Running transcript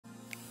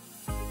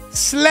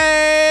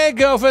Slay,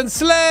 girlfriend,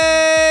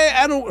 slay!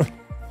 And is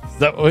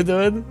that what we're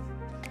doing?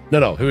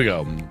 No, here we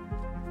go.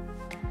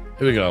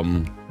 Here we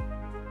go.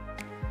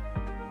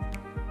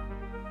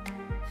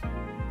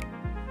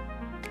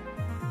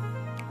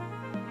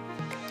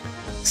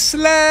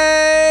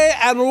 Slay!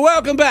 And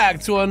welcome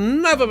back to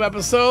another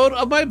episode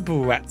of my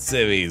Bratz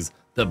series.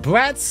 The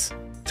Bratz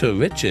to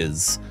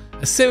Richez.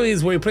 A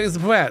series where we play as the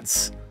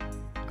Bratz.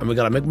 And we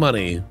gotta make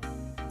money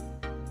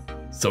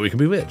so we can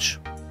be rich.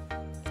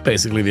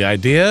 Basically the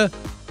idea.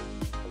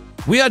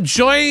 We are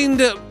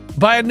joined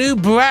by a new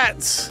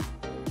Bratz.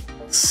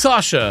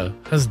 Sasha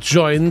has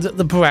joined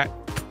the Bratz.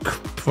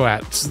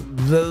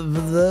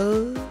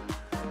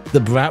 The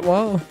Brat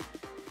wall?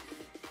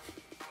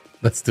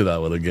 Let's do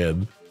that one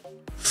again.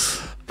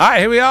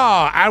 Alright, here we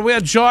are, and we are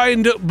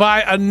joined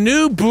by a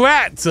new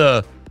Brat.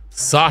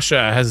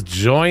 Sasha has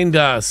joined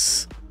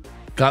us.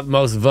 Got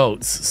most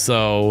votes,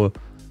 so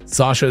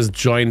Sasha has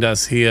joined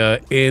us here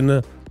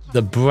in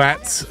the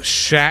Bratz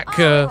shack.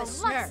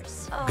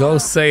 Go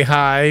say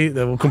hi.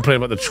 Then we'll complain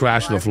about the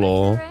trash on the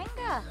floor.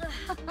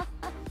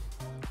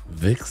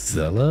 Vic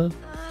Zella?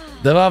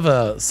 There are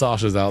other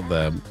Sashas out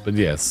there, but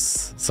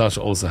yes,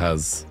 Sasha also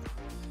has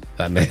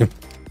that name.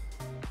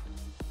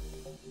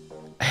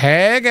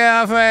 Hey,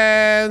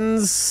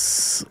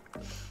 girlfriends!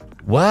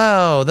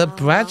 Wow, the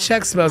Bratz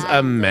shack smells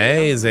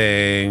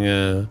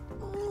amazing.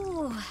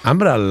 I'm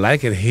gonna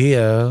like it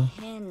here.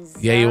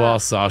 Yeah, you are,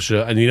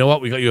 Sasha. And you know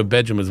what? We got you a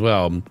bedroom as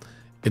well.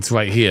 It's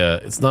right here.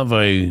 It's not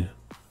very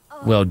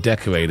well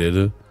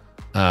decorated,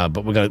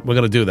 but we're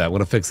gonna do that. We're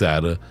gonna fix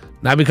that.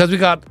 Now, because we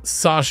got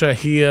Sasha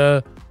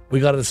here, we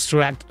gotta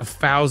extract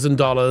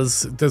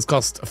 $1,000. It does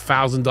cost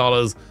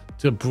 $1,000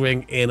 to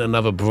bring in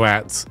another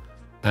Brat.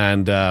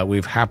 And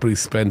we've happily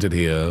spent it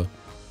here.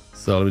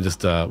 So let me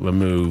just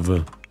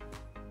remove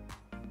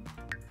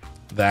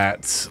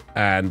that.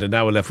 And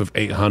now we're left with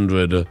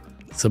 800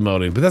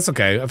 simoleon. But that's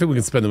okay. I think we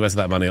can spend the rest of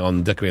that money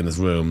on decorating this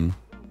room.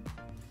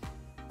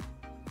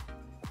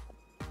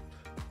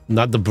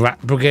 Not the Brat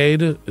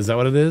Brigade? Is that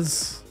what it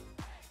is?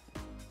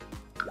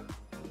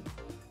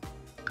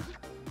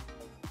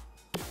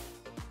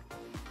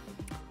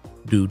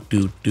 There's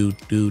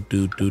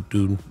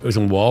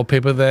some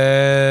wallpaper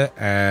there.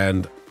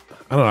 And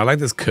I don't know, I like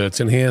this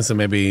curtain here, so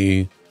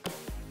maybe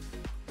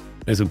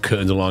some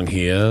curtains along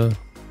here.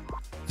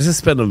 Let's just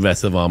spend the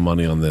rest of our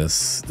money on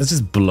this. Let's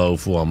just blow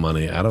for our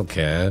money. I don't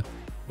care.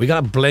 We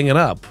gotta bling it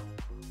up.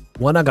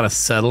 We're not gonna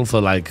settle for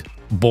like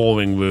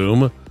boring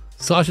room.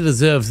 Sasha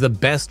deserves the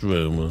best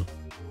room.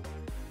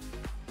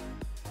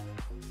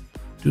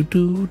 I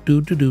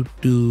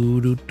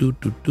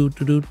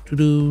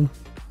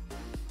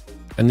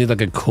need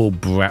like a cool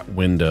Brat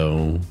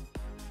window.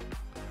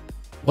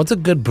 What's a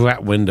good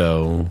Brat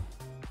window?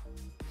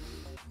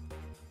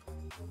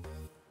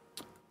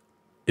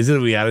 Is it a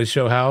reality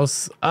show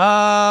house?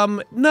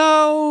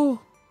 No,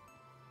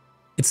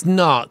 it's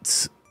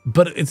not.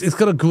 But it's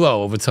gonna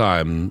grow over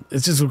time.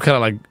 It's just kind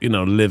of like, you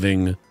know,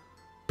 living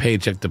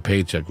paycheck to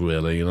paycheck,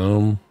 really. You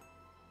know,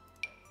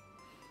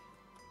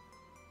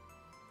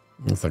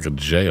 it's like a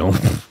jail.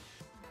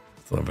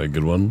 It's not a very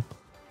good one.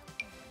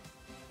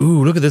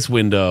 Ooh, look at this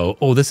window.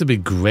 Oh, this would be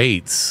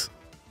great.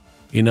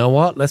 You know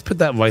what? Let's put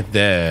that right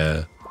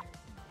there.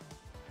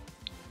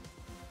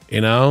 You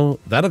know,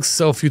 that looks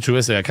so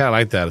futuristic. I kind of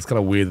like that. It's kind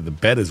of weird that the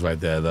bed is right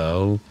there,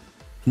 though.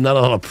 Not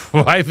a lot of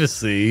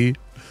privacy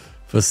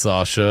for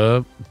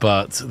Sasha,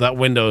 but that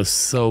window is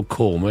so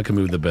cool. I can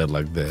move the bed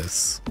like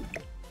this.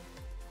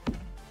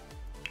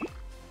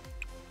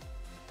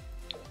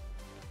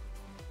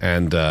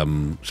 And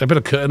should I put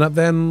a curtain up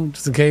then,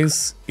 just in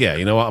case? Yeah,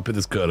 you know what? I'll put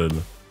this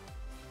curtain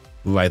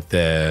right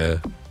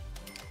there.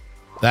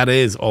 That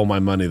is all my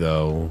money,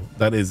 though.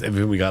 That is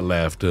everything we got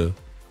left.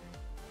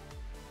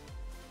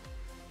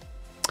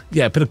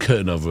 Yeah, put a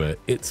curtain over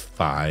it. It's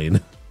fine.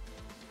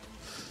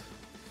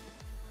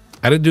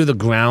 I didn't do the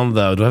ground,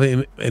 though. Do I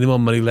have any more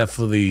money left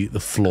for the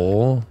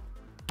floor?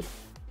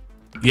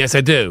 Yes, I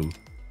do.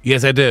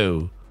 Yes, I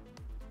do.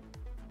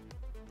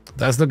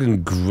 That's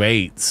looking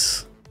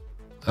great.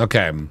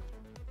 Okay. I'm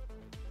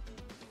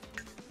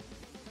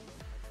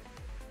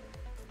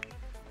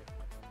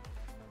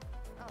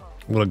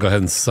going to go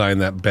ahead and sign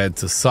that bed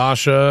to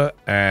Sasha.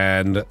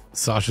 And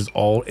Sasha's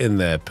all in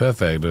there.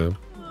 Perfect.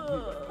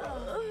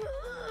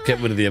 Get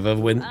rid of the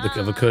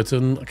other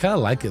curtain. I kind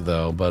of like it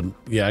though, but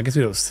yeah, I guess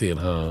we don't see it,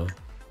 huh?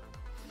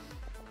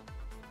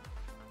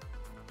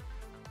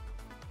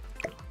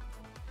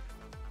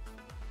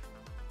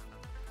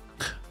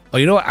 Oh,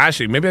 you know what?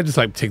 Actually, maybe I just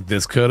like take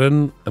this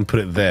curtain and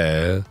put it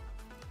there,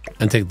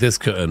 and take this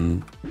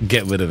curtain,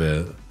 get rid of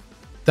it.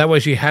 That way,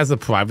 she has the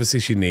privacy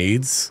she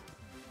needs,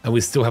 and we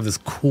still have this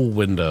cool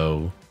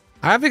window.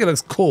 I think it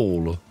looks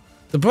cool.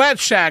 The Bratz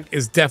shack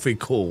is definitely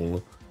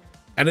cool.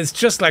 And it's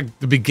just like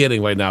the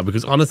beginning right now,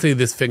 because honestly,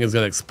 this thing is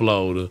going to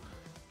explode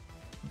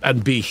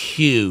and be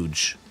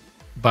huge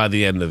by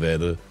the end of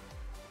it.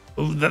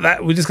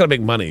 We just got to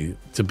make money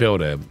to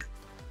build it,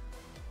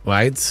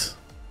 right?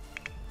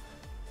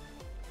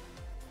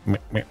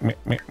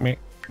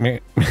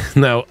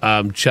 No,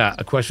 chat,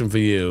 a question for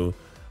you.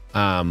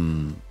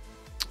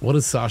 What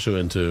is Sasha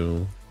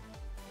into?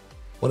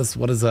 What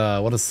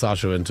is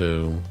Sasha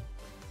into?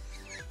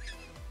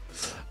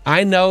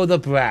 I know the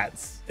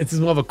Bratz. It's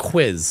more of a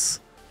quiz.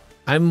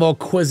 I'm more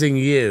quizzing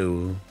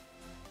you.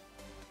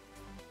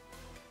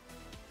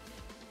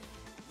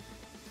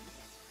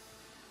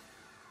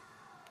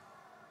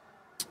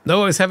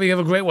 No worries, have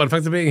a great one.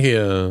 Thanks for being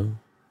here.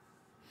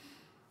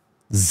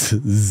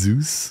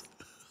 Zeus?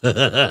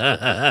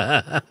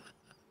 I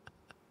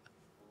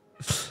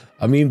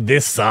mean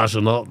this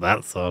Sasha, not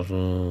that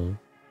Sasha.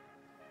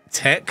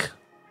 Tech?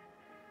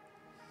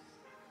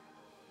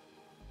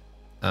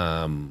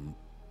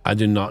 I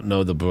do not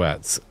know the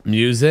Bratz.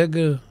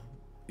 Music?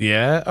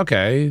 Yeah,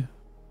 okay.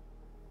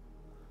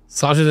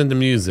 Sasha's into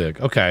music,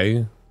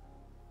 okay.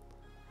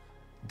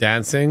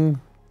 Dancing?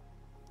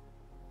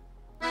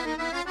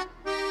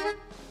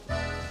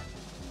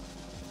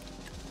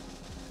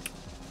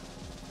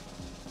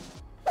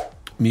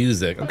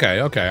 Music. Okay,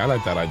 I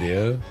like that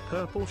idea.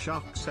 Purple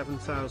Shark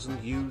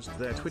 7000 used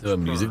their Twitch a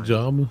music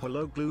job.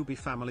 Hello Glooby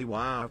family.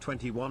 Wow,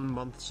 21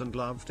 months and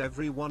loved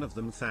every one of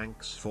them.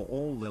 Thanks for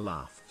all the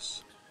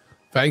laughs.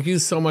 Thank you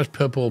so much,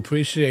 Purple.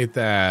 Appreciate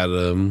that.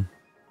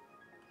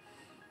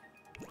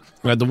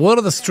 Right, the word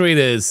of the street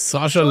is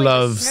Sasha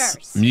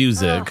loves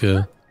music.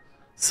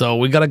 So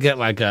we gotta get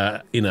like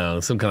a, you know,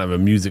 some kind of a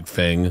music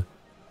thing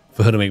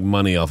for her to make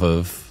money off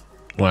of,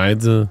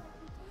 right?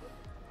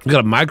 We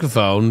got a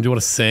microphone. Do you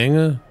want to sing?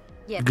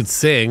 Yes. You could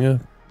sing.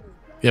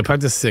 Yeah,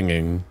 practice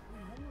singing.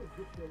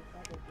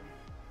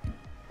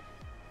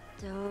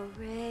 Do,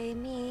 re,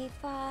 mi,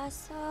 fa,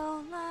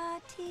 sol, la,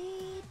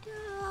 ti,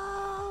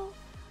 do.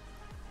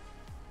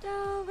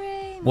 Do,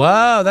 re, mi,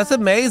 wow, that's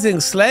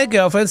amazing. Slay,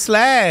 girlfriend,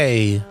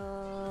 slay.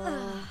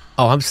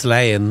 Oh, I'm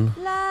slaying.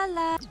 La,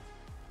 la,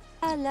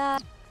 la,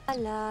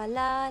 la, la,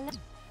 la.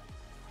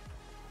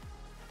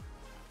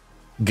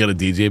 Get a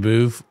DJ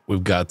booth?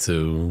 We've got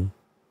to.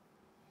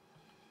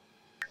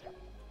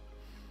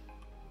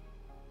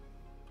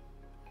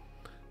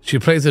 She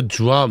plays the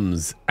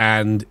drums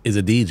and is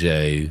a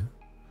DJ.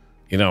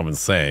 You know what I'm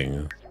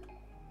saying?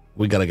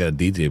 We gotta get a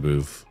DJ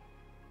booth.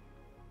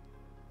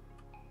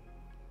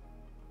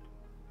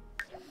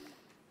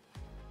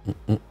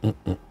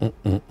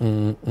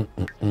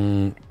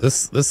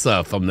 This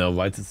thumbnail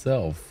writes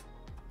itself.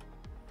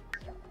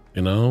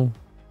 You know?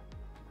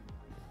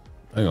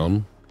 Hang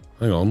on.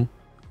 Hang on.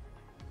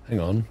 Hang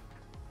on.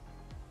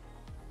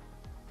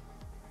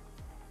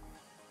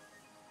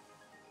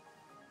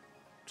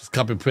 Just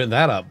copy and print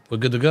that up. We're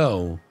good to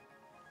go.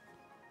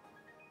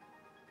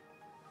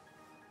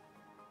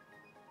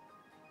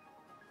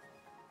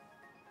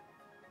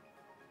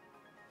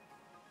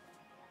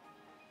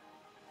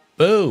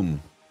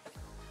 Boom.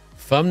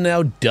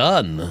 Thumbnail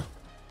done.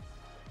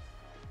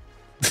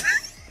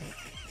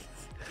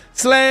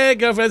 Slay,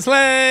 girlfriend,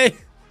 slay.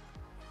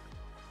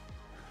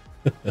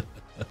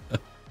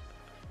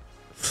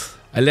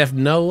 I left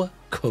no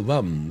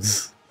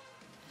crumbs.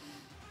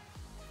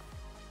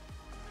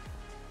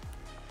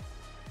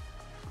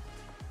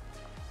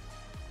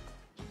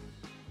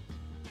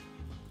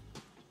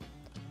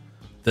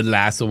 The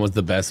last one was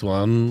the best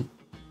one.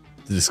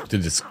 Did you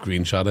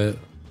screenshot it?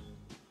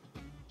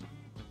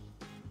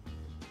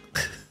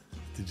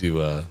 Did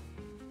you,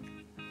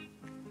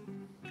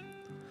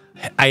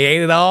 I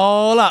ate it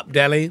all up,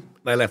 Deli.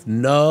 I left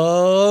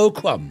no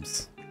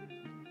crumbs.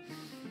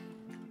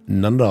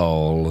 None at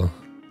all.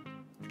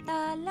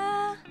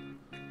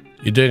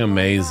 You're doing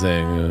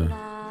amazing.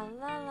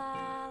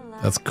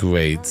 That's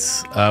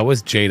great.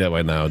 Where's Jade at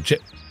right now?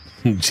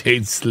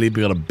 Jade's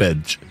sleeping on a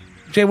bench.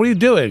 Jade, what are you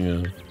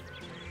doing?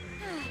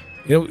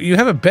 You know, you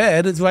have a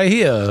bed. It's right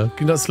here.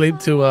 Can you not sleep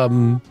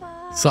to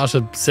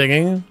Sasha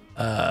singing?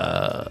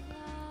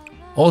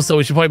 Also,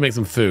 we should probably make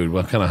some food.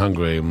 We're kind of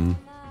hungry.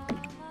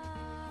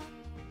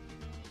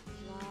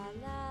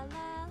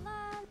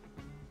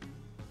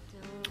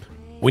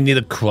 We need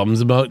a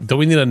crumbs emote. Don't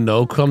we need a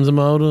no crumbs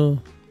emote?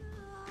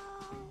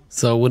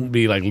 So it wouldn't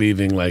be like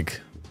leaving like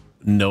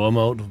no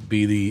emote would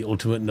be the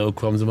ultimate no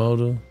crumbs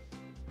emote.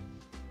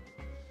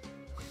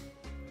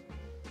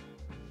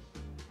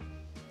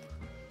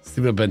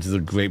 Sleeping on bench is a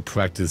great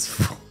practice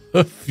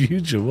for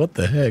future. What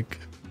the heck?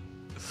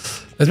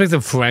 Let's make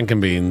some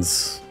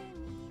frankenbeans.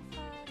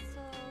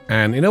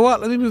 And you know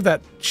what? Let me move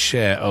that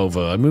chair over.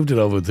 I moved it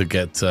over to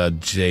get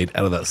Jade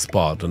out of that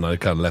spot, and I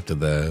kind of left it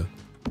there.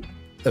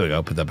 There we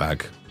go. Put that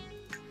back.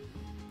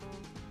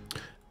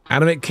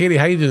 Animate Katie,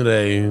 how you doing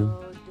today?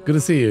 Good to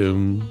see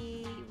you.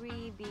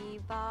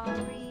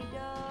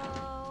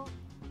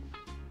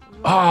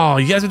 Oh,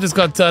 Yasmin just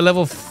got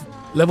level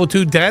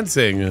 2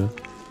 dancing.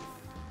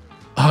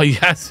 Oh,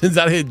 Yasmin's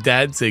out here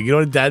dancing. You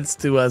want to dance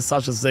to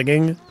Sasha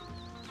singing?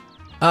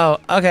 Oh,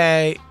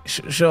 okay.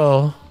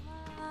 Sure.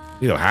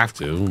 You don't have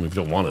to if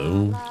you don't want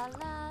to.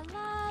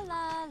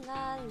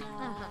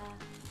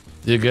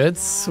 You good?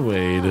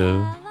 Sweet.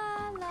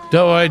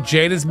 Don't worry,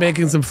 Jade is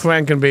making some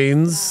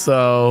frankenbeans,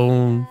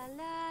 so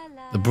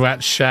the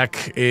Bratz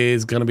shack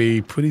is gonna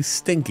be pretty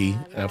stinky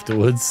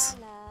afterwards.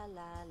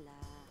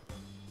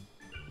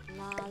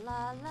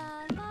 la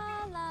la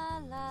la la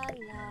la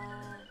la.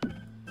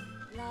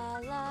 La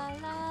la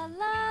la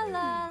la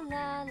la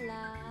la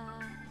la.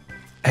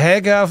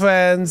 Hey,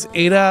 girlfriends,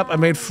 eat up. I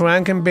made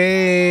franken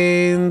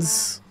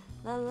beans.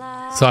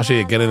 Sasha,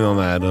 you're getting on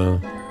that.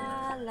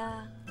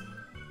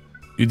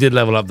 You did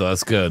level up, though.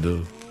 That's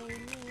good.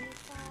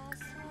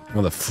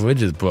 Oh, the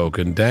fridge is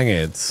broken. Dang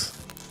it.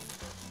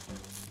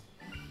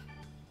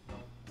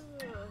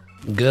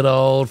 Good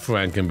old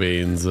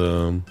frankenbeans.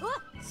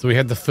 So we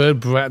had the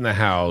third brat in the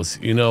house.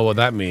 You know what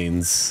that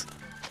means.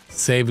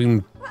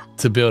 Saving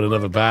to build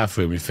another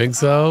bathroom. You think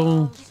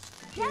so?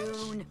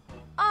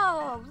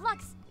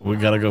 We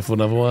gotta go for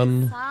another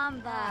one.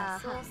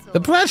 The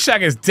Bratz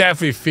shack is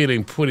definitely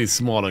feeling pretty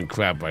small and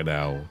crap right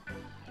now.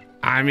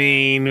 I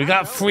mean, we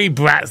got 3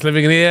 brats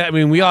living in here. I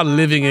mean, we are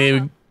living in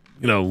here.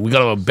 You know, we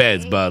got our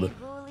beds, but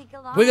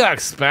we gotta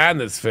expand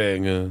this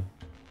thing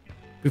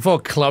before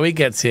Chloe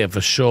gets here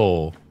for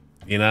sure.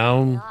 You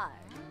know,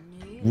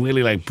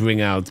 really like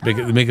bring out,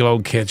 make her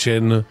own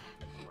kitchen.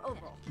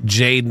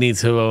 Jade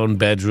needs her own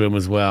bedroom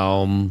as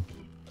well.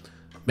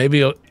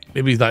 Maybe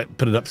like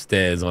put it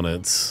upstairs on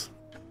it.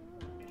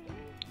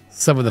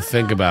 Something to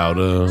think about.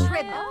 All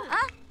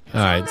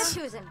right.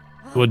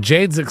 Well,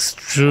 Jade's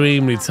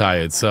extremely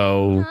tired,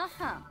 so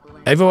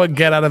everyone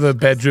get out of her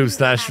bedroom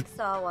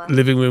 /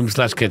 living room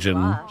 /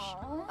 kitchen.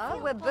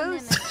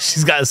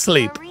 She's got to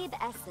sleep.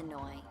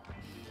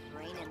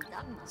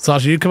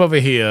 Sasha, you come over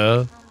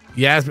here.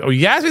 Yasmin. Oh,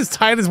 Yasmin's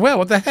tired as well.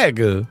 What the heck?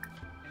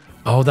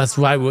 Oh, that's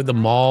right. We were at the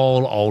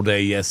mall all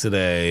day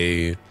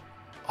yesterday.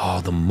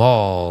 Oh, the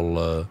mall.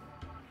 All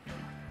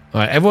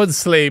right, everyone's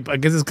asleep. I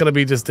guess it's gonna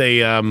be just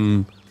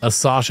a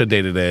Sasha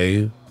day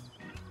today.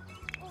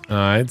 All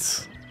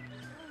right.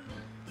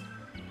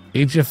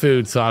 Eat your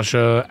food,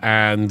 Sasha,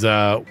 and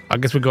I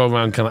guess we go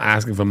around kind of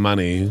asking for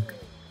money.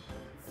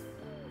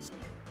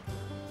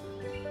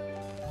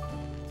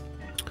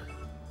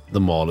 The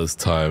mall is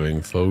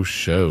tiring, faux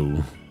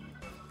show.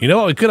 You know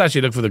what? We could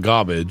actually look for the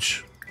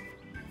garbage.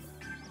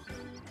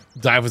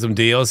 Dive for some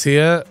deals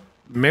here.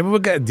 Maybe we'll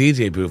get a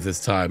DJ booth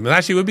this time. And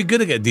actually, it would be good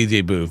to get a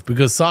DJ booth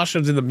because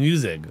Sasha's in the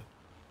music.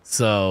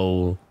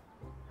 So,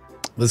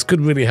 this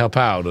could really help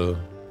out.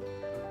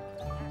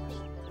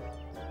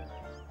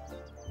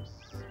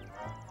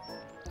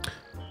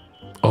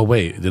 Oh,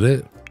 wait, did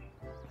it?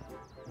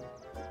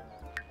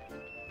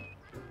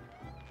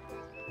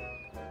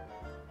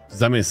 Does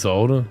that mean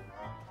sold?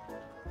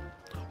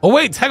 Oh,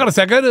 wait, hang on a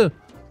second.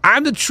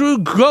 I'm the true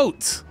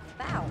goat.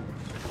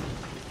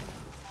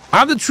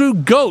 I'm the true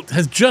goat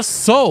has just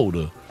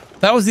sold.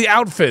 That was the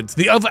outfit.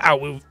 The other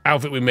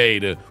outfit we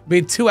made. We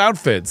made 2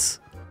 outfits.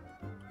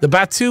 The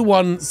Batu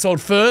one sold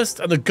first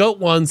and the goat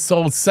one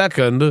sold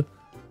second.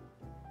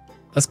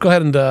 Let's go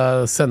ahead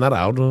and send that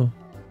out.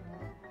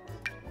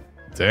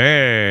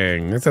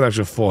 Dang, that's an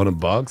extra 400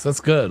 bucks. That's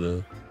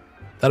good.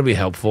 That'll be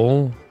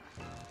helpful.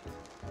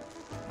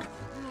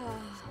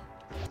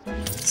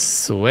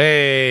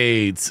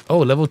 Sweet. Oh,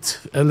 level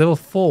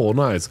 4.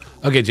 Nice.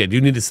 Okay, Jade,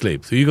 you need to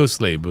sleep. So you go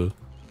sleep.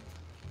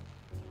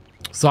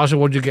 Sasha,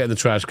 what'd you get in the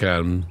trash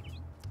can?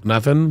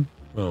 Nothing?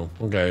 Oh,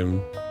 okay.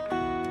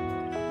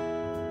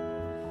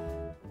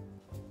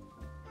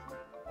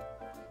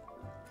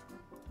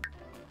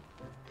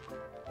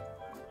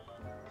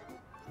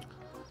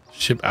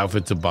 Ship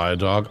outfit to buy a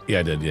dog? Yeah,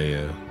 I did.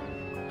 Yeah.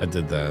 I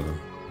did that.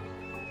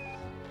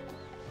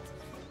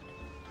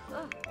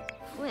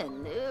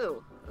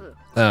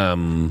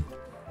 Well,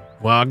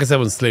 I guess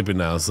everyone's sleeping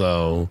now,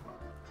 so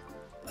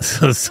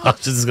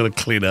Sasha's just gonna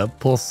clean up.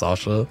 Poor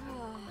Sasha.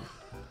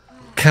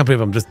 Can't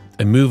believe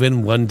I move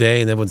in one day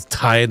and everyone's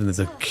tired and there's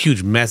a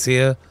huge mess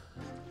here.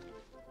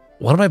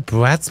 What have my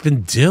brats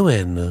been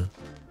doing?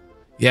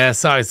 Yeah,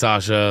 sorry,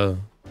 Sasha.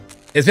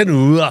 It's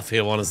been rough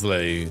here,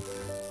 honestly.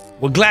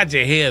 We're glad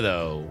you're here,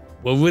 though.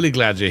 We're really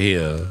glad you're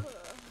here.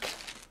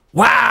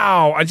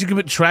 Wow! Aren't you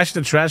commit trash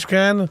in the trash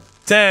can?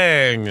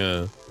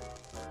 Dang!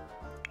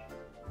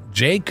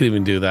 Jade could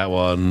even do that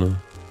one.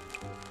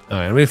 All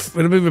right, let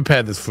me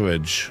repair this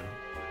fridge.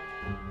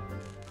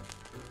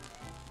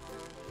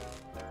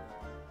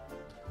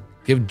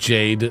 Give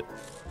Jade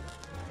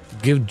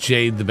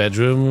the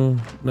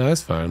bedroom. No,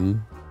 that's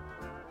fine.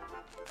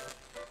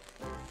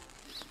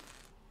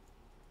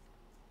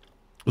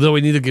 Although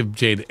we need to give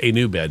Jade a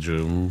new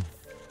bedroom.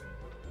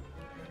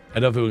 I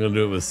don't think we're gonna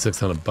do it with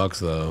 600 bucks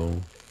though.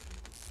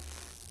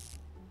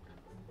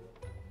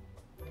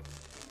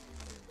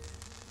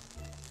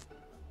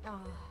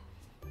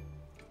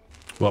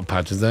 What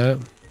patch is that?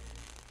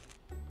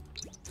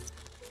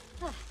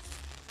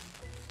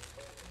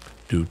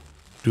 Doot.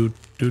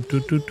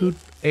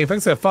 Hey,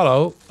 thanks for that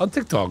follow on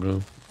TikTok.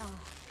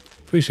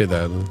 Appreciate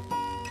that.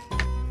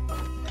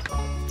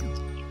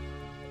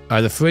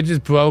 The fridge is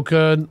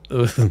broken.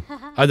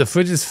 The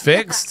fridge is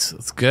fixed.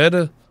 That's good.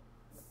 And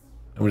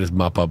we just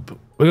mop up.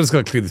 We're just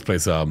gonna clean this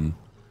place up.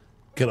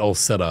 Get all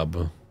set up.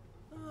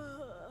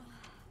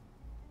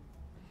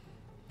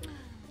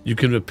 You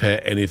can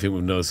repair anything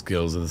with no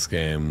skills in this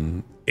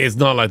game. It's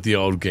not like the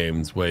old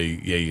games where,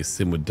 yeah, your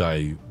sim would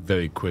die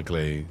very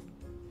quickly.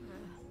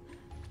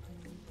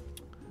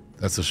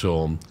 That's for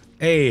sure.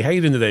 Hey, how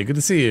you doing today? Good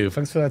to see you.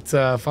 Thanks for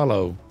that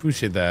follow.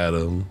 Appreciate that.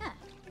 All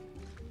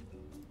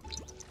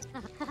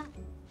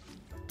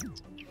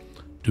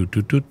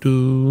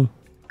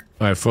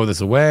right, throw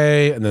this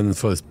away, and then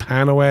throw this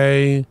pan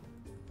away.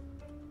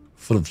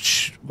 Full of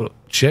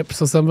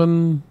chips or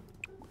something.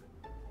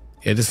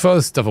 Yeah, just throw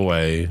this stuff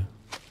away.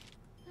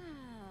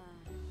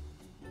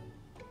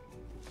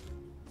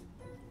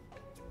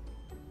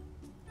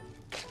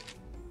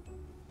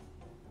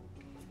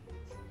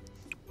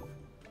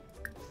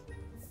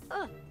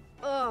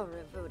 Oh,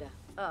 Revuda.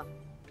 Oh.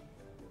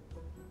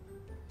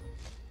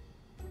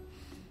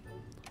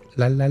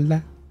 La la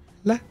la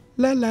la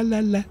la la la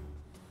la.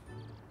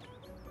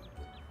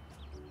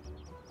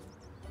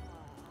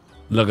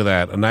 Look at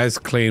that, a nice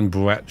clean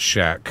Bratz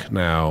shack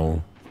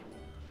now.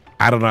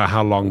 I don't know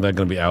how long they're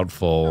gonna be out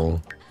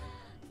for.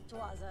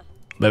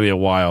 Maybe a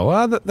while.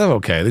 Well, they're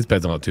okay. These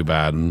beds are not too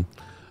bad.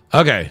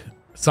 Okay,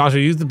 Sasha,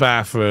 use the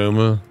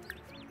bathroom.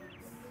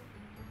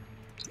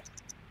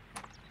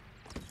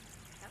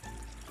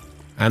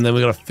 And then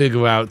we gotta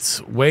figure out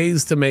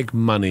ways to make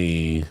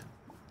money.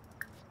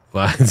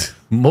 Right?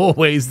 More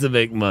ways to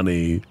make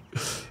money.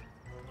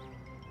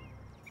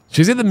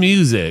 She's in the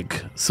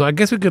music, so I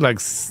guess we could like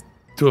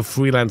do a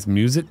freelance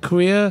music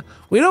career.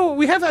 Well, you know,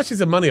 we have actually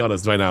some money on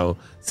us right now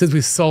since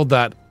we sold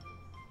that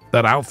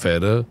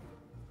outfit.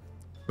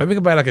 Maybe we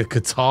could buy like a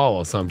guitar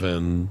or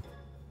something.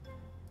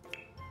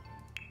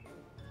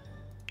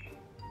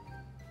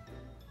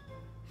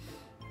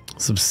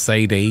 Some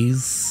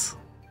CDs.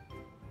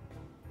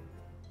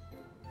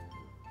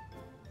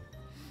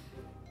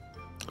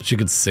 She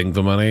could sing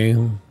for money.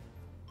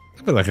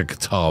 I feel like a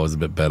guitar was a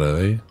bit better,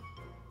 eh?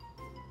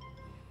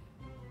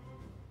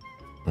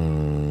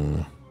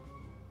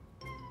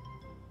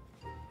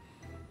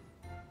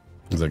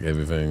 It's like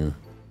everything.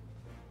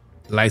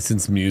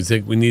 Licensed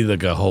music. We need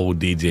like a whole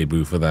DJ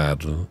booth for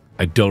that.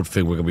 I don't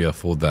think we're gonna be able to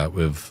afford that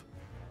with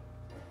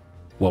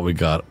what we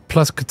got.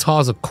 Plus,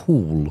 guitars are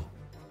cool.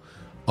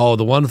 Oh,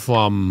 the one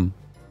from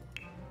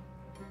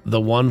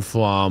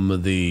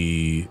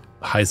the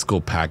high school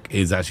pack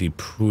is actually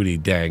pretty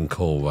dang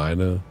cool, right?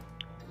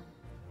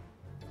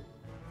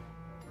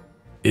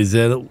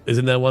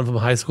 Isn't there one from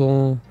high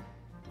school?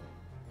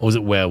 Or was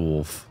it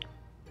Werewolf?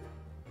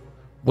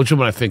 Which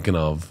one am I thinking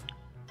of?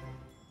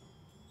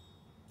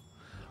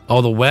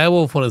 Oh, the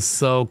Werewolf one is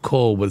so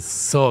cool, but it's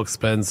so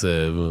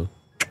expensive.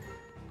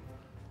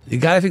 You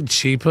got anything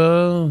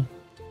cheaper?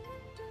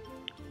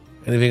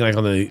 Anything like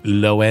on the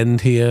low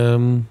end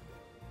here?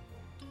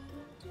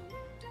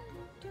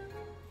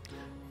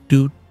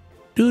 Doot,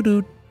 doot,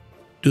 doot,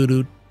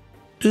 doot,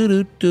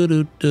 doot, doot,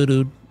 doot,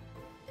 doot.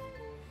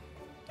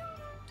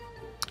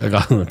 I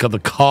got the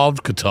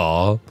carved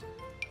guitar.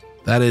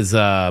 That is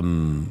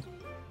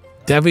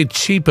definitely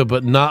cheaper,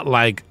 but not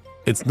like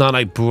it's not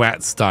like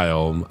Bratz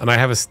style. And I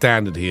have a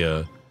standard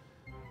here.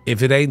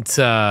 If it ain't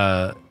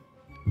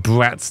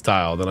Bratz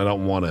style, then I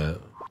don't want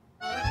it.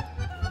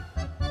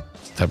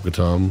 Type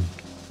guitar.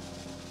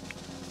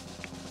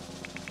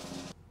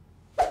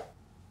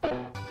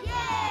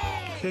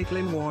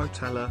 Caitlin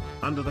Wartala,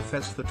 under the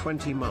fez for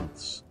 20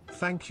 months.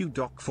 Thank you,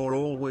 Doc, for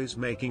always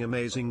making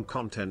amazing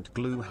content.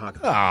 Glue hug.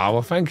 Ah,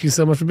 well, thank you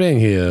so much for being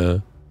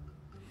here.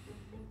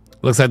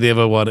 Looks like the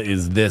other one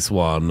is this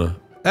one.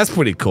 That's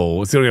pretty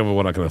cool. It's the only other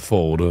one I can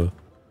afford.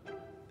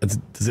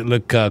 Does it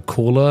look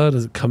cooler?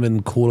 Does it come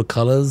in cooler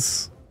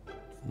colors?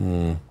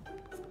 No.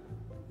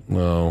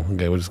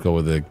 Okay, we'll just go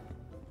with it.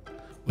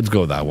 We'll just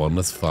go with that one.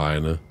 That's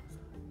fine.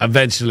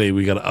 Eventually,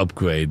 we gotta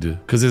upgrade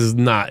because it's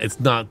not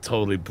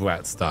totally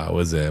Bratz style,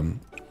 is it? All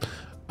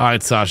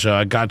right, Sasha,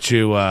 I got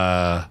you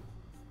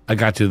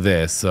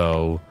this.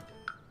 So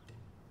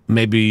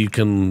maybe you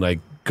can like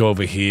go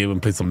over here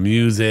and play some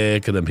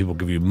music, and then people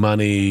give you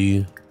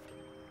money.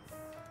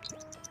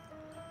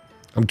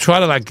 I'm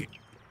trying to like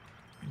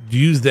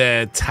use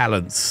their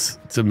talents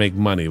to make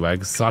money,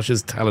 right?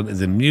 Sasha's talent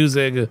is in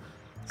music,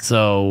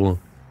 so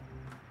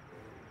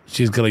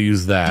she's gonna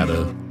use that.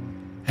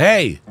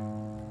 Hey,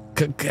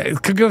 could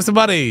give us some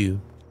money.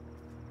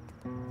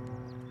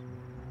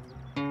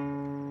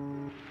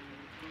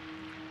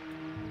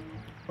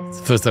 It's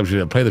the first time she's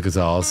gonna play the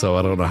guitar, so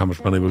I don't know how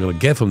much money we're gonna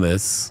get from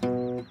this.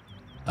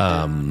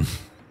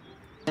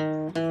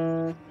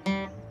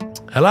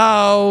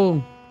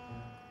 Hello.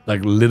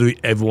 Like literally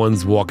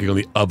everyone's walking on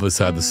the other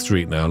side of the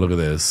street now. Look at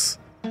this.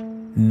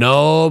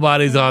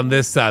 Nobody's on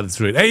this side of the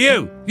street. Hey,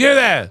 you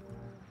there.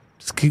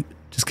 Just keep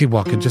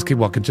walking. Just keep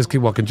walking. Just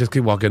keep walking. Just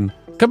keep walking.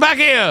 Come back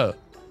here.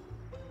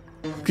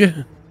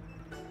 Give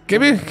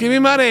me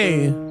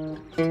money.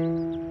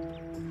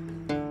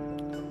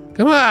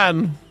 Come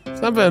on.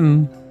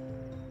 Something.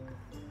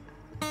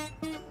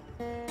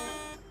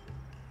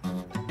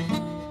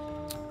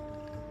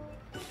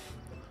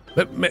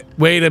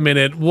 Wait a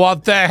minute.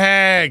 What the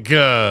heck?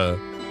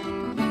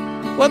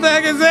 What the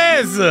heck is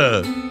this?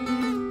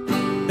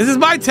 This is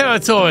my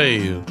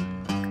territory.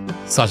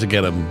 Sasha,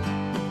 get him.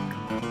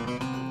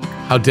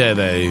 How dare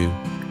they?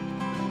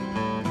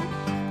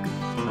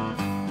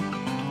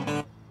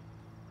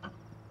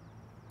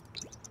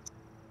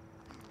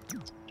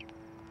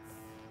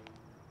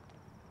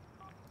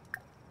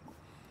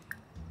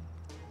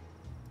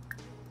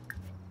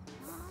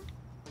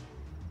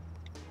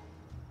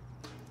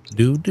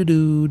 Do do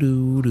do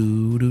do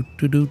do do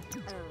do do.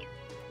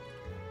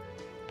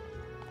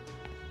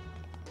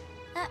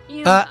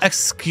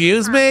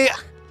 Excuse me?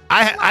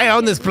 I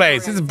own this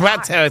place. This is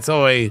Bratz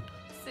territory.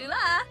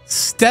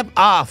 Step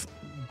off,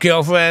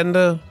 girlfriend.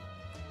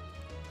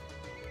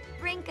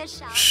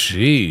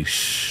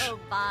 Sheesh.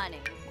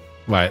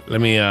 Right,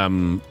 let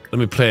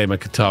me play my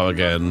guitar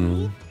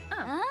again.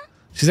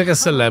 She's like a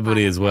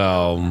celebrity as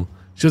well.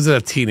 She was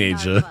a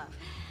teenager.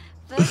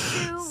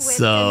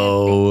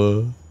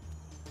 So,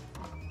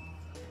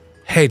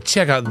 hey,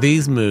 check out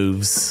these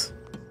moves.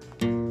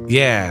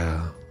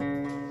 Yeah.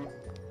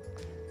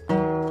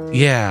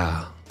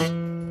 Yeah.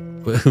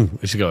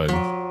 Where's she going?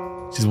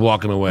 She's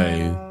walking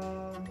away.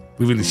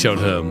 We really showed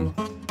him.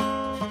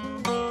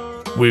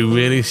 We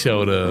really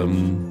showed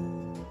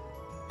him.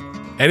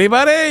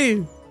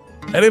 Anybody?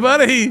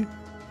 Anybody?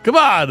 Come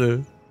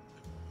on.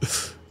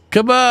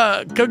 Come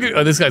on. Come get.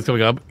 Oh, this guy's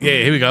coming up. Yeah,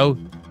 here we go.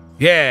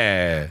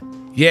 Yeah.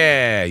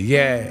 Yeah.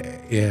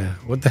 Yeah. Yeah.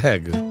 What the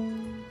heck?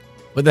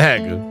 What the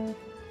heck?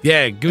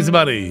 Yeah, give me some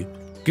money.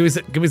 Give me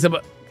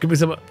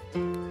some.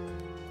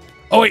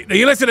 Oh wait, are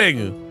you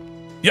listening?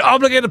 You're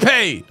obligated to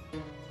pay.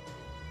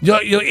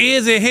 Your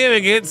ears are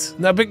hearing it.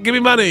 Now give me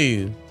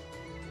money.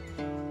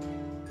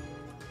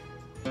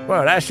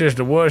 Well, that's just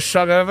the worst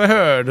song I've ever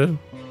heard.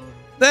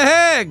 The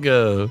heck?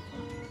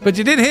 But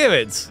you did hear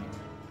it.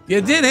 You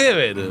did hear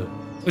it.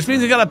 Which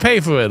means you gotta pay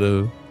for it.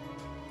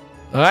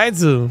 Alright?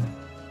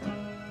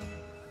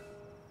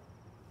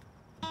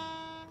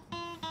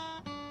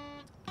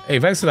 Hey,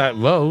 thanks for that,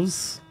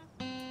 Rose.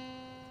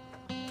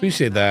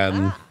 Appreciate that.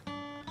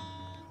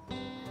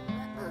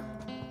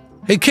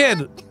 Hey,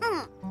 kid.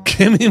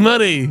 Give me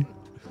money.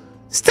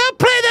 Stop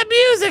playing that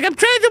music. I'm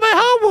trying to do my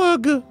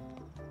homework.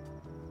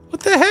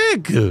 What the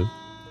heck?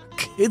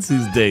 Kids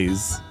these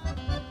days.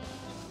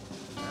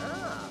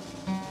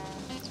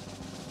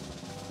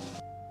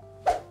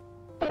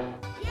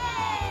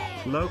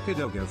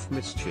 Lokidogov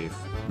mischief.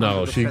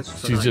 No,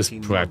 she's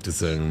just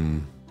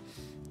practicing.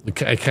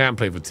 I can't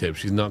play for tips.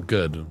 She's not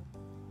good.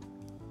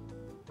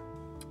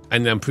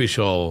 And I'm pretty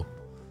sure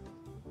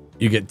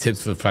you get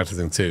tips for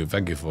practicing too.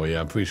 Thank you for it.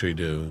 Yeah, I'm pretty sure you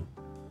do.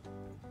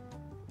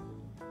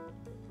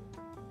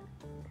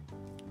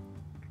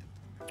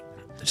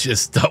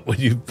 Just stop when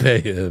you pay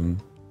him.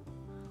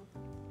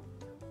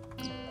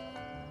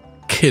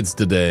 Kids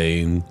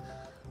today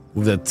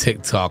with their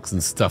TikToks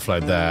and stuff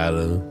like that.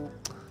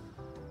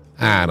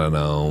 I don't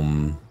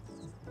know.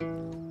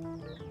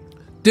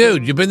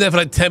 Dude, you've been there for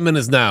like 10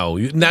 minutes now.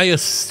 Now you're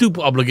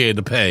super obligated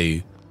to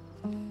pay.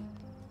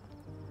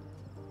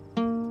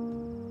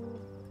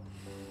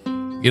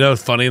 You know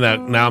what's funny? That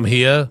now I'm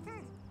here.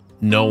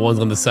 No one's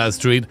on the side of the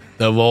street.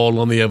 They're all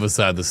on the other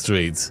side of the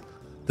street.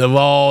 They're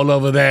all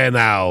over there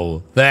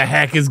now. The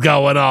heck is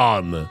going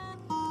on?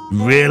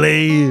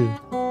 Really?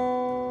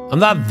 I'm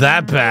not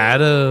that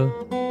bad.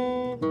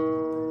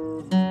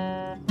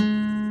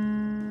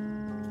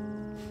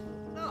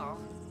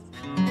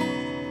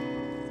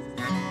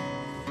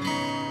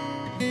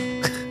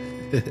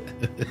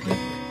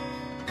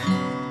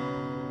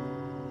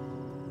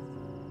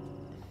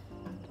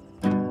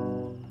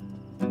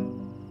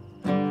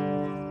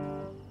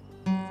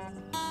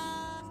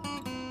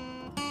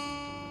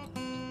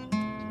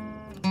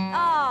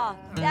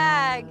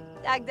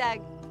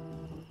 Dag.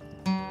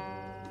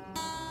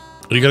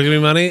 Are you gonna give me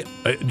money?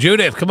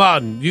 Judith, come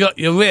on.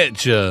 You're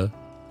rich.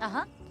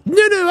 Uh-huh.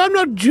 No, I'm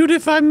not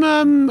Judith.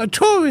 I'm a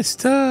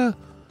tourist.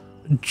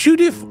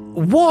 Judith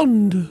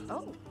Wand.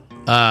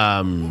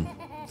 Oh.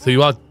 So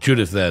you are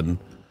Judith then?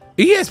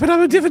 Yes, but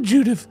I'm a different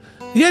Judith.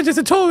 Yeah, just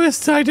a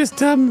tourist. I just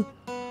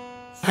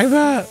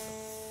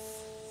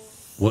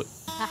What?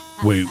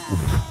 Wait,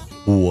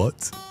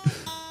 what?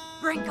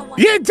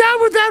 Yeah,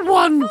 down with that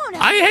one.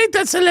 I hate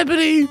that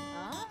celebrity.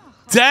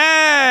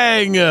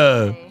 Dang!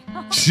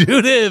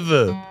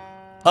 Judith!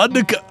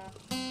 Undercut.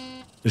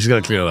 She's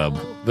gonna clean it up.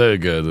 Very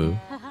good.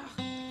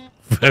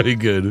 Very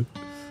good.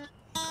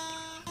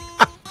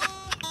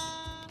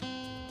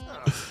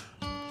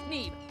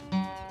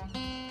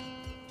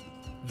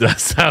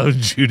 That's how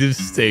Judith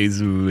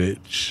stays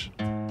rich.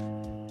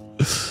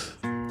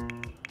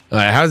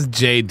 Alright, how's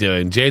Jade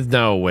doing? Jade's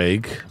now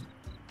awake.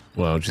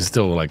 Well, she's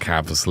still like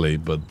half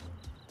asleep, but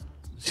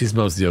she's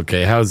mostly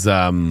okay. How's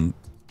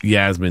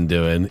Yasmin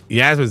doing?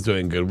 Yasmin's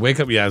doing good. Wake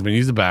up, Yasmin.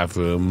 Use the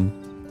bathroom.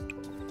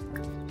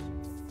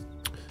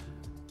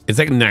 It's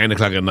like 9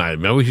 o'clock at night.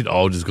 Maybe we should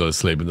all just go to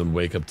sleep and then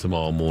wake up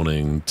tomorrow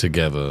morning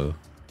together.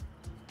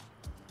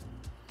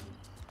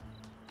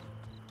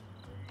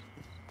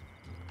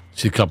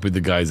 She copied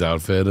the guy's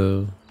outfit.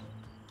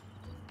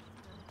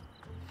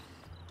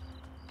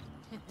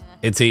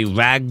 It's a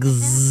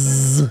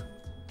Ragz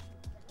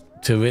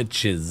to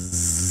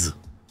Richez.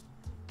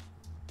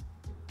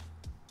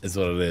 Is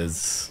what it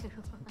is.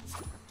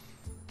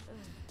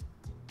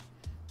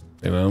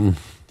 You know?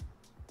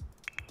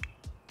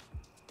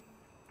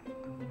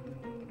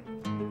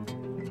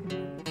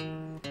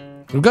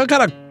 We've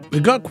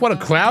got quite a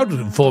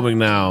crowd forming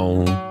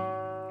now.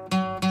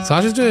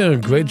 Sasha's doing a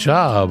great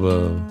job.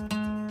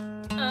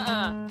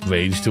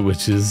 Rage to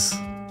witches.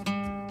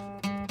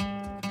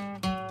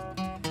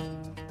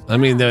 I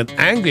mean, they're an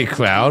angry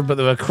crowd, but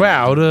they're a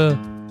crowd.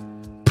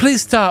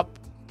 Please stop.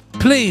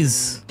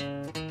 Please.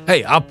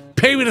 Hey, I'll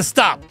pay me to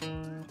stop.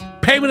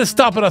 Pay me to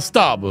stop and I'll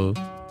stop.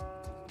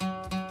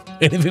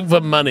 Anything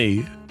for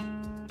money.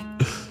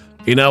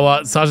 You know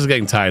what? Sasha's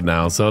getting tired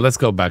now, so let's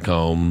go back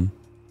home.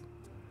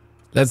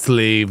 Let's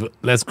leave.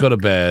 Let's go to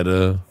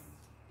bed.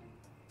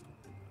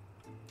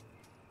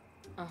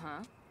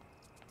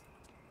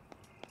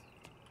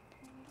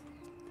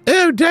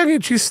 Oh, dang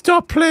it. She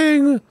stopped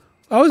playing.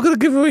 I was going to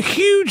give her a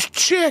huge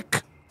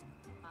check.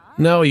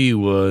 No, you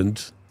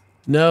weren't.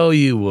 No,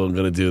 you weren't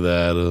going to do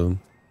that.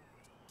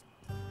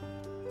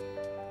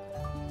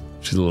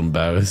 She's a little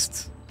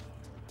embarrassed.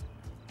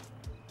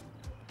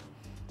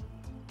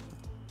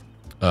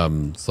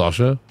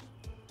 Sasha?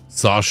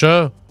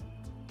 Sasha?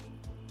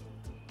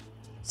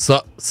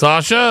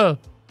 Sasha?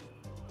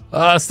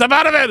 Step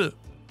out of it!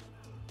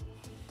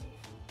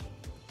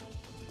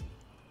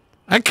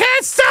 I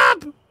can't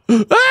stop!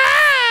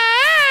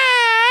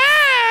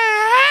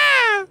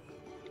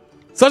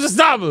 Sasha,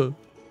 stop!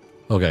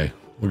 Okay,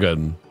 we're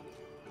good.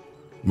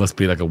 Must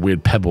be like a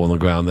weird pebble on the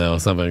ground there or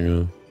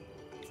something.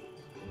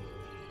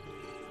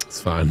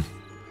 It's fine.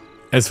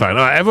 It's fine.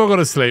 All right, everyone go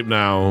to sleep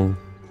now.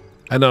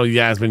 I know,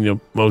 Yasmin, you're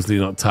mostly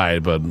not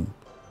tired, but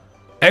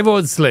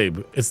everyone sleep.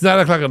 It's 9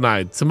 o'clock at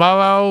night.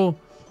 Tomorrow,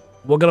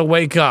 we're going to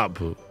wake up.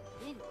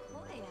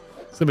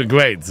 It's going to be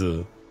great.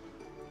 We're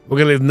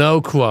going to leave no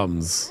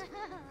crumbs.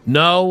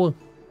 No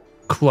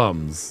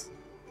crumbs.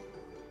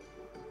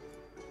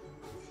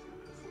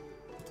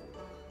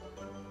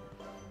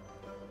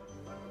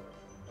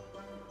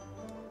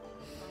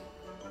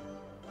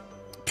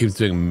 Keeps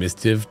doing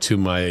mischief to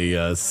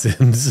my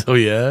Sims. Oh,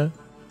 yeah?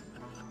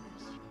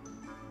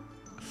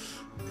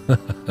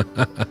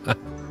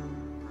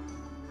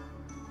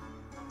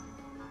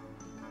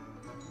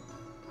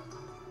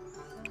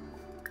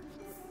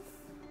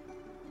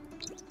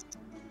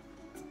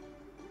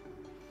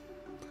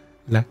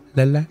 La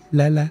la la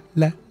la la la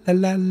la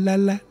la la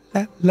la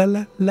la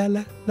la la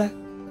la la.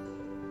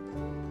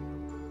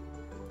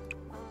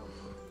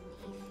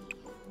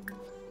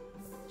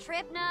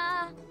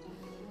 Tripna.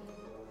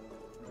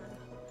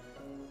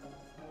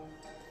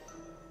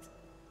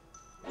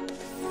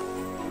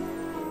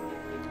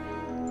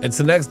 It's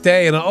the next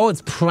day, and oh,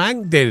 it's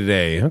prank day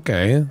today.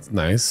 Okay, it's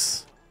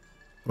nice.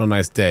 What a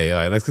nice day. All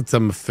right, let's get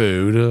some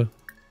food.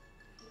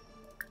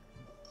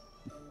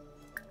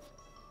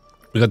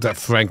 We got that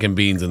Frank and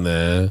beans in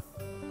there.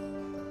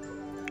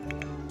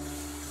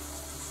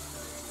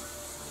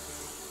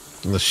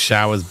 And the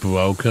shower's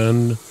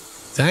broken.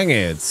 Dang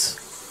it.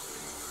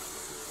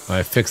 All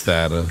right, fix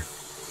that.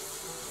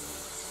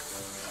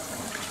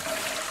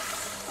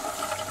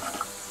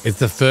 It's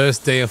the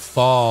first day of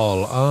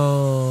fall.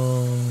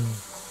 Oh.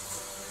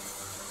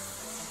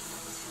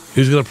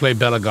 Who's going to play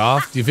Bella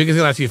Goth? Do you think it's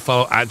going to actually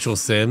follow actual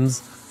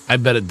Sims? I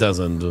bet it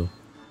doesn't.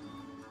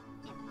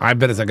 I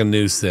bet it's like a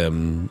new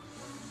Sim.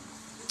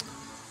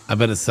 I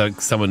bet it's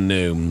like someone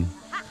new.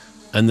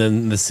 And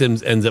then the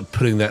Sims ends up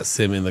putting that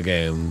Sim in the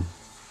game.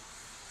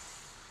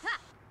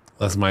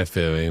 That's my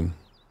theory.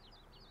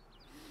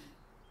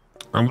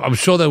 I'm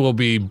sure there will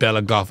be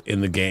Bella Goth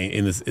in the game,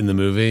 in the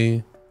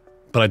movie.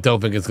 But I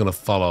don't think it's going to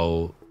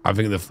follow. I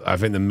think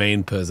the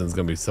main person is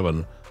going to be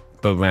someone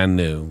brand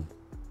new.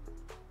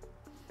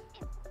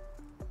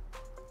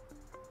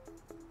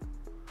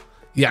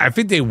 Yeah, I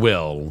think they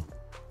will.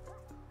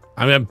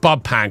 I mean,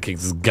 Bob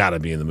Pancakes has got to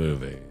be in the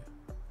movie.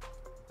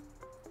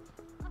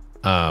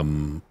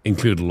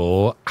 Include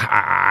Law.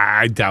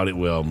 I doubt it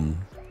will.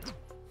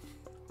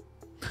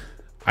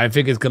 I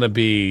think it's going to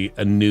be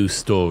a new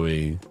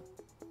story.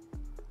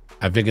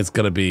 I think it's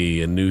going to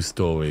be a new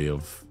story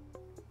of,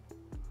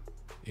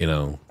 you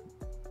know,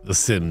 the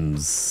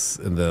Sims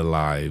and their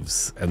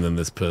lives. And then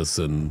this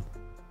person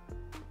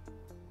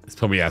is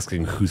probably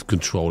asking who's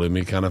controlling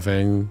me kind of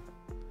thing.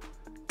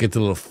 Get a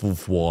little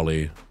foof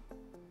Wally.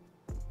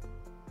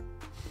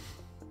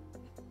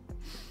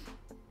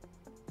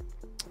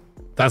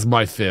 That's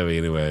my theory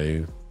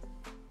anyway.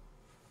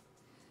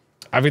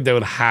 I think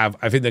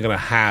they're gonna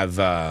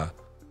have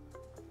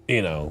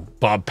you know,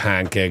 Bob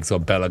Pancakes or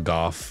Bella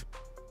Goth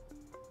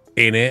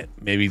in it,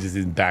 maybe just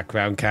in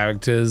background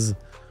characters,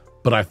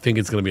 but I think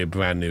it's gonna be a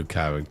brand new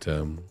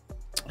character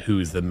who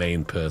is the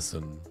main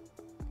person.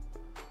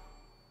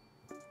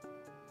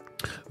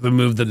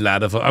 Remove the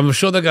ladder. I'm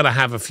sure they're gonna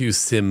have a few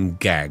Sim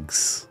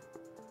gags.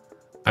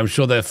 I'm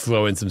sure they're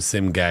throwing some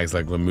Sim gags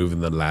like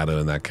removing the ladder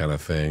and that kind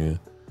of thing.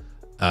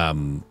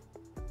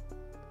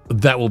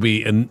 That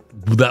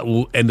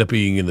will end up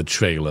being in the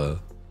trailer.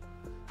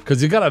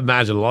 Because you gotta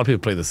imagine a lot of people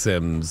play The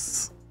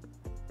Sims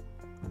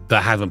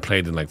that haven't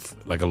played in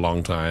like a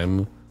long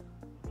time.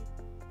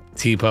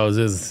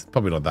 T-poses,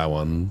 probably not that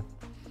one.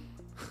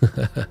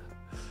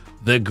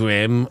 The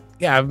Grim,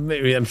 yeah,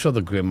 maybe I'm sure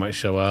the Grim might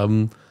show up.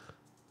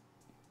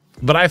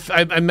 But I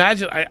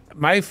imagine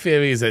my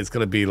theory is that it's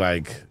gonna be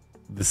like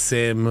the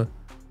Sim.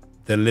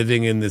 They're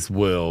living in this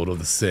world of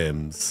The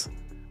Sims,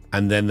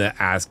 and then they're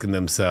asking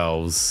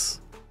themselves,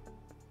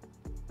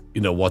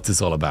 you know, what's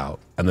this all about?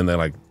 And then they're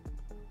like,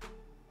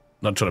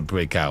 not trying to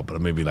break out, but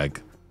maybe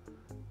like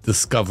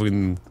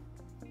discovering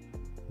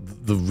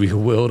the real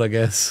world, I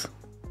guess.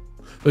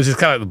 Which is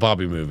kind of like the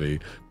Barbie movie.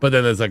 But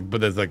then there's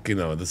like, you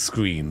know, the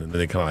screen, and then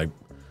they kind of like,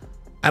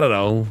 I don't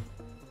know.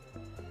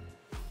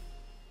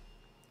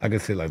 I can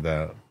see it like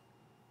that.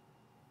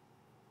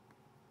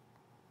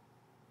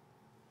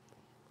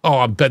 Oh,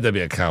 I bet there'd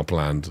be a cow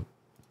plant.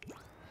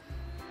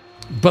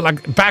 But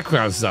like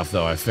background stuff,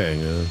 though, I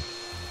think.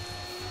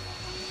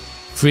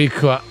 Free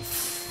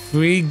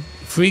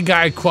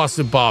guy crossed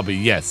with Barbie.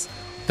 Yes,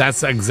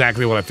 that's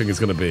exactly what I think it's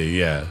gonna be.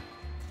 Yeah.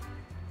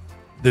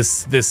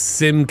 This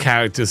sim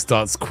character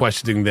starts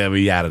questioning their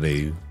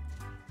reality.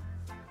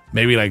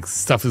 Maybe like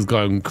stuff is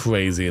going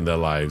crazy in their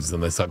lives,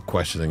 and they start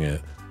questioning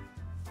it.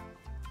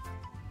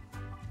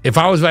 If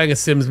I was writing a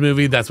Sims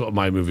movie, that's what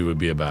my movie would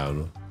be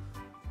about.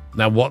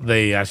 Now, what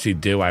they actually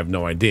do, I have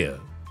no idea.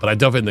 But I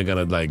don't think they're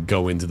gonna like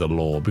go into the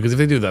lore, because if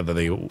they do that, then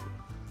they,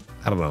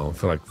 I don't know, I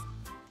feel like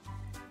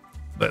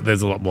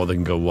there's a lot more they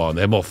can go on.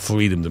 They have more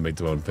freedom to make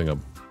their own thing up.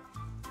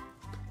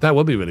 That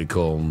would be really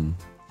cool.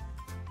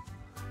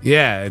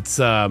 Yeah, it's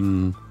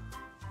the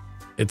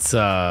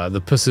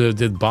person who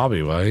did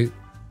Barbie, right?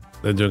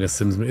 They're doing a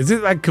Sims movie. Is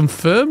it like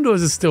confirmed, or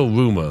is it still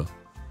rumor?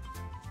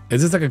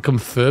 Is this like a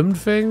confirmed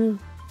thing?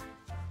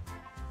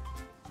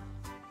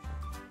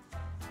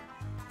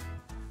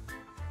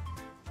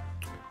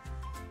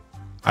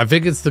 I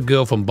think it's the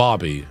girl from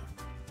Barbie.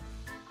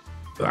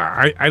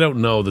 I don't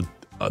know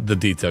the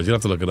details. You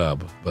have to look it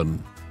up. But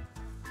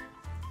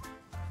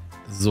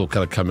this is all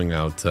kind of coming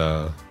out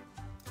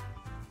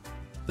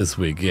this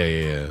week.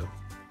 Yeah.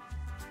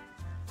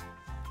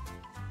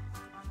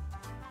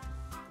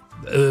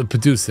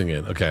 Producing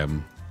it. Okay.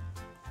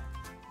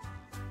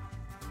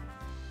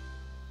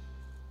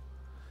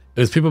 It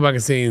was People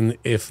Magazine,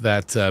 if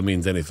that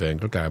means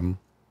anything. Okay.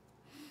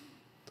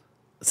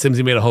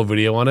 Simsy made a whole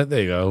video on it.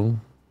 There you go.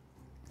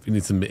 If you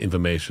need some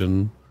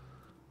information,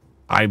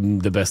 I'm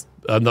not the best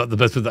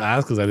person to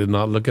ask because I did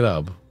not look it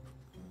up.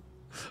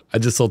 I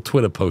just saw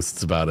Twitter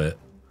posts about it.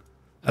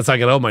 That's how I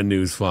get all my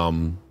news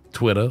from,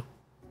 Twitter.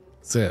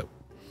 That's it.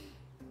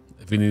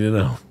 If you need to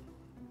know.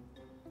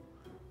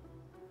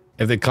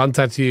 If they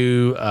contact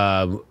you,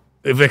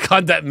 if they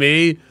contact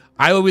me,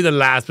 I will be the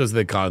last person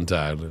they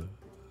contact.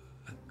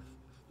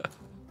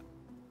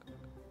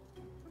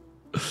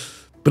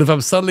 But if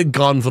I'm suddenly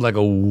gone for like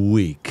a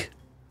week,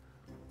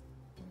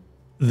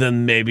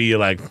 then maybe you're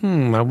like,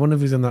 I wonder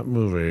if he's in that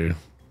movie.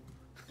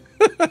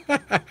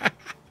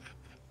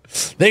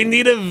 They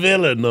need a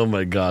villain. Oh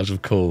my gosh,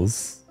 of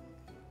course.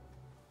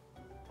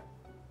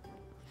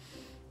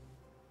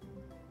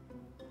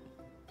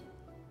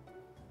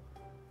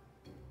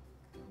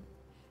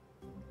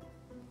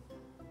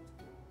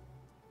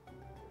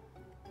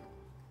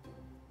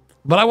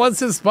 But I want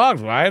Sid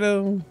Sparks, right?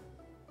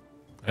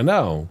 I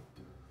know.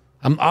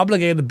 I'm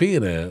obligated to be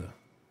in it.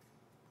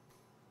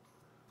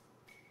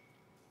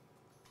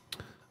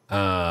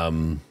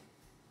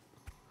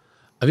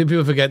 I think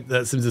people forget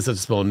that Sims is such a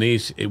small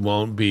niche. It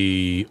won't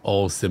be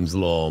all Sims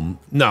lore.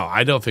 No,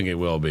 I don't think it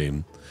will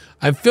be.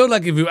 I feel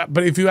like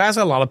if you ask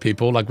a lot of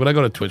people, like when I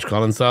go to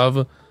TwitchCon and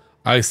stuff,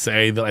 I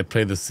say that I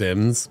play The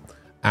Sims,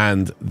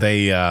 and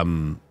they, a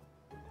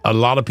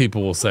lot of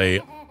people will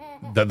say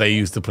that they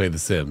used to play The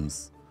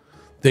Sims.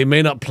 They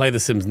may not play The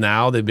Sims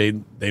now. They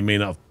may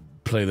not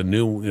play the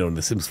new,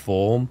 The Sims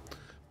 4,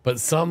 but at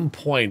some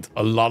point,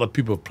 a lot of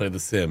people have played The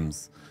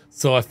Sims.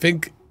 So I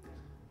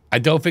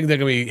don't think they're going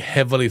to be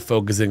heavily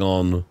focusing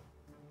on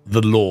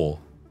the lore,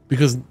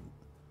 because,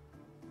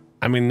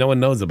 I mean, no one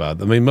knows about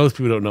it. I mean, most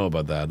people don't know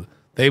about that.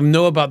 They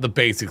know about the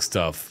basic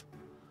stuff.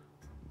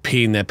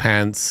 Peeing their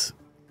pants,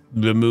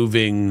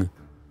 removing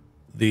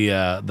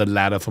the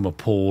ladder from a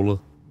pool,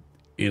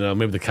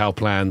 maybe the cow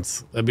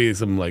plants. There'd be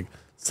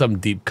some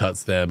deep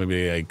cuts there.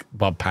 Maybe like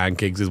Bob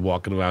Pancakes is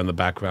walking around in the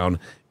background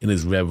in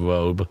his red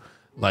robe.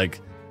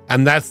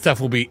 And that stuff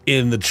will be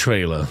in the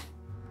trailer.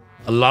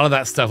 A lot of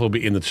that stuff will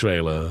be in the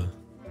trailer.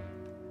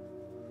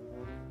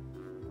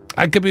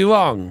 I could be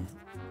wrong,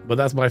 but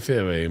that's my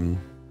theory.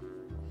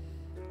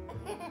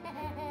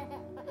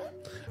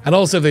 And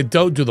also, if they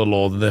don't do the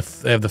lore, then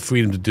they have the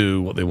freedom to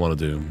do what they want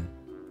to do.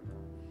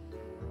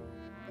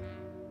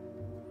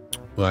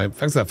 Right,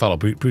 thanks for that follow.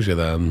 Appreciate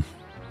that.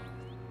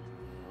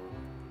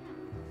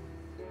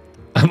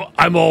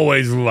 I'm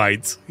always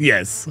right.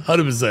 Yes,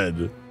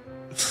 100%.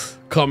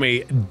 Call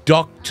me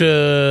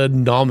Dr.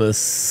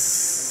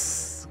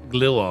 Nomus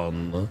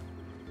Gluon.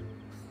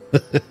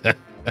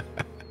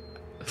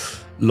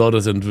 Law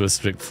doesn't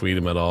restrict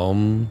freedom at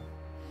all.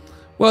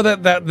 Well,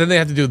 then they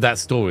have to do that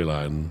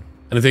storyline.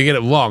 And if they get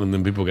it wrong,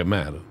 then people get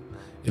mad.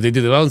 If they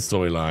do their own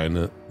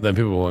storyline, then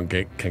people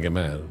can't get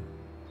mad.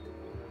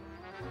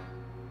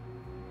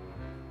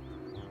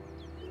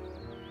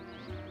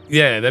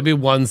 Yeah, there'd be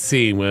one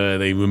scene where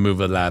they remove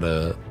a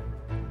ladder,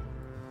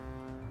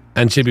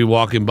 and she'd be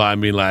walking by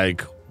and be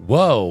like,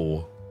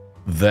 "Whoa,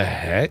 the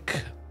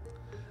heck?"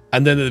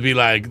 And then it'd be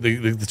like,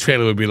 the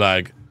trailer would be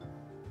like,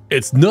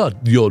 "It's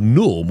not your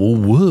normal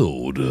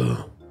world.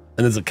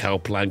 And there's a cow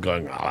plant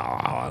going,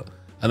 ah,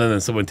 and then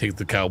someone takes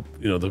the cow,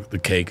 you know, the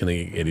cake and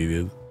they get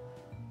eaten.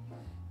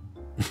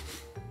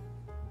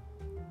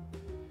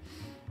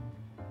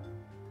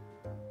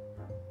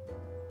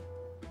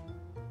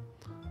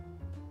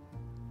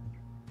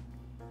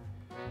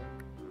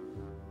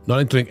 Not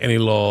entering any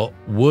law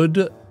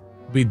would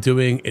be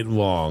doing it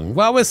wrong.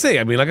 Well, we'll see.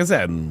 I mean, like I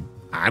said,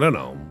 I don't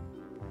know.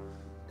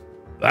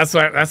 That's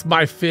right. That's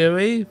my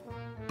theory.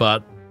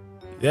 But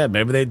yeah,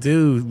 maybe they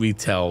do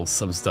retell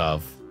some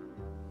stuff.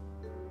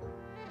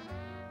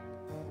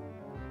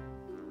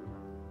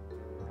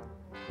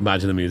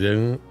 Imagine the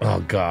music. Oh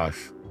gosh,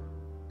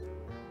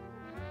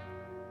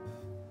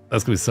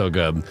 that's gonna be so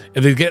good.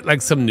 If they get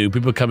like some new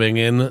people coming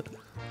in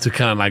to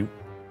kind of like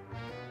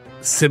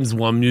Sims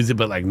 1 music,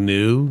 but like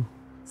new.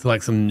 So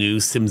like some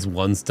new Sims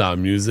 1 style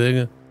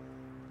music,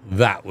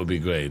 that would be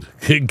great.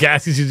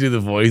 Gassy should do the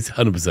voice,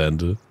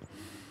 100%.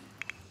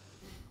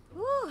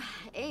 Ooh,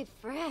 hey,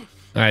 fresh.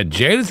 All right,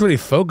 Jade is really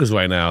focused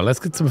right now. Let's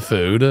get some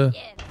food. Yeah.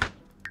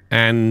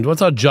 And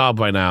what's our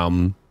job right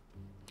now?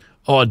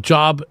 Oh, a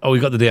job. Oh, we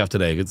got the day after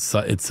today. It's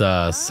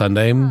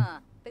Sunday.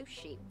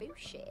 Booshy,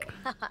 booshy.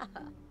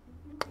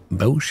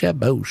 Bosha,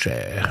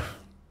 bosha.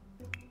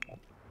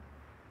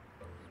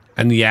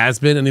 And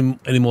Yasmin,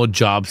 any more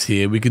jobs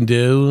here we can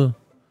do?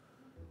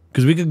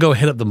 Because we could go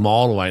hit up the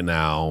mall right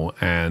now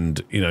and,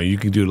 you know, you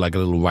can do like a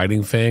little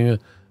writing thing,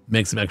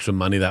 make some extra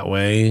money that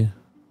way.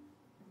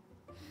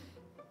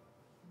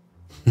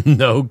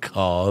 No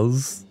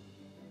cars.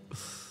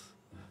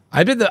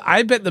 I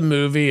bet the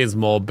movie is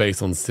more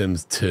based on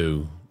Sims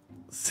 2.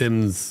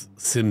 Sims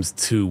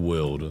 2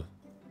 world.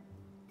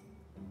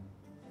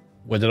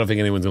 Which I don't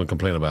think anyone's gonna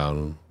complain about.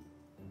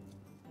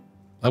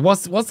 Like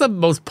what's the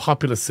most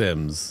popular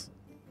Sims?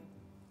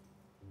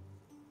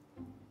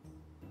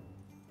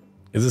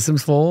 Is it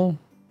Sims 4?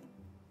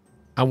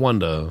 I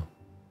wonder.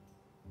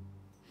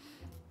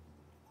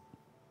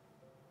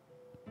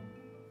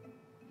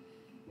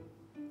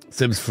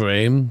 Sims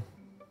Frame?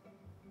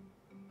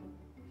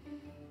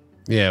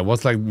 Yeah,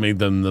 what's like made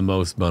them the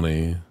most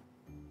money?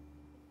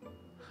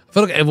 I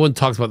feel like everyone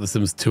talks about the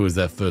Sims 2 as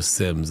their first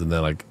Sims, and they're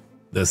like,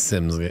 they're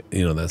Sims,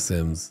 you know, they're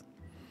Sims.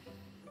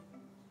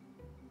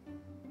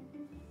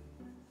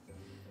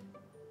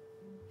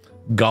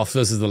 Golf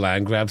versus the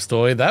land grab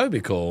story, that would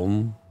be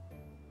cool.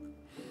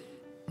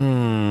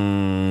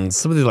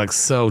 Somebody like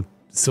so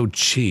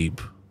cheap.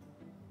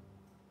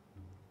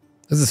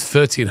 This is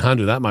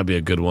 1,300. That might be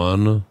a good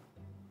one.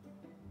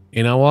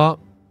 You know what?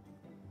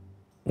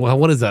 Well,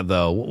 what is that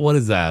though? What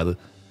is that?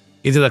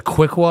 Is it a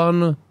quick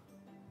one?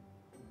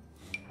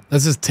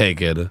 Let's just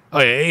take it. Oh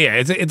yeah,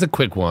 it's a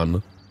quick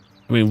one.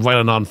 I mean, write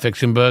a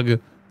non-fiction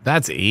book.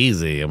 That's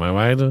easy. Am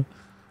I right?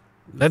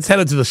 Let's head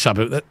into the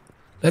shopping.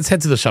 Let's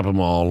head to the shopping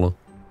mall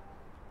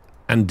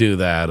and do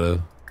that.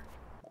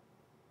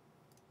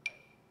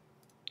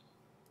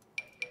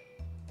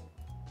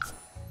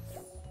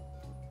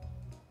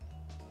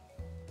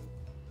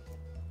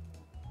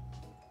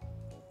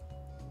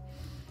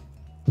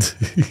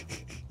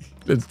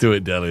 Let's do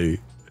it, Deli.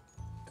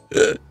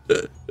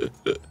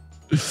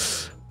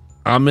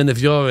 I'm in if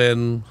you're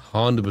in,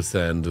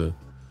 100%.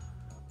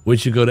 We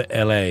should go to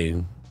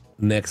LA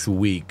next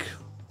week.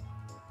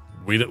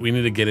 We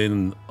need to get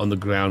in on the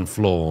ground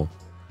floor.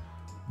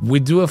 We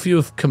do a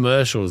few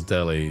commercials,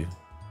 Deli.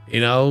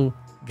 You know,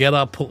 get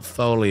our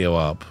portfolio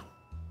up.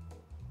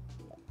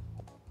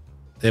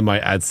 They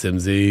might add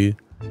Simsy.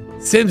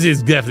 Simsy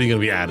is definitely going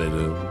to be added.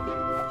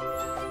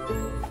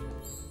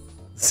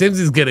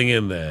 Simsy's getting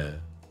in there.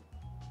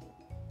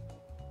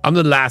 I'm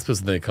the last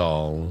person they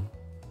call.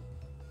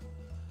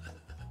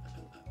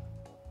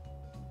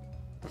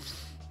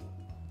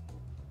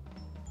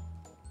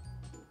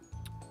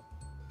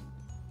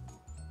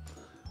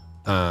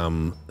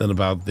 And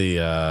about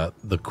the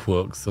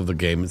quirks of the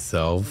game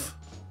itself,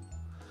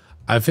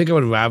 I think I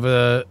would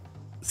rather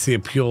see a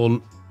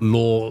pure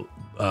lore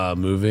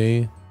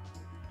movie.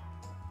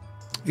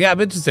 Yeah,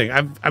 I'm interesting.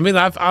 I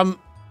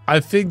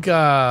think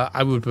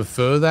I would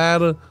prefer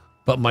that,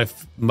 but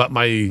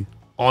my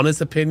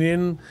honest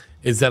opinion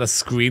is that a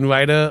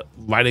screenwriter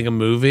writing a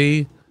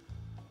movie,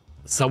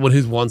 someone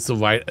who wants to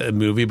write a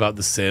movie about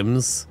The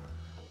Sims,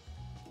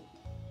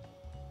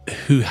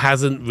 who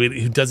doesn't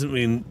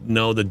really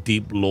know the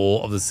deep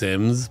lore of The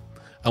Sims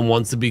and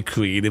wants to be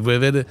creative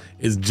with it,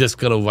 is just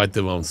gonna write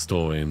their own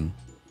story.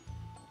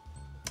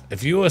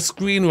 If you're a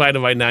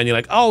screenwriter right now and you're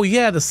like, oh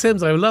yeah, The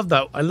Sims, I love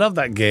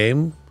that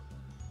game.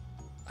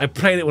 I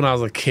played it when I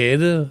was a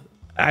kid.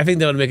 I think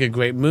that would make a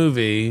great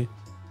movie.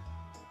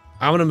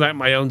 I want to write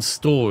my own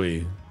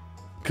story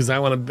because I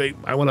want to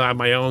add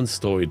my own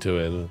story to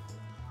it,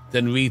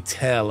 then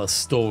retell a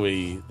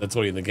story that's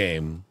already in the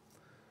game.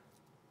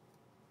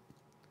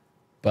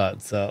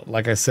 But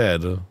like I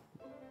said,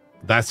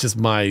 that's just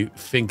my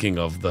thinking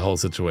of the whole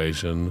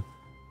situation.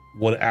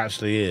 What it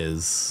actually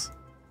is,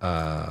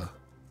 well,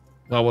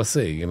 we'll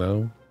see. You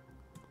know,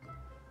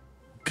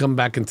 come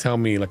back and tell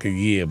me like a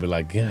year, be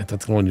like, yeah,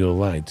 DrGluon, you're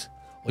right.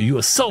 Or you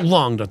were so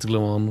wrong,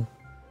 DrGluon.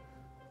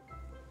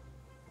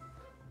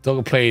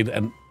 Dog played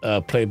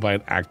by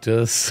an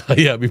actor. So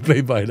yeah, be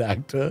played by an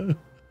actor.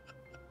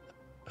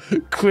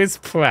 Chris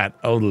Pratt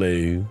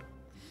only.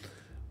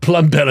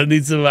 Plum Bella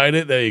needs to write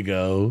it. There you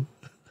go.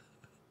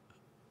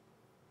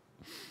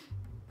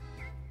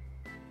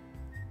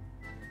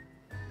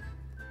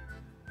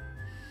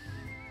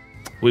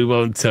 We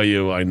won't tell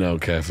you. I know,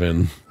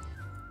 Kevin.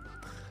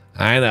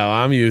 I know.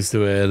 I'm used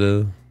to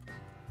it.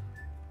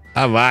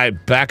 All right,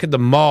 back at the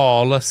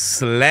mall.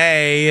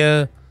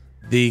 Slay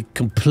the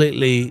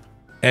completely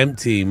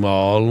empty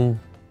mall.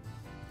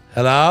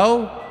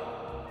 Hello?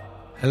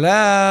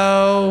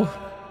 Hello?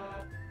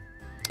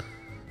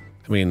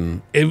 I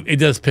mean, it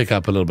does pick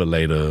up a little bit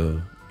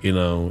later. You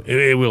know,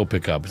 it will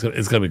pick up.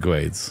 It's gonna be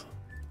great.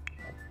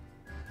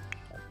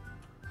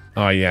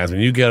 All right, Yasmin,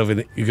 you go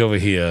over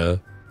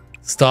here.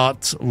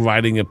 Start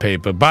writing a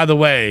paper. By the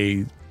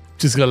way,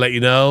 just gonna let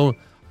you know,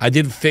 I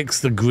did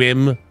fix the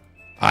Grim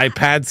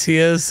iPads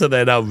here, so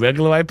they're now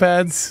regular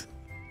iPads.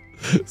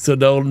 So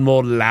no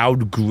more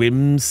loud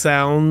Grim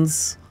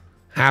sounds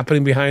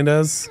happening behind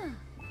us.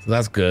 So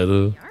that's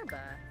good.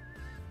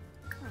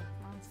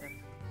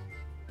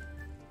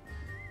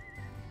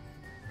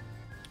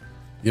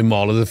 Your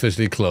mall is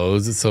officially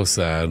closed. It's so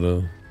sad.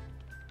 Do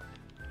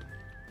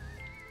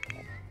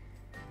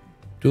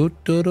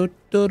do do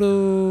do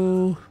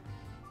do.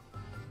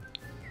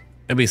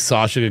 Maybe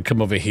Sasha could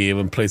come over here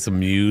and play some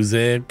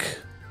music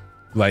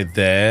right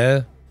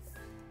there.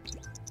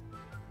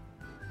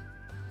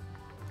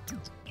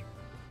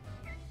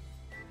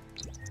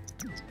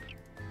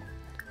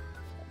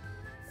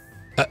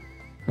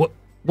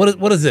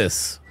 What is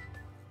this?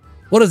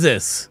 What is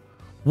this?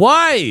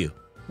 Why?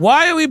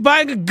 Why are we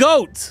buying a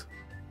goat?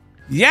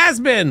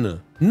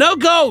 Yasmin, no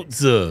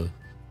goats.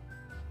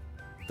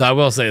 I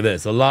will say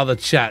this. A lot of the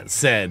chat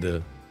said,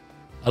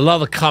 a lot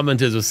of the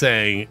commenters were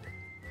saying,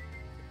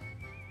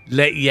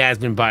 let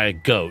Yasmin buy a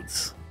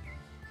goat.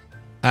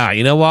 Ah,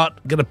 you know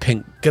what? Get a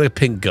pink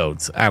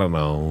goat. I don't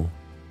know.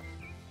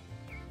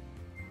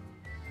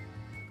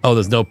 Oh,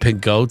 there's no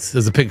pink goats?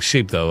 There's a pink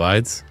sheep though,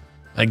 right?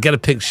 I get a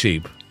pink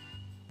sheep.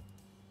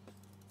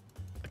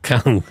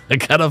 I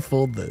can't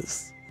afford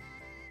this.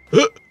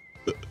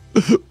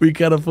 We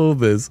can't afford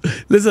this.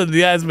 Listen,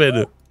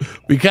 Yasmin,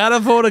 we can't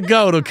afford a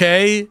goat,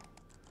 okay?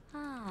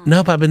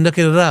 Nope, I've been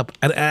looking it up.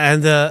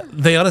 And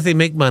they honestly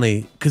make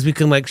money because we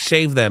can like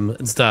shave them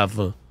and stuff.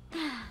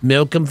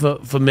 Milk them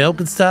for milk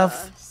and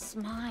stuff.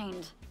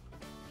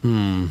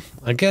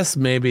 I guess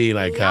maybe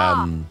like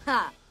kind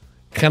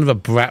of a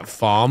brat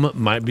farm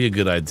might be a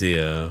good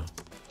idea.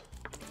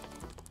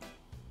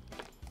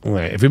 All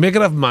right, if we make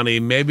enough money,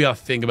 maybe I'll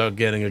think about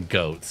getting a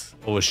goat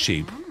or a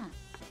sheep.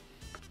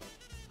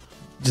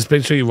 Just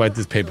make sure you write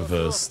this paper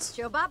first.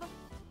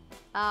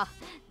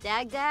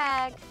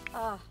 Dag.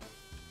 Oh.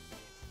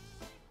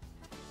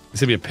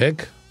 Is it be a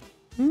pig?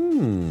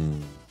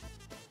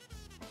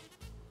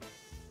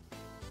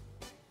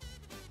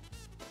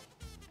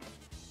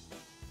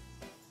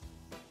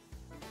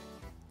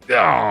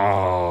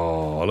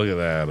 Oh, look at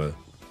that.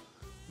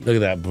 Look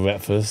at that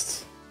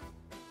breakfast.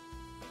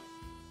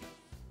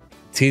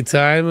 Tea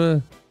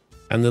time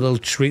and a little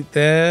treat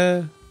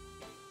there.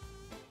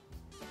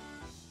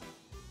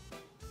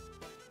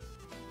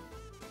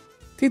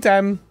 Tea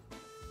time.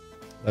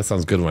 That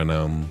sounds good right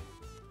now.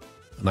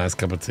 A nice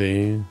cup of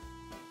tea.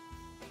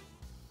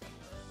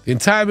 The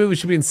entire movie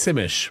should be in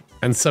Simish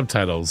and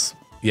subtitles.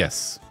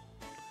 Yes.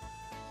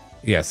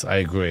 Yes, I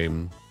agree.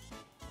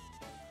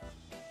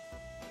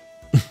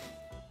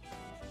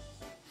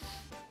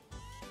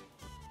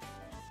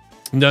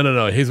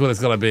 No. Here's what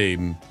it's gonna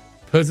be.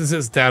 Person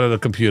sits down at a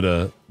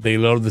computer. They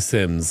load the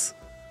Sims.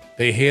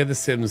 They hear the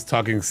Sims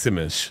talking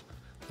Simish.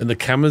 Then the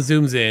camera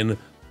zooms in,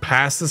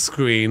 past the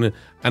screen,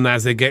 and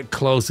as they get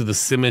closer, the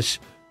Simish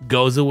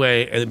goes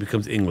away and it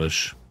becomes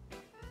English.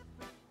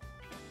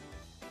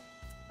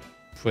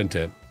 Print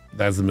it.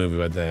 That's the movie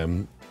right there.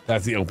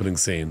 That's the opening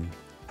scene.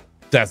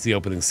 That's the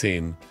opening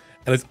scene.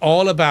 And it's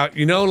all about,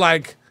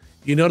 like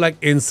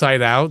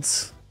Inside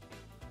Out?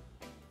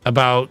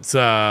 About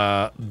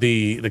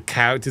the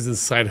characters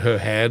inside her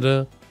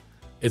head.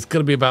 It's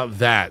gonna be about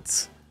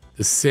that.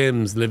 The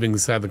Sims living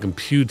inside the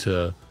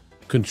computer,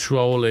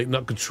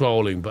 not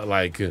controlling, but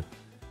like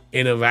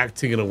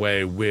interacting in a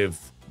way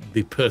with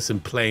the person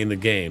playing the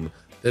game.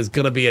 There's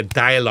gonna be a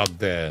dialogue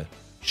there.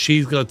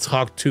 She's gonna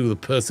talk to the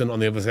person on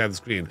the other side of the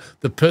screen.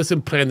 The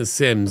person playing the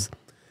Sims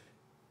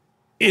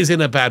is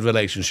in a bad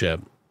relationship.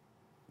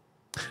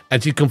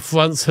 And she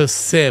confronts her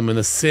Sim, and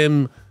the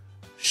Sim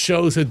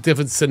shows her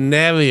different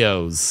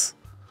scenarios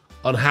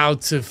on how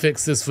to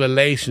fix this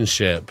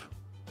relationship.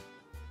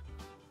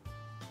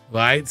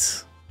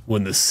 Right?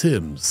 When the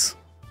Sims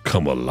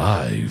come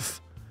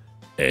alive,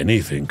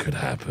 anything could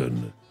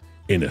happen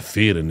in a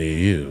theater near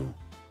you.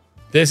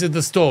 This is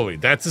the story.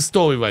 That's the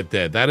story right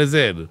there. That is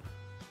it.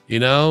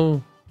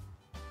 Oh,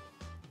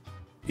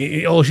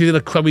 she's in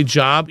a crummy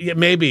job? Yeah,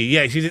 maybe.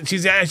 Yeah,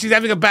 she's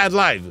having a bad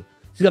life.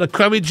 She's got a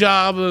crummy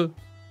job.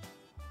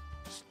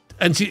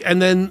 And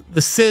then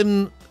the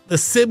Sim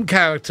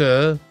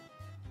character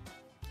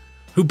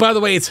Who, by the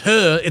way, it's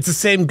her. It's the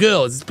same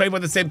girl. It's played by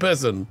the same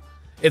person.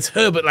 It's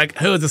her, but like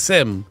her as a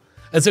sim.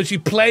 And so she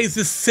plays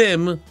this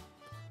sim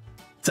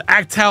to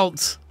act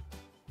out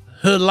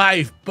her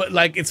life, but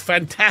like it's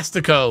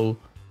fantastico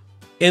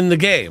in the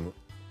game.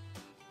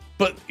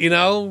 But you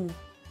know,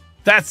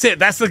 that's it.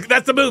 That's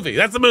the movie.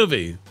 That's the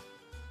movie.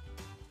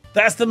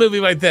 That's the movie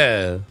right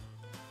there.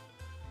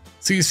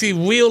 So you see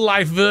real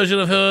life version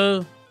of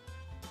her,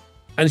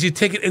 and she's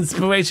taking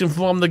inspiration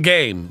from the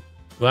game,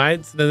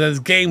 right? Then there's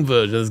game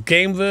version. There's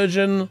game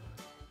version,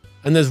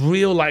 and there's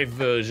real life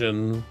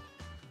version,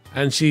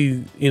 and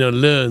she, you know,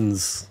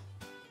 learns.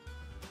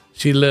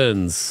 She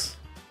learns.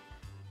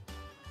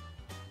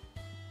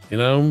 You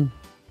know?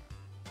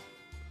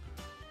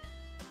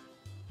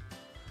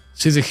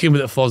 She's a human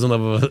that falls in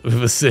love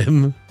with a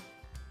sim.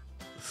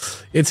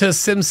 It's her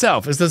sim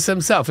self. It's the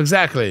sim self,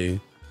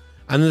 exactly.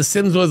 And the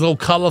Sims was all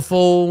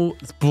colorful,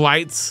 it's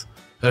bright,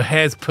 her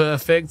hair's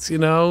perfect, you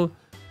know?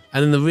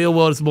 And in the real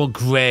world, it's more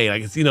gray.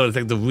 Like, it's, you know, it's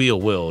like the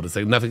real world. It's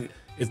like nothing,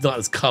 it's not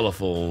as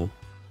colorful.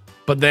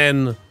 But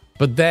then,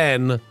 by the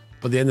end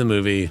of the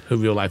movie, her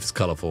real life is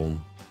colorful.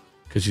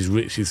 Because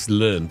she's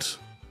learned,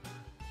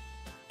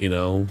 you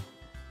know,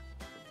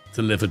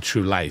 to live a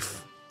true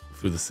life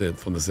through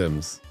from the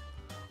Sims.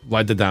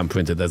 Write the damn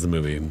printed, there's a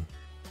movie.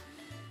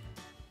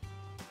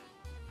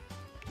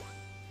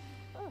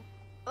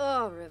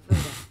 Oh,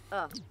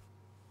 Ravuda.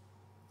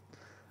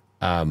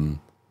 Oh.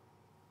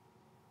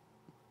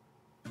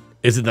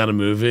 Isn't that a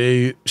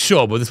movie?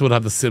 Sure, but this would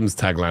have the Sims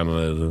tagline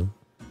on it.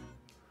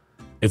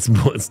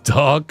 It's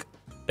dark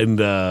and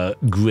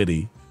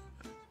gritty.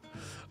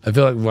 I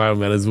feel like Ryan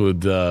Reynolds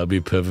would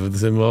be perfect for the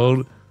Sim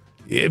world.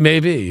 It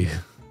may be.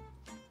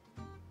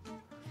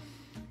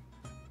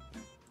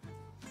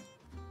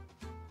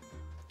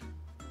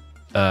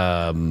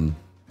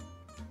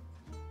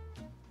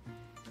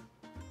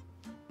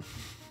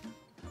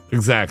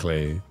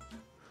 Exactly.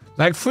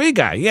 Like Free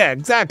Guy. Yeah,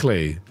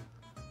 exactly.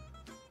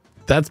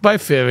 That's my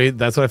theory.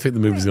 That's what I think the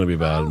movie's going to be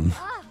about.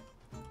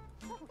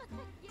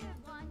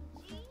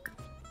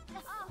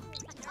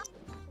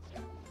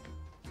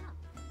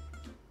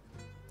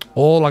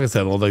 Or, like I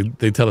said,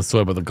 they tell a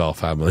story about the Golf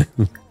family.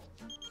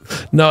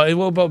 No, it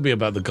won't be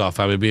about the Golf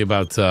family. It'll be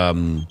about,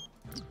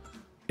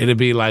 it'll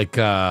be like,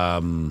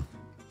 Don,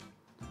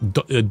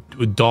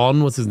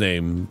 what's his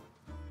name?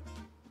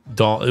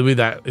 Don, it'll be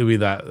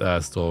that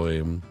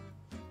story.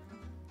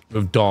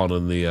 With Don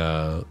and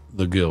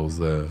the girls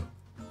there.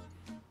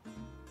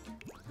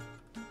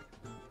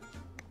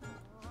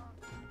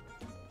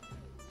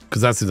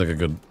 Because that seems like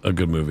a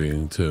good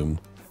movie, too.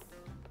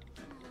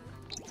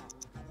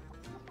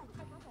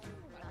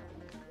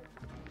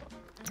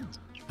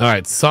 All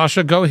right,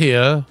 Sasha, go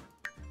here,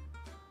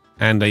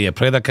 and yeah,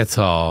 play that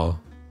guitar.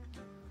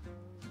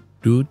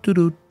 Do do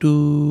do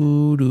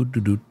do do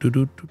do do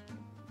do do.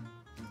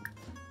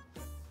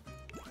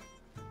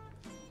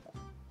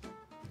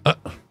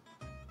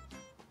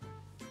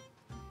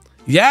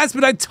 Yes,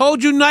 but I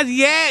told you not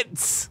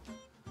yet.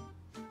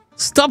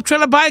 Stop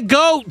trying to buy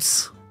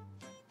goats.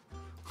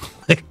 Oh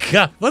my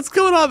God, what's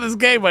going on in this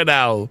game right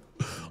now?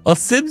 Are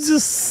Sims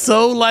just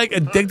so like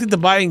addicted to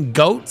buying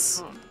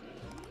goats?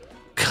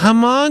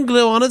 Come on,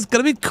 GlueOn, it's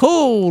gonna be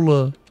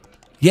cool.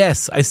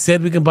 Yes, I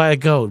said we can buy a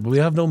goat, but we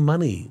have no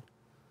money.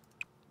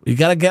 We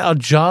gotta get our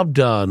job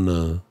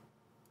done.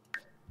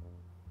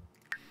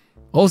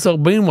 Also,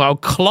 meanwhile,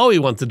 Chloe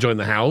wants to join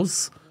the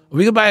house. Are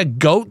we gonna buy a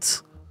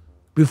goat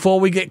before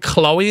we get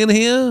Chloe in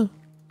here?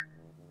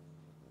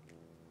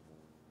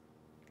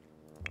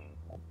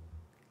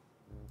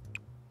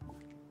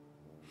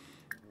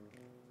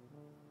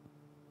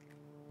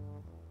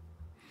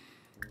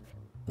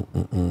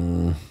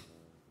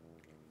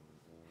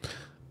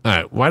 All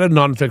right, write a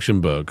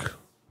nonfiction book.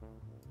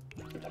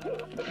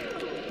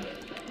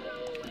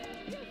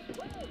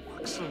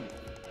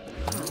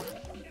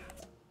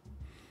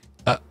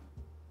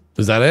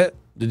 Is that it?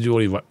 Did you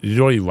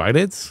already write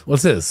it?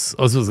 What's this?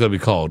 Oh, this is gonna be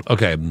called.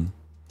 Okay.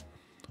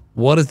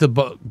 What is the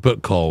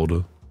book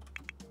called?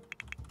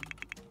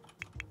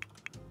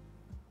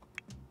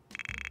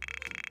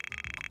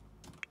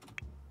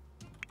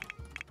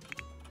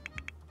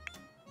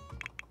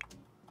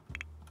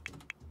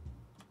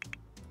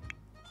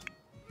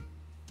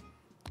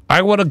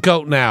 I want a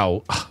goat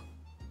now.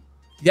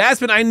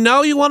 Yasmin, I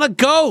know you want a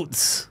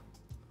goat.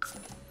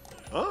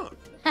 Oh.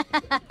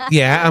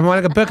 Yeah, I'm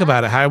writing a book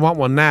about it. How I want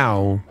one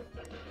now.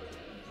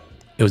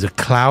 It was a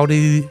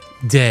cloudy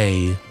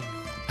day,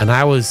 and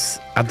I was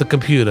at the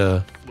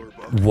computer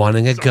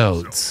wanting a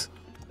goat.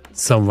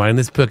 So I'm writing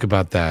this book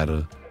about that.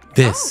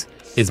 This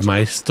is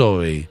my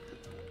story.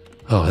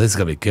 Oh, this is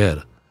gonna be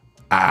good.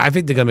 I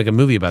think they're gonna make a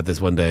movie about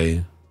this one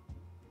day.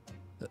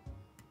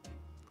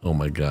 Oh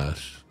my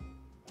gosh.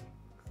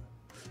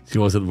 She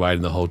wasn't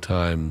writing the whole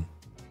time.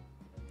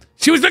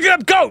 She was looking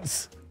up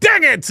goats!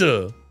 Dang it!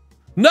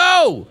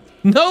 No!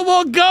 No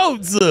more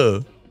goats!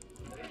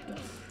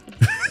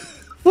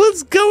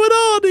 What's going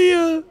on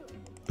here?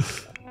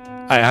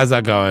 Alright, how's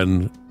that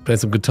going? Play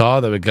some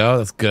guitar, there we go,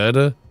 that's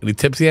good. Any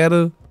tips yet?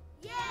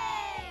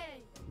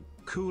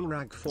 Cool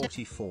Rag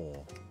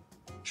 44.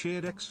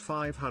 Cheered X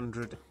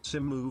 500.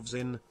 Sim moves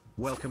in.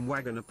 Welcome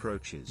wagon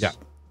approaches. Yeah.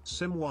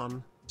 Sim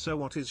 1. So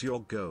what is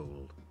your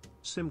goal?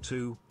 Sim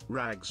 2.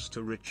 Rags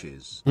to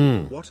riches.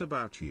 What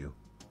about you?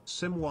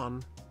 Sim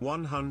 1.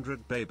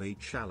 100 baby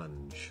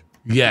challenge.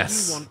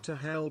 Yes. Do you want to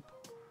help?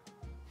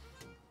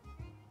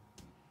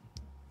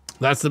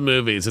 That's the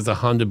movie. It's just a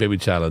 100 baby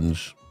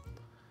challenge.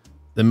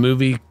 The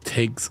movie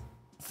takes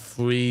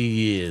 3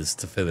 years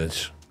to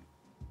finish.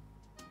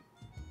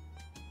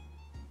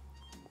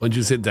 Once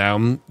you sit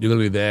down, you're going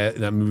to be there in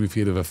that movie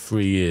theater for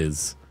 3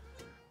 years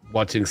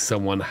watching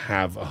someone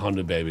have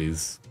 100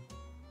 babies.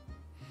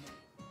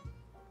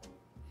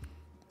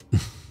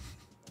 It's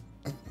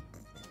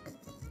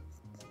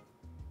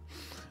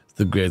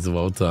the greatest of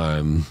all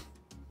time.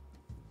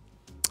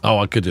 Oh,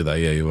 I could do that.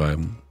 Yeah, you're right.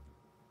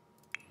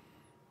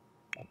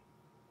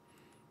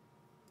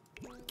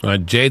 All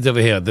right, Jade's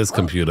over here at this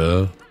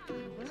computer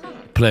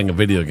playing a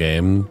video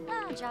game.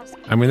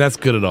 I mean, that's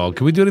good at all.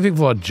 Can we do anything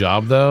for our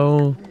job,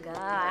 though?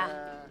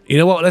 You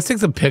know what? Let's take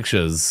some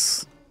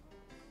pictures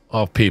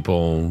of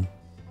people,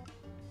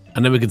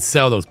 and then we can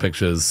sell those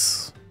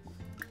pictures.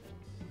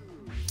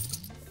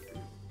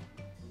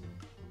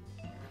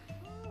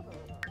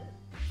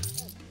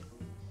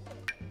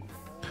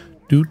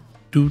 Doot,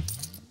 doot.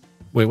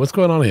 Wait, what's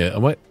going on here?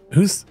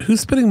 Who's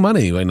spending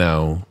money right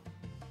now?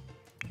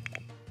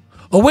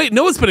 Oh wait,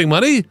 no one's spending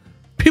money.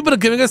 People are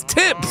giving us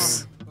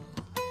tips.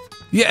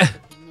 Yeah,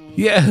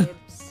 yeah.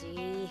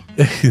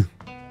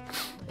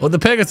 Well, they're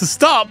paying us to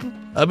stop.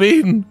 I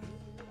mean,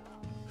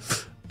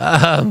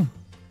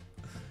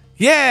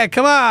 yeah,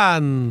 come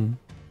on.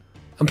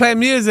 I'm playing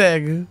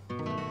music.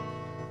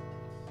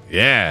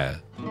 Yeah.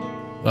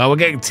 Well, we're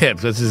getting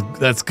tips.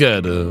 That's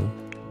good.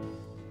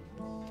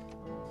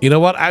 You know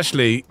what?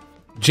 Actually,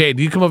 Jade,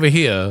 you come over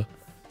here.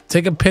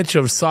 Take a picture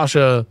of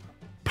Sasha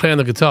playing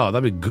the guitar.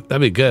 That'd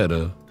be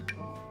good.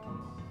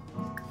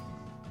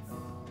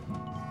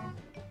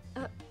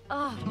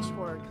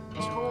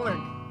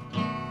 Chorg.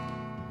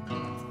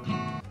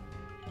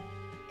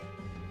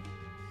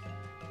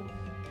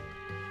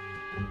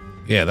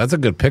 Yeah, that's a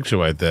good picture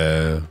right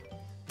there.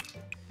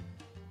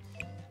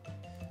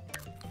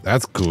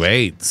 That's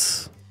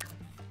great.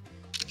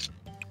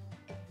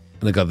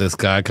 And I got this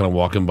guy kind of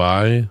walking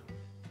by.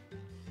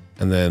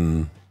 And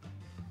then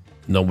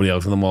nobody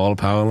else in the mall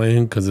apparently,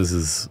 because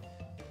this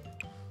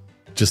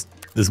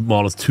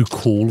mall is too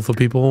cool for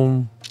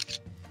people.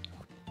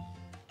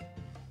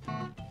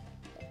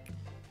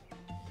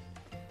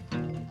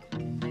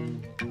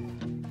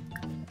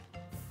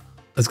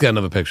 Let's get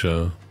another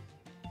picture.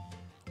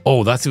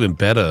 Oh, that's even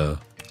better.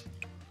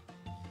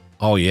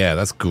 Oh yeah,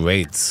 that's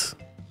great.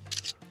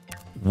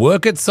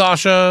 Work it,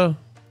 Sasha.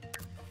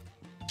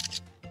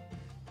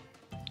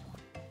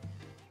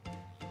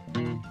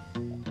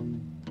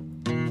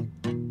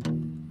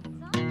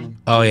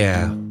 Oh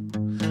yeah.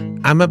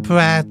 I'm a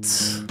brat.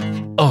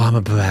 Oh, I'm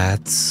a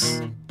brat.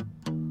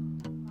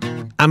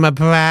 I'm a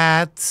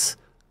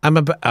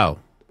brat. Oh.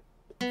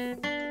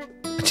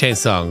 I changed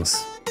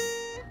songs.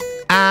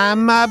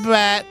 I'm a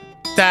brat.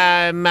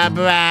 I'm a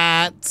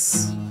brat.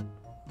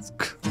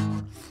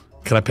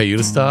 Can I pay you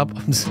to stop?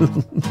 I'm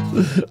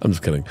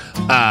just kidding.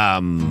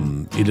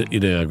 You're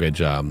doing a great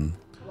job.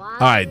 All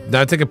right,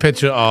 now take a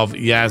picture of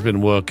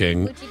Yasmin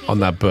working on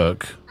that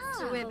book.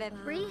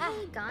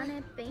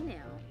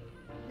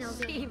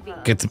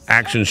 Get some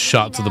action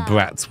shots of the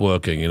brats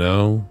working, you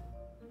know?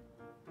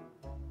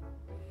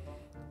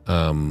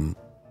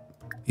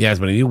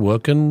 Yasmin, are you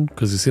working?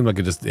 Because you seem like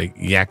you're just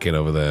yakking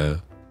over there.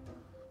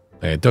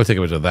 Hey, don't take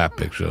a picture of that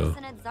picture.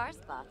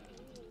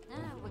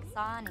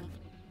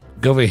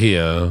 Go over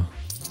here.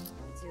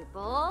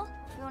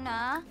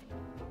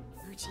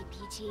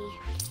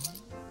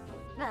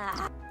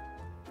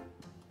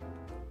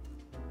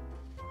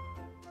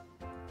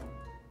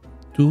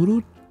 Doo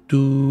doo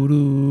doo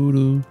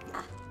doo.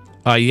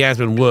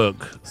 Yasmin,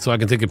 work so I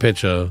can take a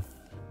picture.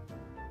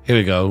 Here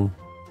we go.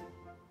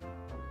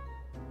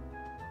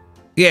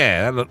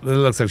 Yeah, that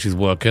looks like she's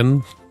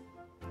working.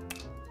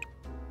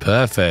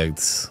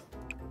 Perfect.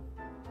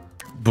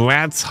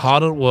 Brat's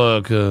hard at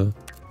work,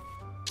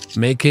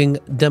 making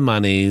the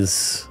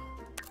monies.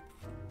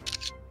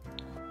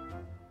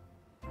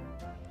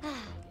 All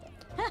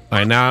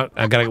right, now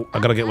I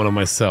gotta get one of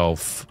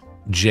myself,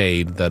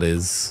 Jade. That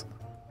is.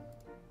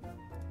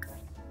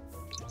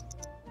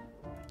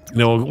 You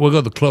know, we'll go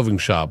to the clothing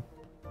shop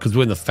because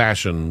we're in the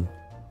fashion.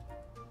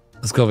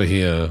 Let's go over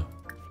here.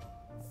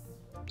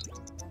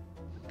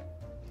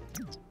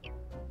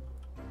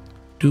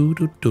 Do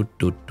do do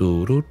do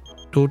do do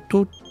do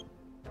do.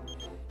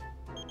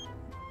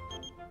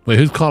 Wait,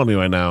 who's calling me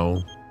right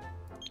now?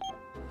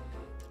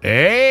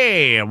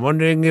 Hey, I'm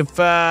wondering if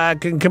I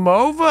can come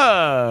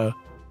over.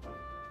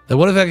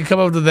 What if I can come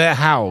over to their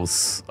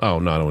house? Oh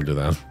no, I don't want to do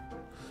that.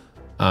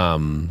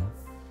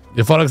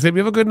 You're falling asleep. You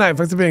have a good night.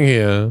 Thanks for being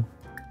here.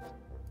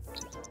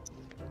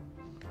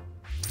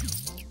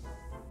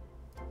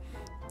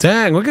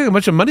 Dang, we're getting a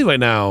bunch of money right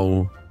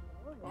now.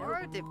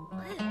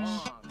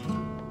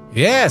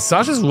 Yeah,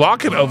 Sasha's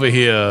rocking over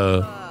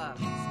here.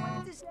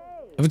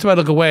 Every time I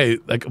look away,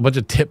 like a bunch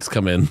of tips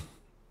come in.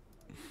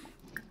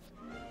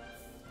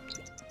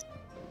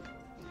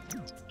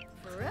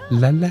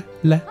 La la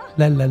la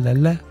la la la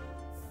la.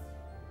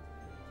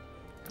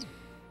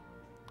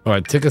 All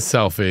right, take a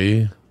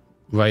selfie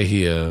right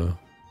here.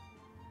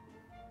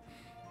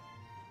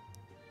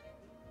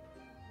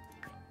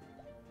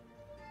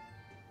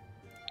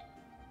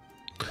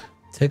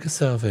 Take a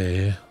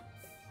selfie.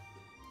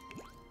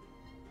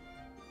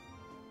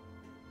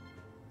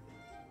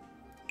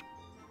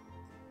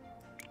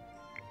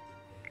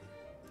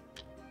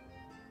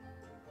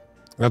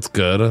 That's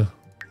good.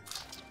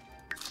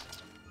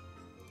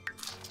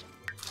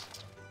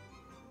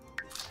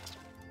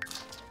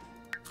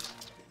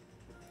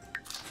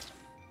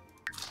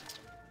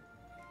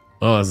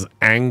 Oh, it's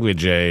Angry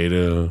Jade.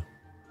 You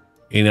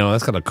know,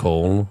 that's kind of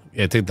cool.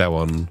 Yeah, take that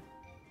one.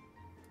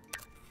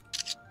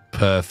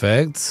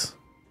 Perfect.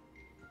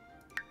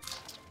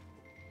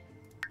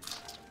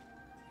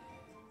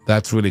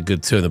 That's really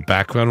good too. In the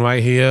background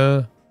right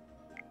here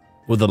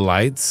with the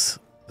lights.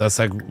 That's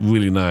like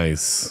really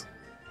nice.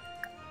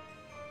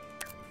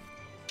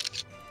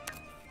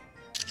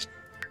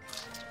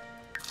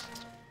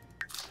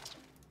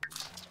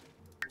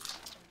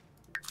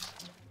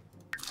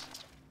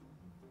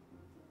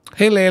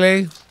 Hey,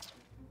 Lily.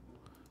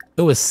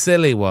 Oh, a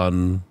silly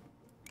one.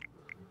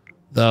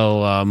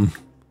 Though,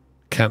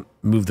 can't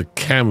move the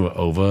camera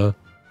over.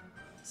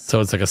 So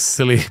it's like a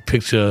silly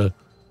picture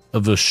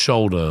of the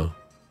shoulder.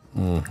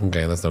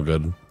 Okay, that's no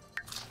good.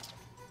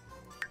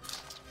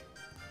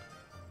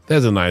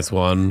 There's a nice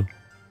one.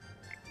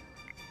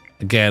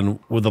 Again,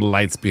 with the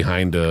lights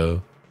behind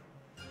her.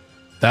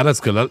 That looks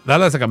good. That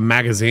looks like a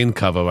magazine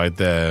cover right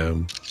there.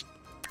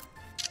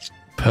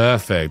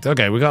 Perfect.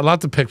 Okay, we got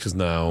lots of pictures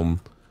now.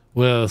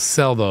 We'll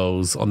sell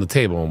those on the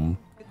table.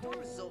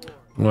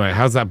 All right,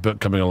 how's that book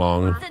coming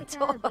along?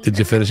 Did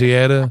you finish it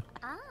yet?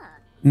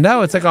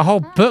 No, it's like a whole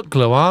book,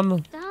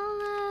 Gluon.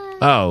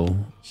 Oh.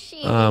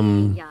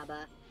 Can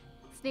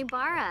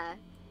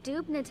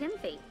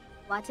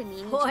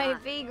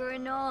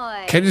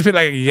you just be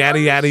like yada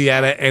yada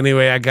yada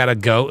anyway I gotta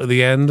go at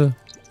the end?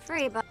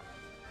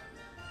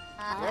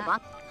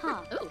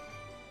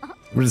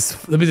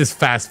 Let me just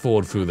fast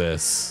forward through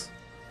this.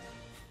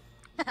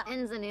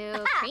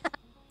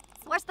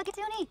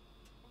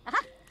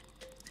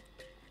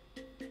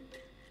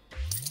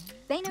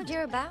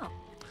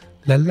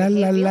 La la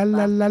la la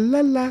la la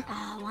la la.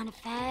 Oh, wanna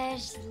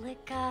fish,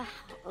 licka.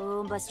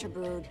 Oh, Buster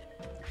Bood.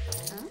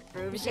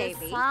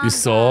 You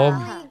saw?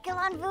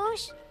 Galan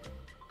Voosh.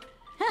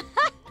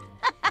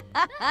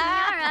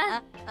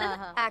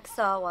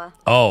 Aksawa.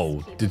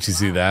 Oh, did you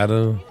see that?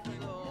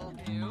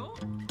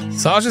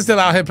 Sasha's still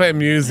out here playing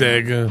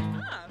music.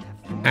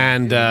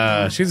 And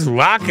she's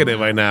rocking it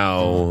right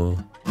now.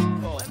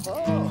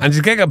 And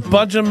she's getting a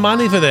bunch of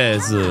money for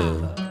this.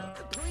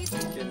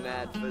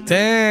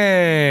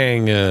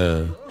 Dang.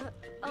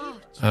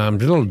 She's a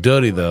little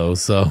dirty though,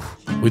 so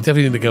we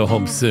definitely need to go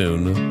home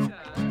soon.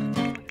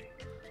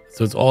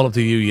 So it's all up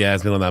to you,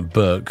 Yasmin, on that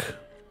book.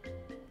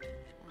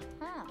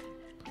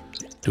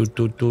 Doot,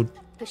 doot, doot.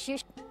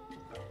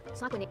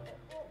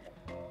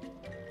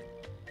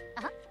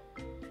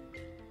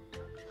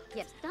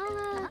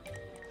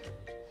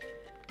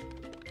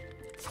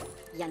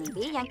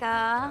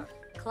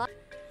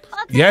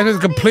 Yasmin's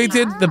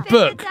completed the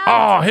book.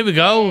 Oh, here we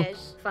go.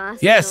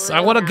 Yes, I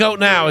want to go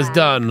now. It's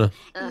done.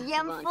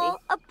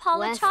 All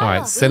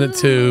right, send it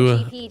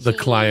to the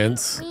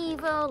clients.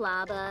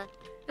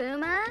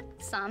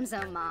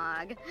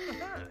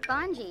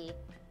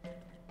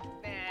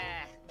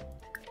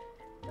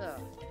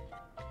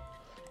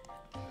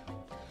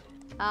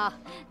 Oh,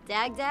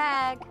 dag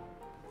dag.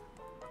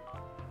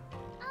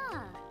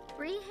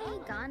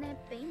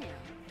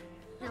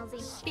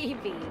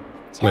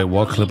 Wait,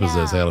 what clip is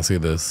this? I gotta see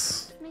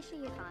this.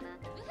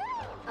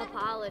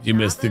 You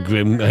missed the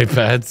Grim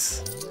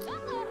iPads.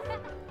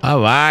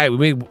 All right, we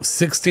made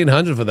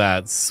 1,600 for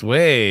that.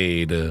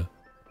 Sweet.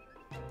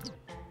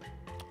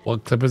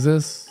 What clip is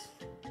this?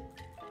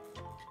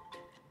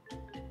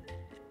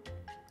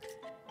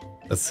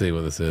 Let's see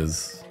what this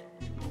is.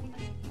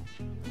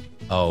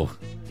 Oh,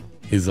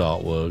 his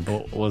artwork.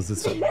 What was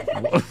this?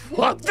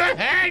 What the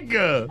heck?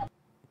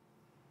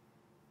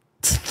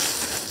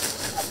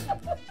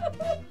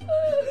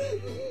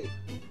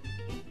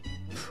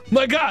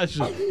 My gosh,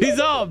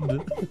 he's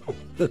armed.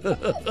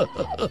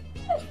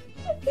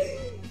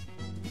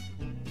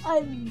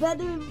 I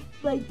better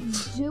like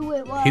do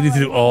it while He needs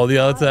to do all the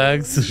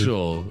attacks?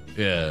 Sure,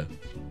 yeah.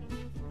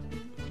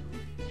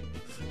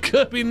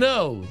 Kirby,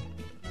 no.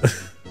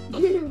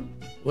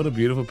 What a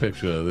beautiful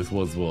picture this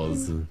was.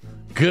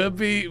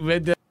 Kirby,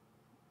 Red Dead.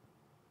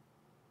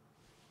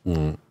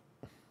 That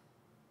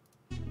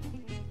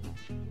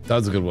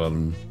was a good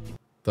one.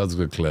 That was a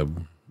good clip.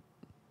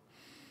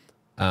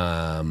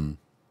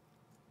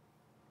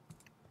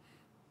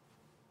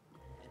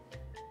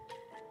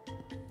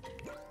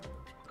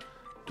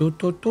 All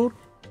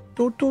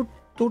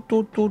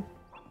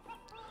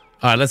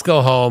right, let's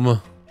go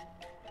home.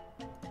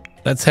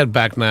 Let's head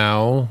back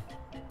now.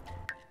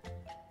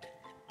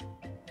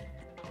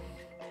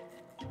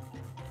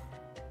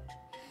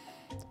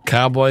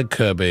 Cowboy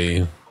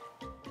Kirby.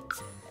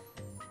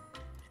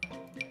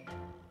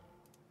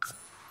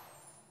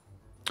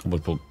 We'll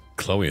put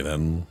Chloe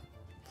then.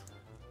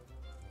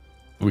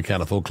 We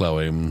can't afford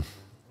Chloe.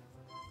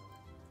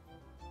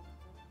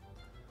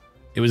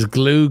 It was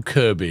Glue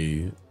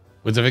Kirby,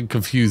 which I think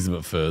confused him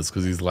at first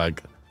because he's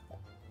like,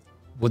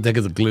 what the heck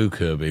is a Glue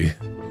Kirby?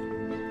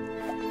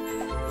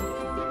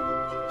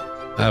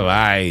 All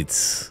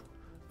right.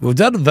 We've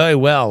done very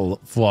well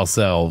for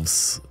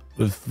ourselves.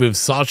 With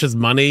Sasha's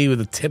money, with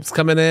the tips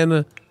coming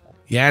in,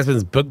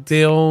 Yasmin's book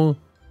deal.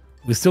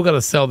 We still got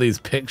to sell these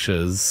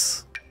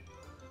pictures.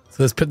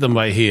 So let's put them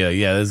right here.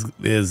 Yeah,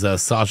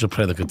 there's Sasha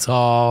playing the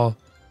guitar.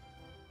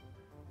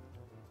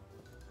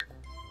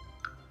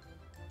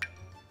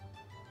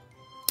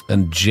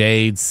 And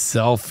Jade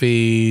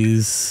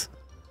selfies.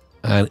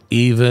 And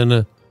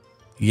even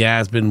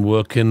Yasmin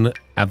working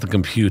at the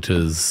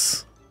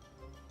computers.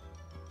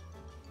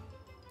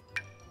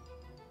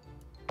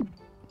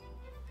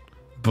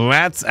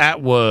 Bratz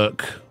at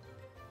work.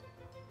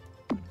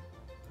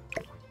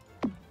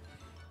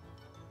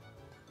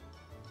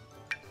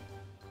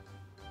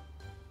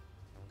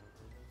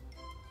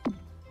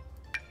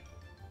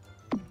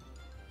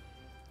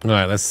 All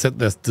right, let's set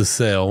this to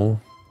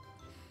sale.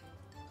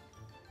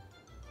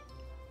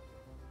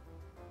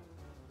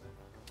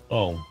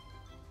 Oh.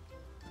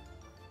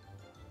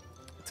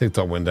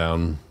 TikTok went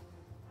down.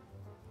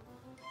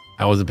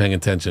 I wasn't paying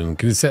attention.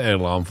 Can you set an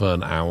alarm for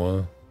an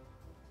hour?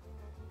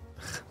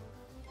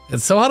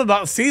 It's so hard to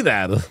not see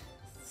that.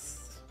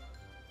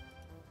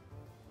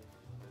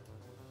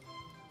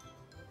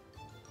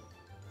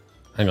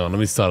 Hang on, let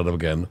me start it up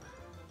again.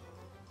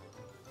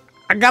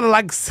 I gotta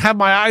like have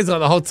my eyes on it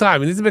the whole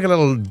time. It needs to make a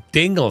little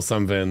ding or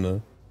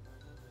something.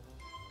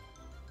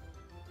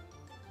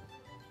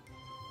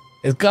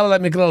 It's gotta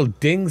like make a little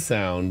ding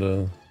sound.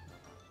 Oh,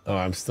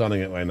 I'm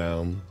starting it right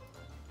now.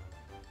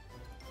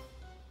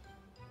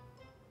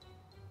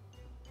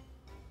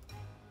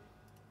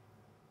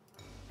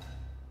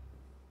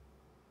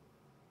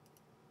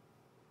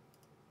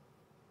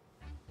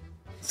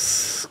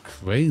 It's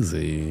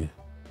crazy.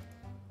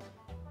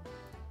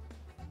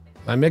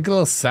 I make a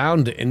little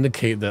sound to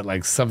indicate that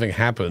like something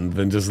happened,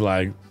 then just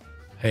like,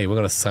 hey, we're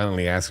gonna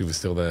silently ask you if you're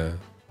still there.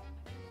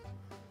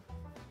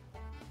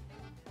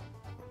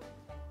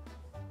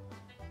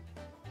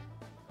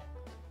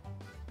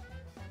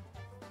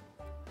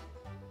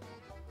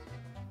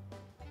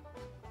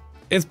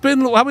 It's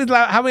been how many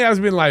hours have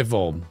you been live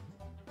for?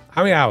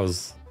 How many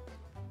hours?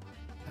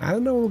 I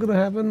don't know what's gonna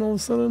happen all of a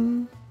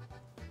sudden.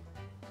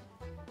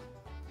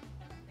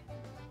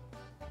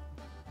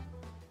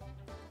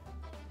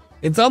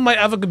 It's on my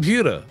other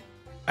computer.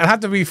 I have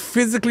to be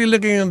physically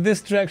looking in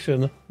this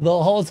direction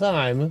the whole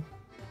time.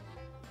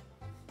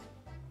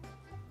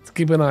 Let's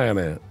keep an eye on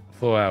it.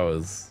 4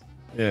 hours.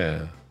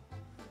 Yeah.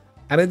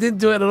 And I didn't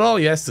do it at all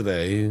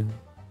yesterday.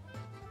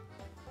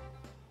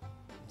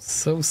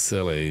 So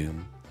silly.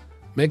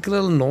 Make a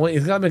little noise.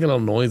 It's gotta make a little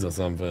noise or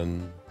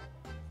something.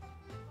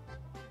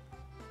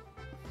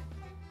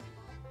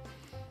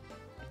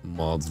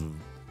 Mods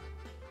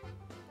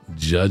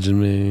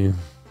judging me.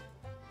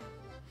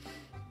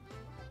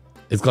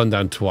 It's gone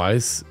down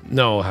twice.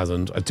 No, it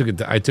hasn't. I took it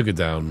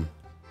down.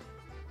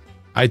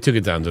 I took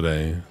it down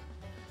today.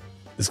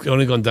 It's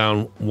only gone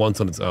down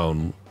once on its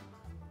own.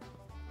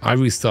 I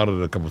restarted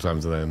it a couple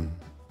times today.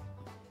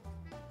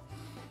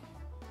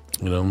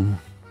 You know.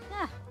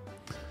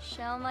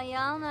 All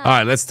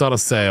right, let's start a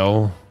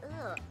sale.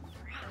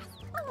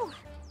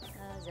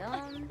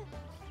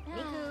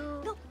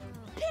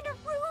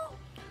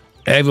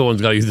 Everyone's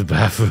got to use the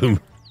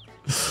bathroom.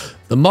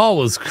 The mall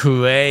was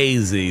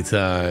crazy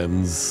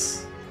times.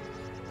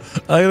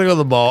 I'm gonna go to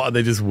the mall and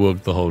they just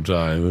worked the whole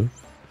time.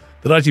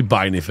 They don't actually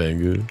buy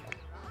anything.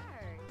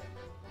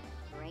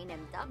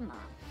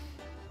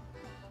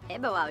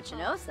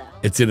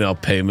 It's in our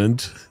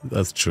payment.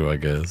 That's true, I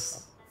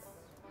guess.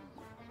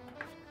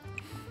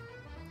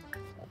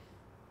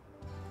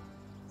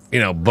 You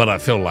know, but I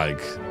feel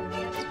like,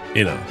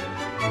 you know,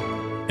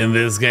 in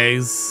this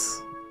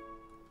case,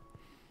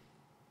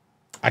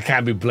 I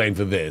can't be blamed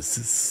for this.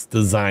 It's a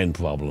design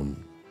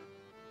problem.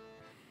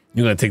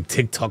 You're gonna take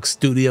TikTok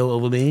Studio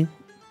over me?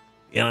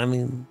 You know what I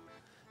mean?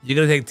 You're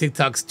gonna take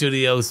TikTok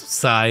Studio's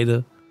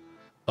side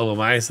over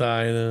my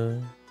side?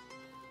 You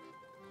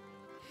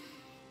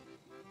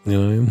know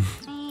what I mean?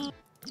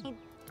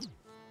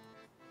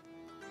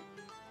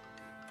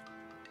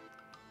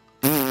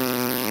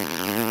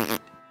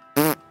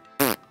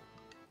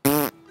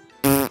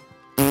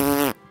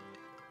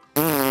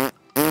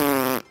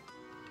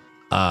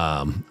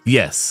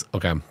 Yes.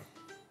 Okay.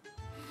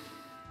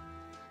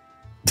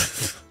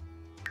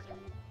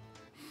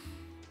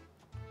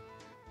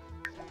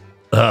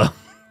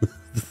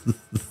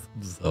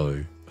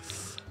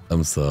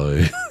 I'm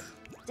sorry.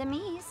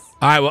 Demise.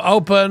 All right, we're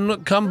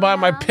open. Come buy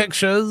my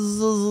pictures.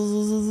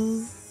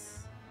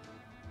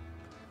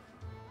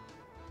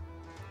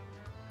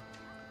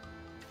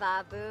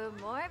 Babu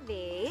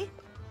Morbi.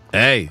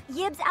 Hey.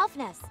 Yibs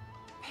Alfness.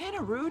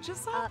 Panaru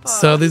just up.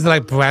 So these are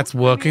like Bratz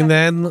working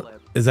then?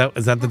 Is that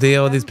the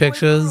deal with these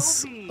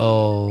pictures?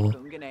 Oh.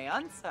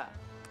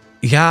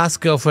 Yes,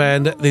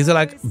 girlfriend. These are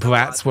like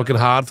brats working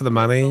hard for the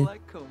money.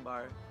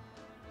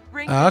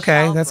 Oh,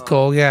 okay, that's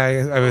cool. Yeah,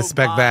 I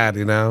respect that,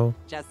 you know.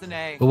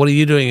 But what are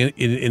you doing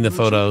in the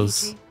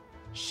photos?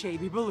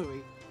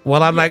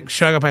 Well, I'm like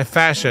showing up my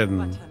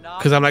fashion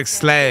because I'm like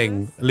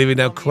slaying, leaving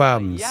no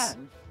crumbs.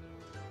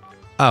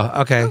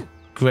 Oh, okay.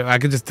 Great. I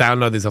could just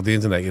download this off the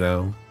internet, you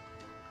know.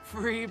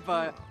 Free,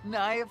 but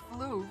naya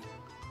flu.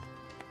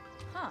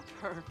 Huh.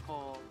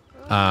 Purple.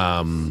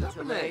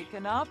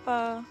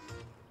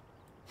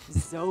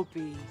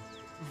 Zopi.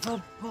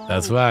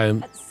 That's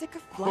right.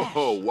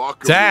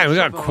 Damn, we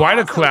got quite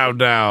a crowd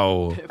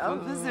now.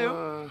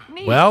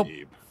 Well,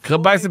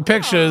 come buy some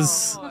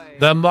pictures.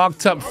 They're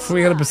marked up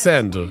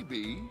 300%.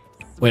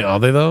 Wait, are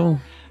they though?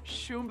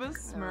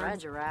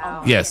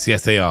 Yes,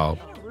 they are.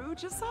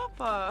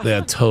 They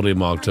are totally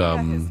marked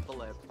up.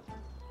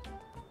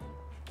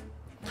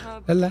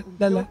 La la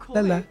la la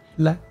la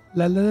la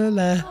la la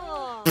la.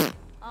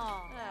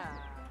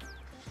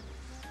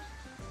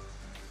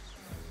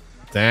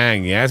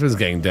 Dang, Yasmin's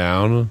getting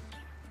down.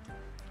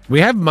 We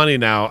have money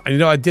now, and you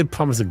know I did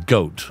promise a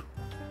goat.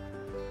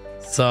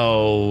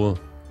 So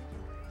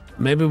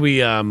maybe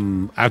we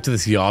after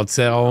this yard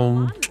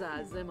sale,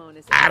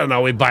 I don't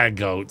know, we buy a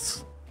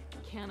goat.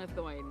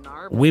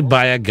 We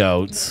buy a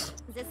goat.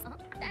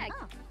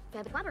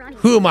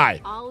 Who am I?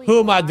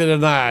 Who am I to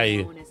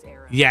deny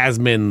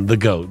Yasmin the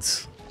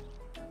goat?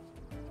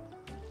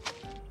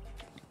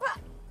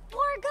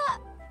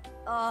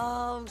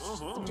 Oh,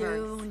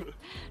 dude.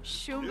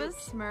 Shumba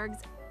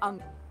Smurgs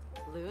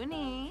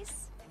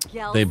Loonies.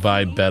 They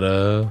buy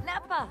better.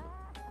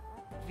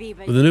 With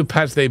the new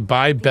patch, they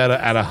buy better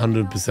at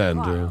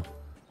 100%.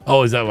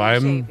 Oh, is that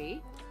right?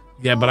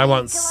 Yeah, but I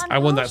want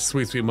that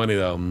sweet money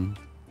though.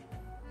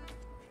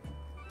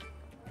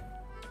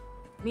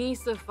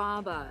 Misa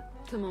Faba,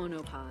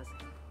 Kimono Paz.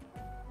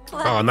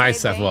 Oh, nice,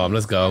 Seth Lom.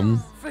 Let's go.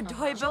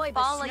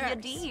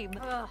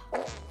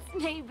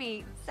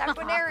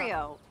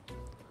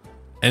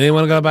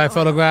 Anyone gonna buy a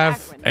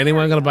photograph?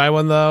 Anyone gonna buy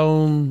one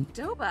though?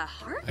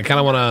 I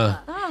kind of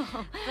wanna.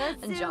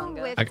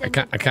 I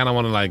kind of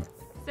wanna like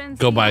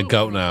go buy a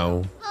goat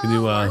now. Can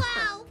you? Wow, look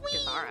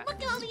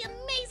at all the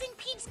amazing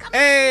peeps coming.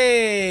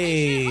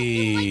 Hey!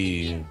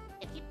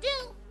 If you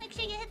do, make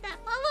sure you hit that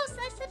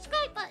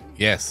follow/subscribe button.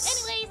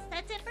 Yes. Anyways,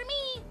 that's it for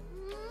me.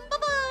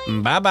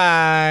 Bye-bye.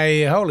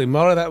 Bye-bye. Holy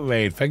moly, that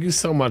raid. Thank you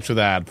so much for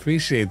that.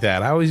 Appreciate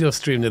that. How was your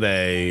stream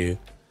today?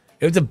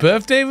 It was a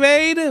birthday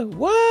raid?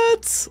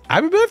 What?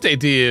 Happy birthday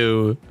to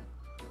you.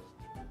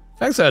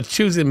 Thanks for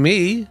choosing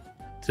me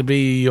to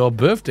be your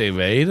birthday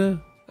raid.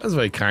 That's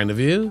very kind of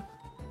you.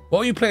 What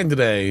are you playing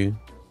today?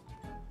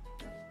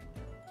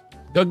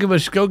 Go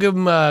check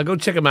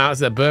him out.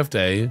 It's their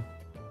birthday.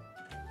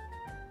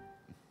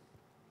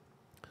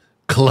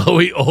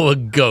 Chloe or a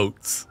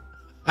goat?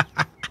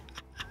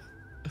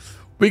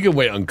 We can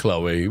wait on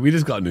Chloe. We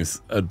just got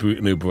a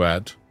new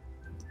brat.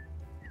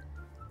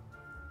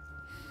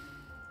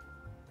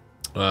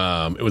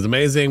 It was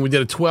amazing. We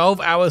did a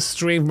 12-hour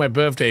stream for my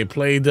birthday.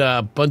 Played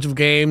a bunch of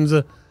games.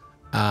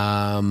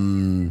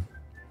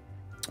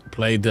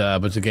 Played a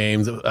bunch of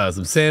games,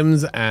 some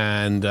Sims,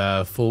 and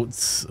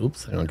thought.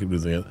 Oops, hang on, I keep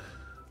losing it.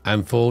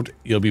 And thought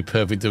you'll be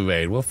perfect to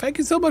raid. Well, thank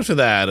you so much for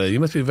that. You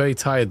must be very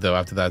tired though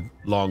after that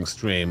long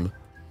stream.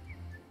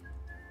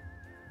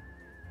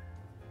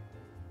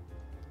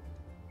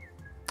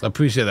 I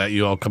appreciate that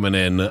you all coming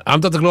in. I'm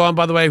DrGluon,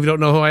 by the way. If you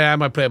don't know who I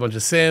am, I play a bunch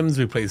of Sims.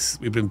 We've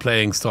been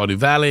playing Stardew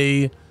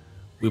Valley.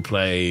 We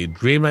play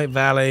Dreamlight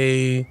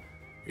Valley.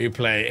 We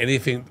play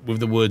anything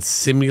with the word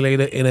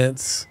simulator in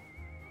it.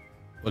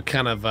 We're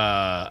kind of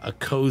a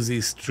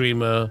cozy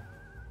streamer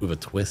with a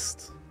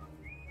twist.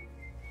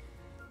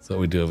 That's what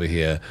we do over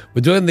here.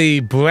 We're doing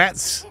the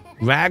Bratz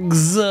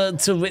Ragz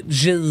to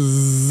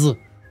Richez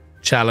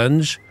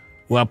challenge,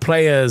 where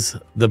players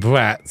the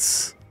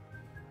Bratz.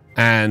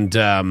 And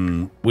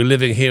we're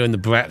living here in the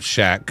Bratz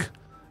shack,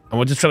 and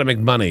we're just trying to make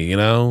money, you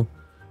know?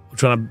 We're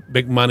trying to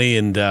make money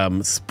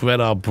and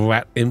spread our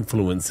brat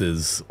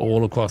influences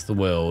all across the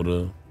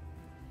world.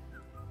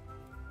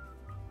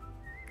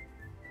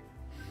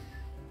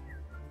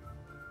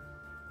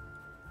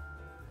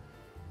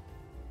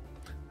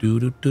 I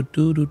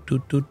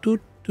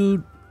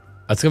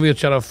discovered your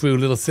channel through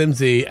Little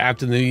Simsy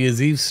after New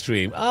Year's Eve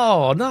stream.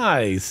 Oh,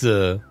 nice.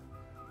 I've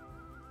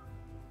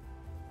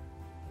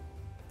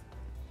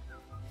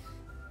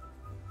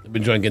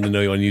been enjoying getting to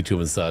know you on YouTube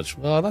and such.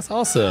 Well, that's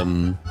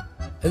awesome.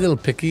 Hey, little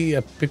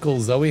pickle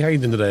Zoe, how you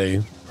doing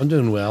today? I'm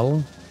doing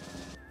well.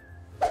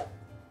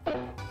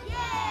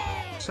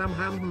 Sam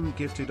Ham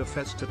gifted a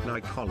festive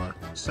night collar.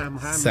 Sam,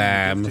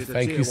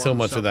 thank you so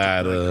much for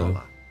that.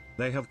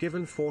 They have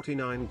given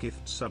 49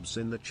 gift subs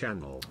in the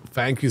channel.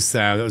 Thank you,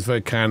 Sam. That was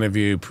very kind of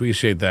you.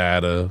 Appreciate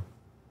that. Are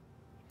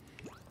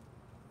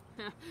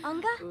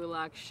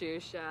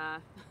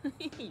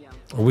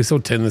we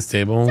still tending this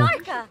table?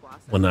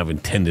 We're not even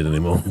tended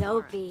anymore.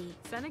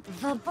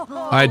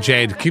 All right,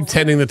 Jade, keep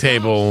tending the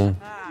table.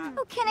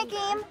 Can a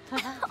game?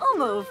 I'll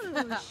move.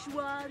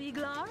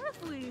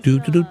 Do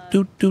do do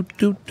do do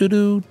do do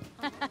do.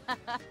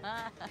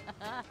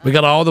 We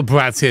got all the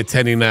Bratz here,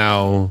 Tenny,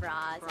 now.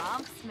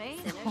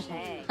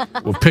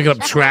 We're picking up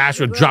trash.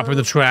 We're dropping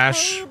the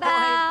trash.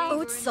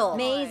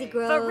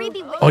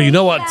 Oh, you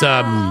know what,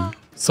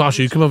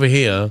 Sasha, you come over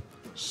here.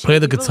 Play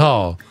the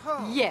guitar.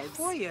 Yes.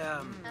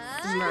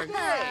 Smurgs.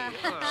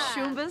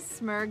 Shumba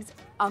Smurgs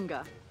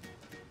Unga.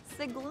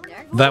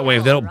 That way,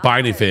 if they don't buy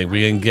anything,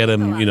 we can get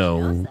them, you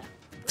know,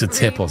 to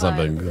tip or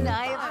something.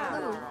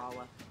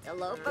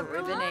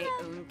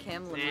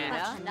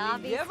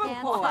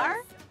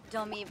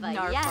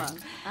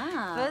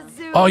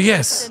 Oh,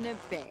 yes.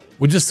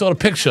 We just saw the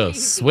picture.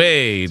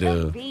 Sweet.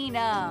 All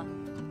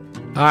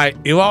right,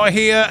 you all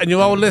here and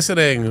you're all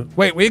listening.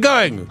 Wait, where you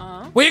going?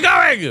 Where you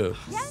going?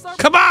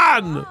 Come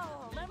on!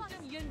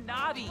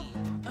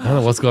 I don't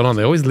know what's going on.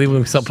 They always leave when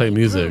we stop playing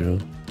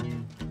music.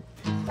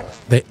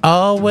 They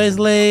always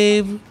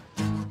leave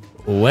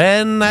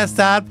when I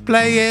start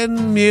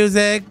playing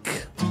music.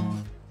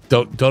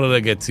 Don't let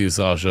it get to you,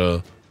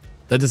 Sasha.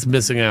 They're just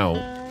missing out.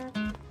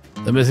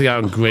 They're missing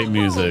out on great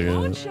music.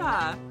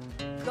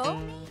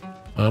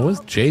 Where's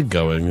Jade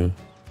going?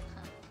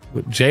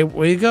 Jade,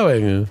 where you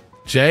going?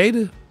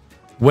 Jade?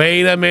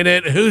 Wait a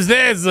minute. Who's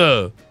this?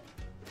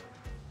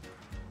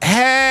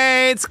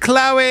 Hey, it's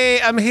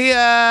Chloe. I'm here.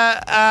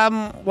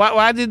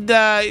 Why did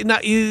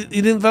you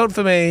didn't vote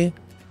for me?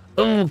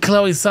 Oh,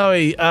 Chloe,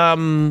 sorry.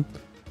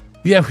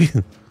 Yeah,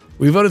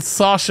 we voted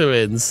Sasha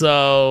in,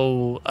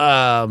 so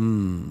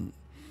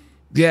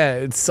yeah,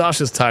 it's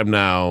Sasha's time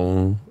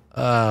now.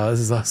 This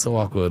is so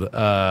awkward.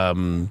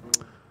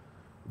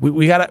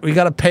 We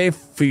gotta pay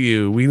for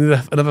you. We need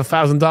another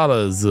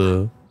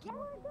 $1,000.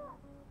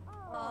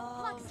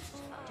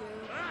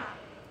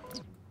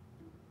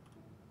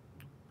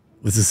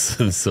 This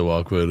is so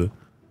awkward.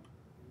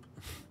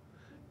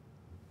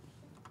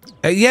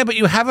 Yeah, but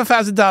you have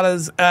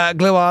 $1,000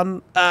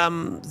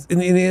 Gluonin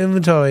the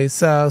inventory,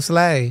 so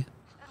slay.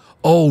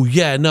 Oh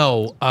yeah,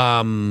 no.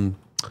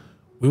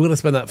 We were gonna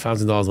spend that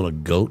 $1,000 on a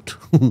goat.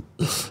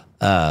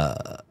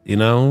 You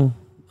know,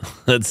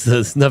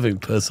 it's nothing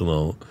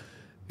personal.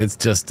 It's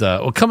just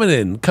well, come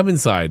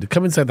inside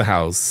the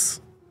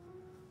house.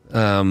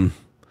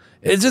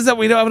 It's just that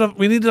we don't have enough.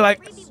 We need to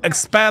like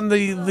expand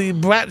the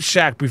Bratz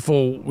shack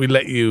before we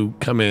let you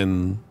come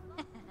in.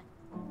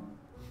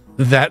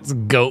 That's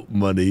goat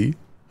money.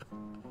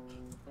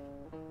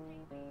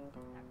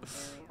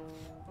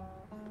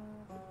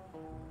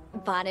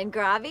 Bon and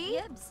Gravy?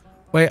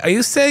 Wait, are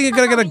you saying you're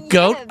gonna get a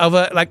goat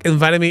over like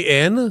inviting me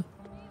in?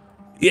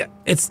 Yeah,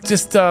 it's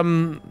just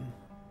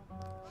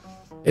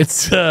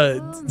it's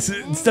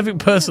nothing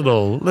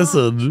personal.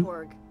 Listen,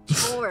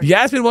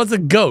 Yasmin wants a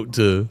goat.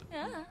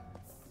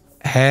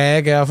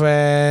 Hey,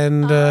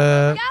 girlfriend.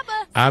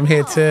 I'm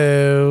here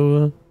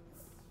too.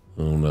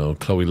 Oh no,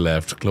 Chloe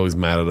left. Chloe's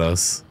mad at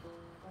us.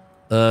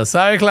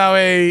 Sorry,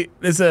 Chloe.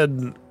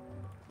 Listen,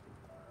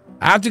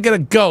 after you get a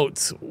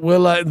goat,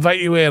 we'll invite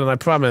you in, and I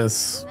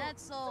promise.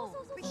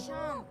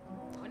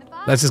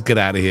 Let's just get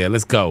out of here.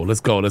 Let's go. Let's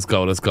go. Let's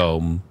go. Let's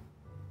go.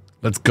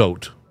 Let's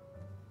goat.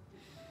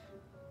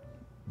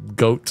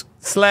 Goat.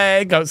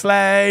 Slay. Goat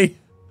slay.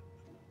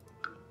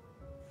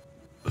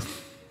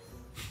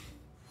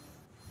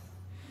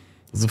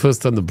 It's the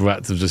first time the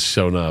Bratz have just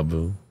shown up.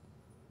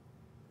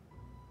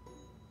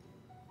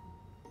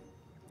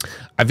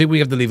 I think we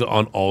have to leave it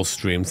on all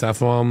stream,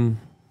 Saffron,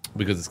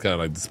 because it's kind of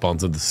like the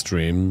sponsor of the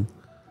stream.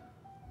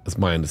 That's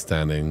my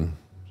understanding.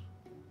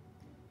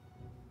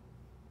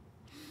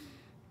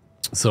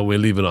 So we'll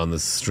leave it on the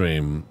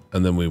stream,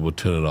 and then we will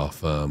turn it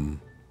off.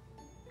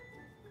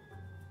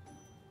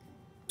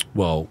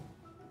 Well,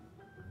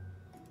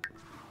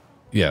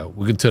 yeah,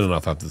 we can turn it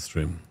off after the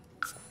stream.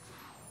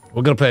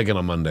 We're gonna play again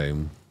on Monday.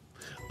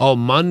 Oh,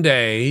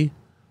 Monday,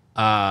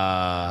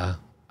 Out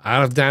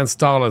of Dance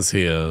Dollars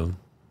here.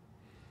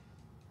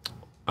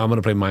 I'm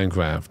gonna play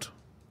Minecraft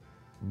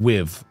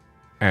with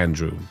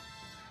Andrew.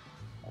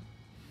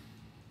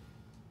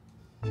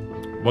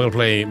 We're gonna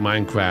play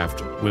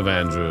Minecraft with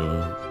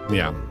Andrew.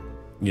 Yeah.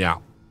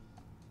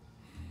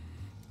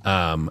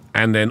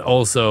 And then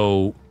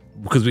also,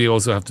 because we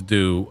also have to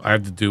do, I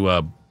have to do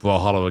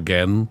Brawlhalla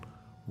again.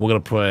 We're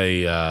gonna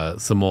play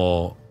some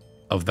more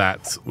of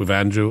that with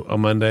Andrew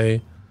on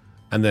Monday.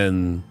 And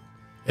then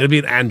it'll be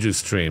an Andrew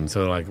stream,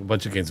 so like a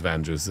bunch of games with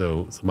Andrew.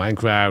 So some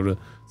Minecraft,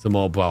 some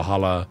more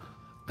Brawlhalla,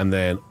 and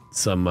then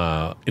some,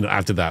 you know,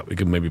 after that we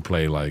can maybe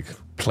play like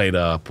Played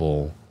Up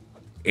or,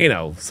 you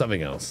know,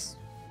 something else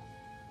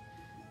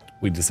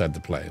we decide to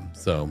play.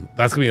 So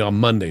that's gonna be our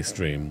Monday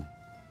stream.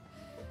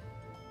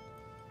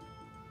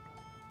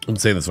 I'm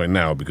saying this right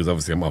now because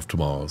obviously I'm off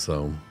tomorrow,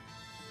 so.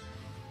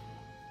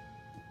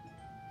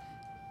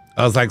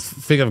 I was like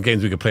thinking of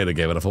games we could play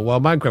together, and I thought, well,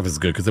 Minecraft is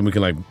good because then we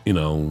can like, you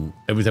know,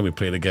 every time we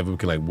play together, we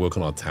can like work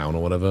on our town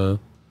or whatever.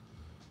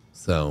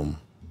 So,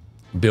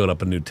 build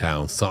up a new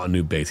town, start a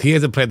new base. He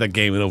hasn't played that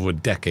game in over a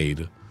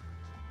decade,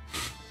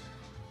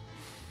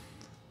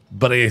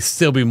 but he'll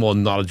still be more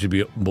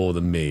knowledgeable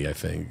than me, I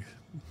think.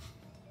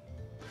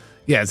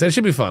 Yeah, so it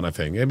should be fun, I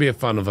think. It'd be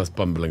fun of us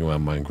bumbling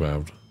around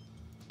Minecraft.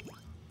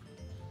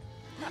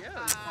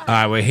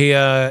 Alright, we're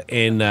here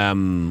in,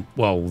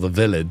 well, the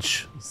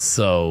village.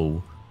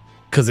 So,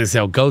 because they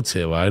sell goats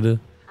here, right?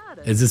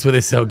 Is this where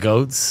they sell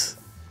goats?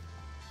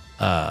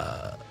 If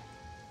I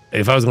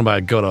was going to buy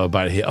a goat, I would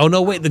buy it here. Oh,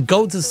 no, wait. The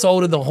goats are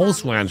sold in the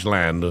horse ranch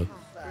land.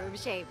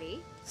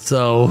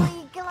 So,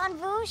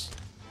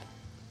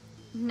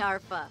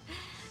 Narfa.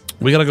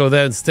 we got to go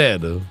there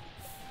instead. In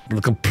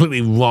the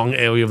completely wrong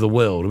area of the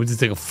world. We just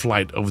take a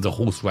flight over the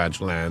horse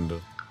ranch land.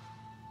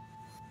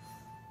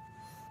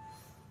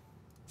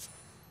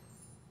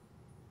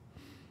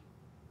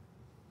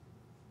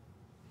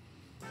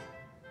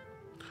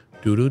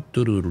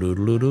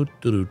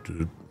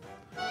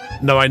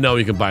 No, I know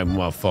you can buy them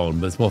on our phone,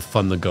 but it's more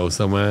fun to go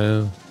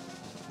somewhere.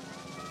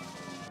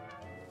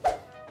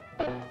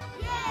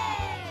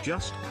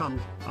 Just come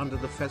under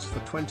the fez for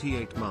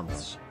 28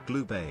 months.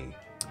 Glue Bay.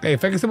 Hey,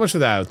 thank you so much for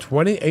that.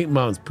 28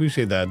 months.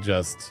 Appreciate that,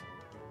 Just.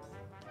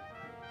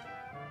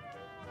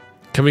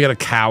 Can we get a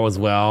cow as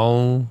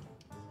well?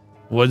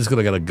 We're just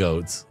gonna get a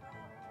goat.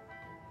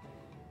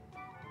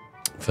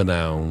 For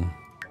now.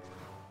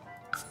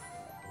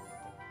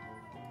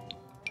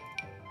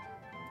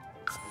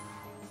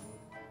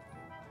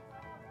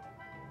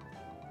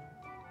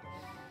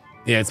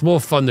 Yeah, it's more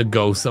fun to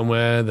go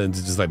somewhere than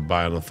to just like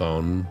buy on the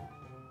phone.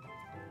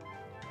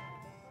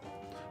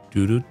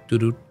 The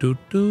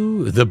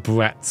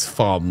Bratz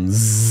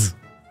farms.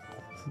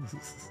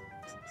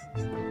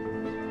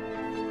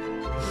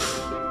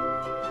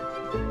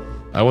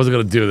 I wasn't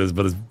gonna do this,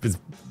 but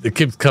it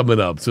keeps coming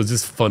up, so it's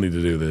just funny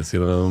to do this,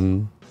 you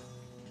know.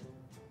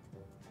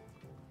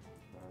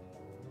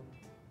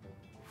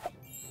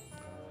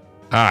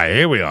 Alright,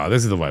 here we are.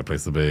 This is the right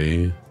place to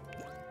be.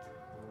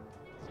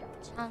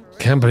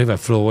 Can't believe I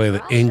flew away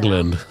to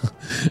England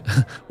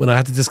when I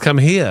had to just come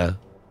here.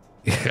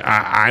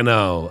 I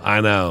know.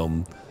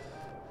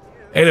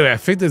 Anyway, I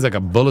think there's like a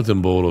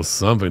bulletin board or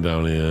something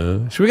down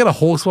here. Should we get a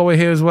horse while we're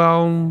here as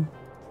well?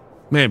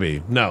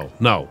 Maybe. No.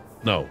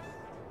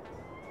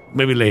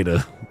 Maybe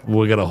later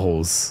we'll get a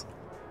horse.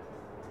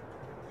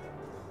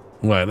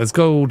 Right, let's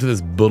go to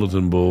this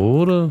bulletin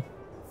board.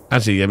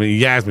 Actually, I mean,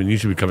 Yasmin, you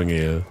should be coming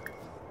here.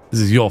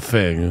 This is your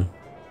thing.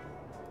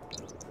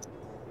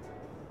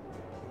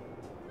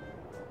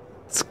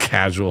 It's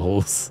casual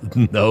horse.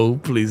 No,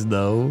 please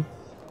no.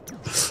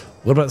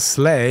 What about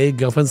sleigh?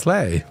 Girlfriend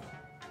sleigh.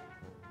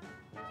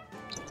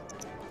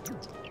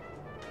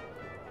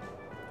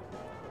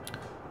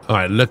 All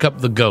right, look up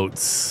the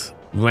goats.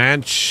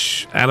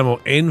 Ranch, animal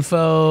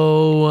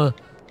info,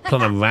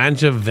 plan a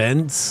ranch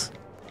event.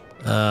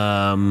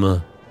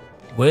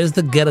 Where's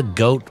the get a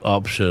goat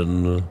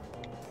option?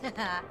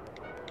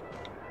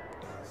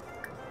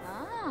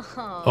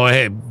 Oh,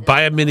 hey,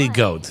 buy a mini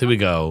goat. Here we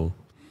go.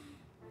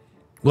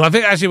 Well, I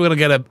think actually we're going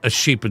to get a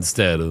sheep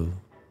instead.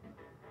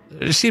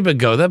 A sheep and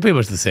goat, they're pretty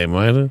much the same,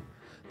 right?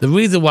 The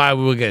reason why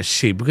we will get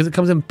sheep, because it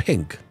comes in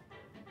pink.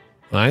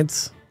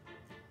 Right?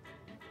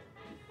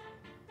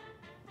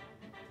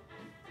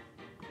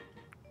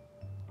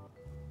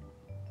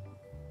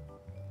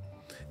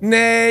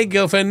 Nay,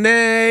 girlfriend,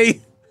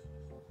 nay.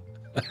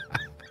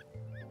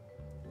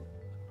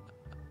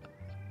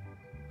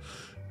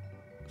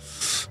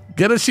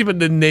 Get a sheep and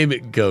then name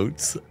it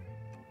goats.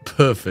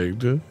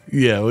 Perfect.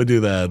 Yeah, we'll do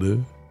that.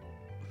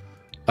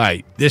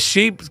 Alright, this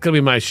sheep is gonna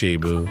be my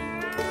sheep.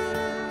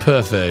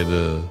 Perfect.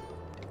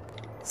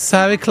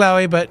 Sorry,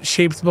 Chloe, but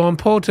sheep's more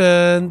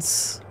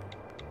important.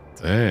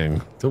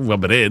 Dang, don't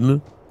rub it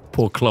in.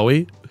 Poor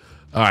Chloe.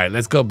 Alright,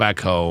 let's go back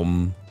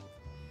home.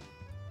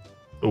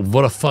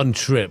 What a fun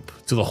trip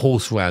to the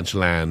horse ranch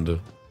land.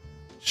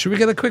 Should we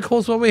get a quick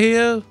horse while we're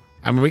here?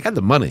 I mean, we got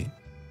the money.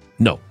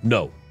 No.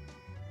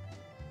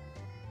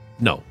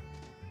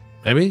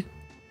 Maybe?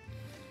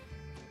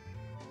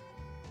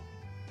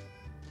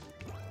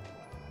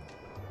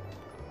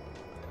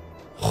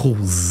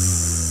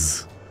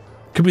 Horse.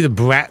 Could be the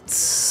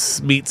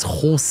Bratz meets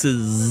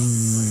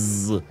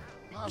horses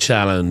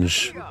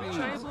challenge.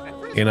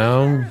 You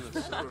know?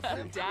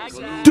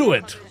 Do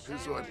it!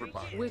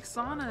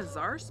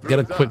 Get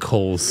a quick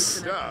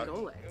horse.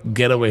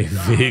 Getaway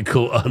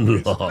vehicle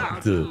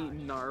unlocked.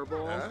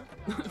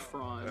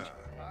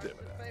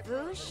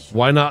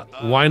 Why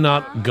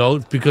not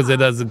goat? Because it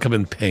doesn't come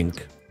in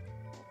pink.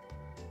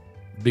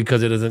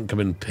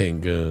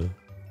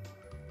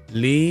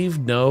 Leave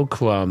no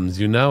crumbs.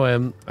 You know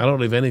him. I don't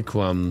leave any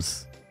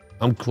crumbs.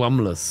 I'm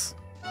crumbless.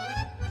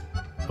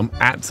 I'm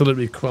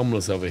absolutely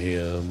crumbless over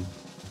here.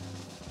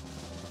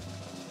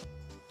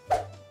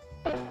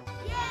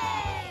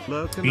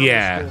 Locan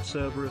 _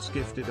 Cerberus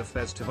gifted a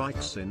fez to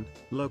Vixen.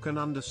 Locan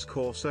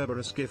 _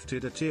 Cerberus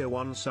gifted a tier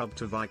 1 sub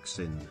to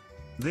Vixen.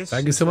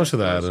 Thank you so much for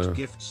that.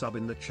 Gift sub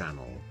in the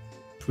channel.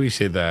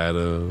 Appreciate that.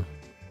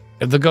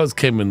 If the goats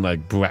came in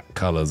like brat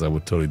colors, I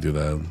would totally do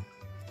that.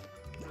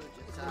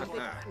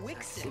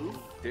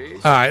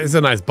 Alright, it's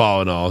a nice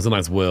ball and all. It's a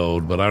nice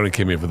world, but I only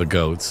came here for the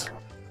goats.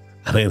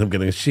 And I ended up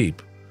getting a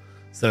sheep.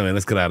 So anyway,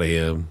 let's get out of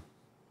here.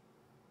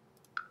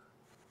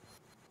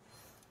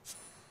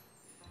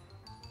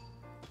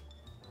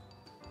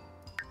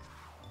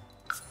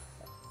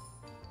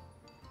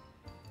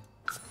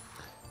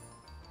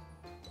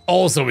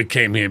 Also, we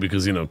came here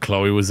because, you know,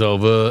 Chloe was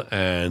over,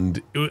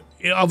 and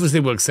it obviously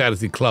works sad to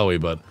see Chloe,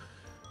 but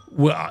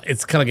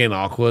it's kind of getting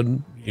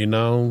awkward, you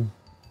know?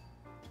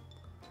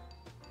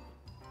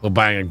 We're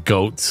buying a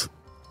goat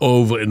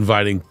over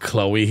inviting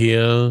Chloe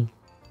here.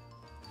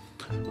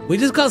 We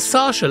just got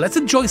Sasha. Let's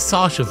enjoy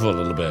Sasha for a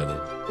little bit.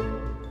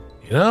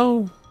 You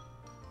know?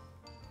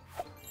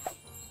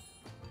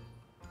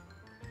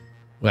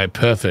 Right,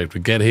 perfect.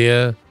 We get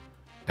here,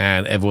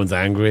 and everyone's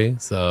angry,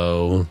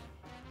 so...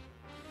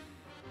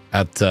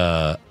 At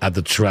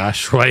the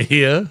trash right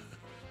here.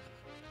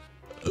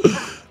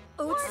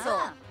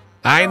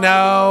 I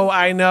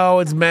know,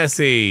 it's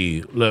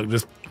messy. Look,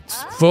 just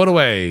throw it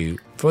away.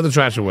 Throw the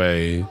trash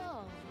away.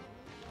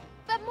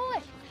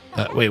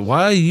 Wait,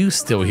 why are you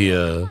still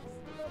here?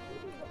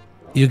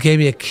 You gave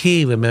me a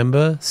key,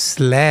 remember?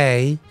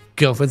 Slay.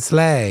 Girlfriend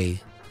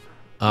Slay.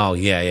 Oh,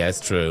 yeah, it's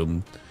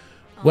true.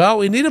 Well,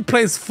 we need a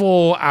place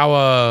for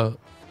our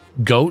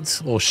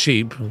goats or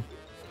sheep.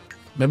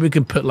 Maybe we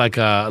can put like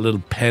a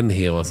little pen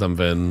here or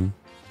something.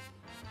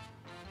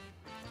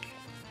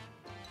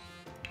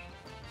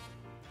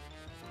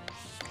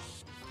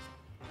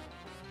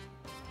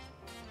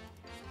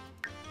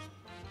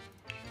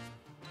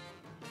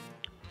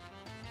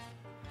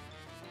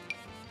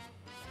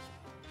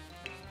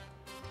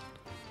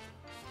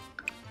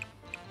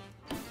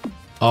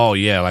 Oh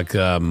yeah,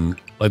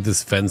 like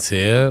this fence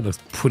here looks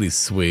pretty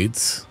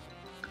sweet.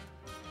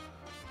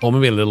 Or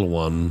maybe a little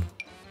one.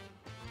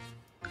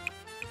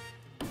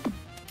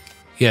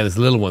 Yeah, this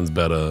little one's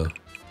better.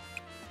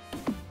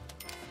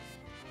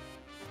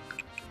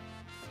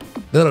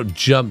 They don't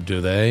jump,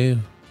 do they?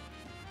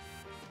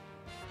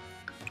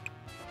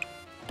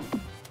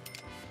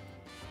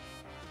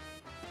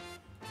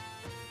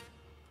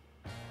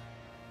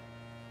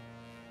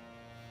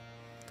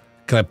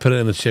 Can I put it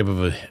in the shape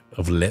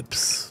of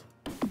lips?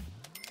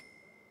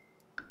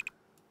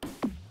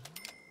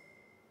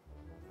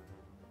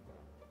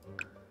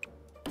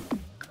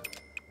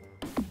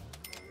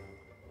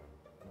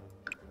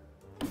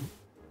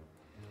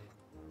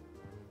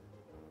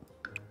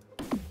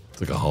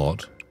 Like a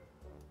heart.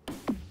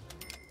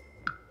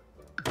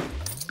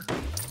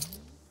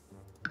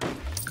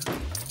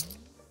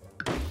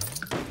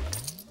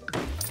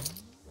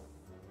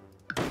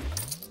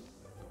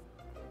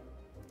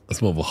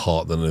 That's more of a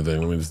heart than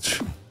anything. Let me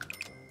just...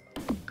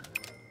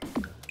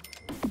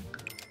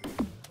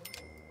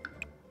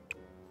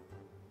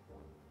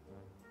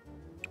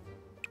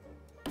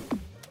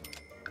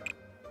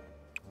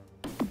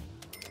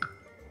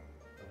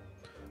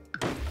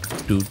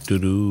 There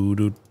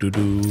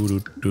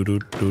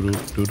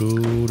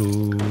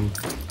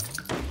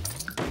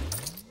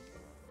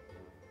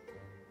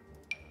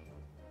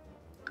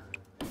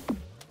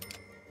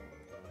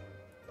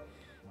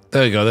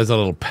you go, there's a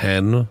little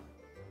pen.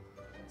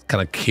 It's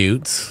kind of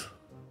cute.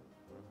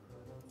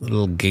 A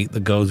little gate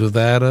that goes with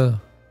that.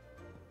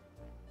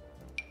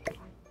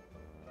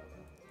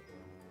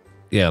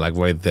 Yeah, like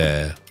right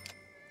there.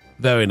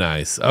 Very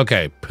nice.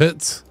 Okay,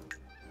 put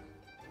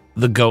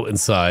the goat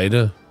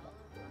inside.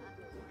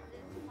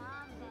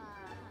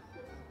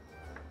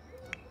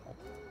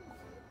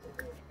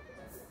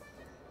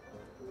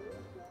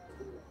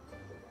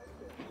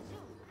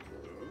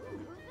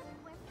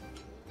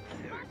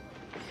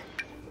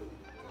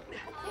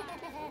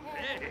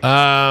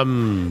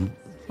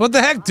 What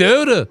the heck,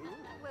 dude?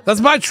 That's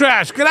my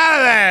trash. Get out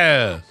of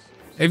there.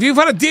 If you've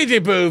had a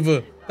DJ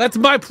booth, that's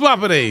my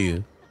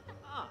property.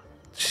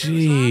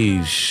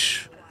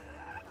 Jeez.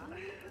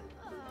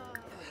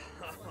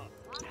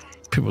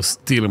 People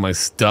stealing my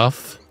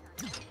stuff.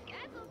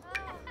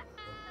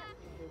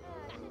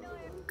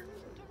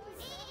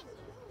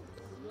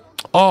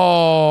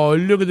 Oh,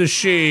 look at the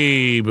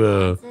sheep.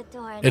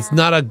 It's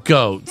not a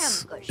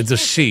goat. It's a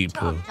sheep.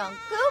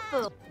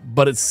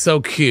 But it's so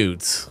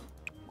cute.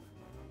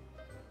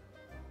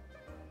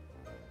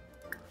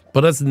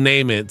 But let's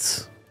name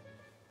it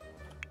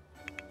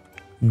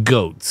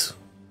Goat.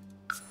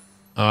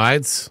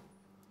 Alright?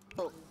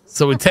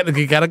 So we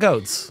technically got a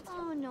goat.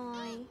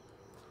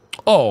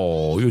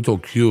 Oh, you're so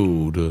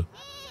cute.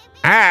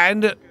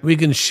 And we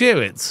can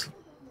share it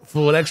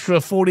for an extra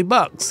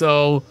 $40.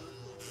 So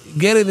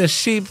getting the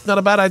sheep, not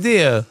a bad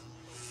idea.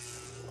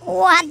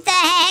 What the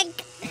heck?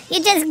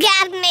 You just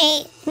got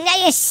me. Now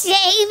you're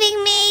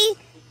shaving me?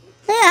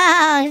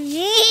 Oh,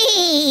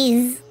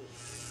 jeez.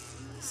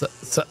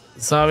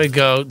 Sorry,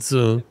 goats.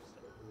 I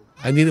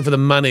need it for the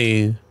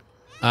money.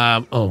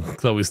 Oh,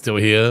 Chloe's still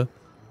here.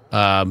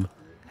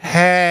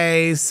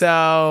 Hey,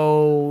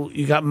 so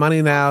you got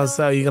money now,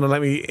 so you're gonna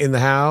let me in the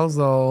house,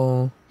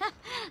 or?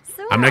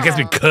 I mean, I guess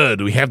we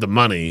could. We have the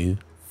money.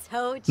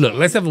 Look,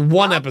 let's have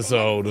one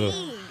episode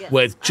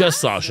where it's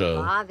just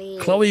Sasha.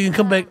 Chloe, you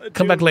can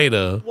come back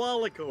later.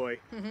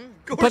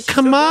 But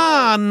come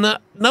on,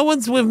 no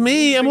one's with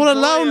me. I'm all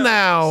alone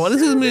now.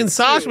 This is me and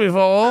Sasha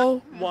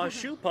before.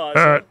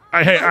 Hey,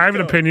 I have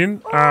an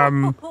opinion.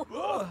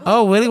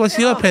 Oh, really? What's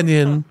your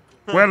opinion?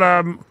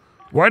 Well,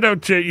 why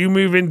don't you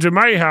move into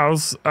my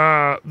house,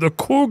 the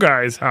cool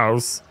guy's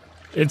house?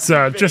 It's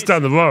just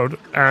down the road,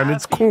 and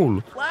it's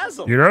cool.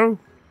 You know?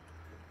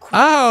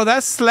 Oh,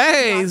 that's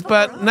sleighs,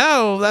 but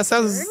no, that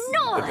sounds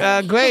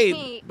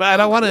great, but I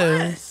don't want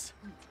to.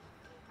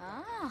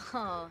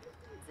 Oh,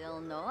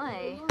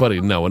 Illinois.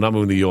 Buddy, no, we're not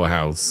moving to your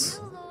house.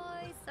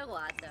 Illinois,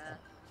 Sawata.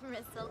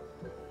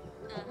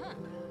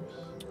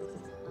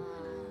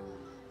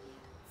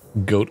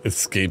 Goat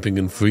escaping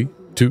in 3,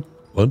 2,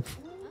 1.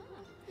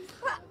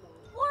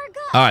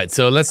 All right,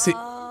 so let's see.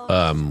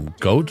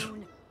 Goat.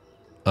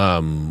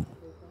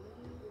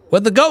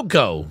 Where'd the goat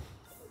go?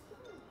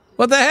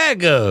 What the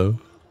heck?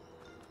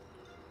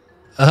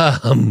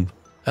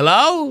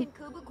 Hello?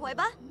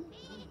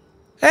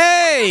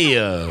 Hey!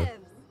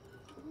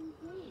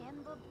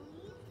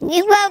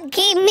 You won't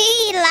keep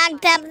me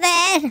locked up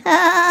there.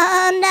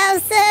 Oh, no,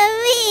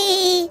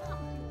 sirree.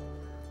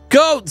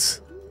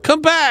 Goats,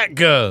 come back!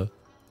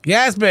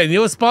 Yasmin,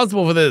 you're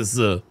responsible for this.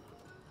 For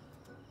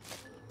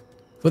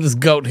this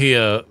goat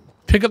here.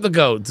 Pick up the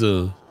goat.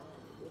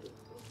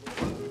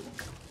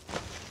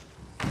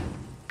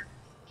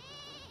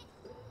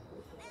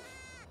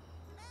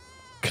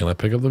 Can I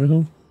pick up the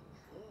goat?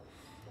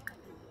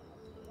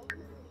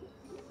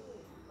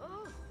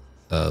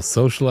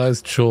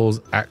 Socialize, chores,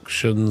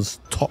 actions,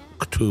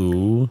 talk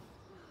to.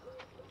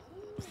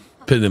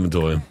 Put in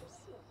inventory.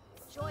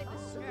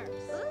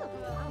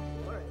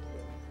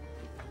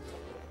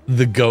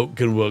 The goat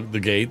can work the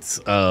gates.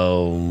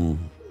 Oh.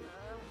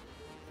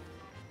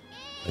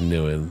 I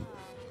knew it.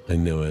 I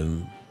knew it.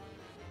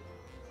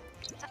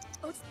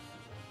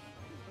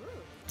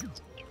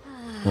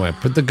 Alright,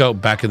 put the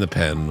goat back in the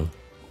pen.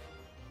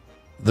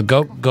 The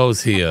goat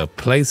goes here.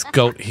 Place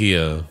goat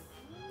here.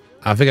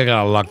 I think I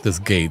gotta lock this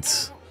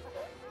gate.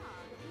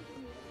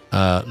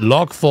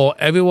 Lock for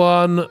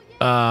everyone.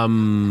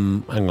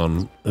 Hang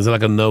on. Is there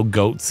like a no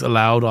goats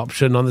allowed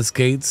option on this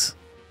gate?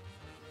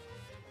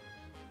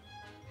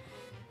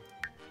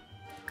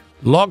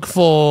 Lock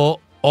for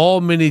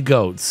all mini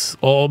goats.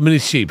 Or mini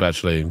sheep,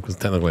 actually. Because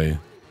technically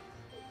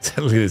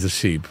there's a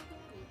sheep.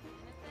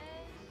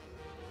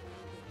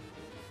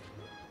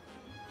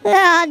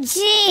 Oh,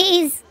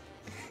 jeez.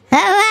 All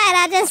right,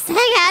 I'll just hang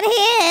out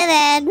here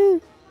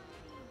then.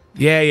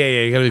 Yeah.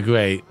 You're gonna be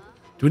great.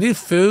 Do we need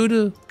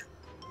food?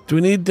 Do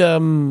we need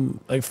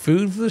like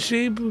food for the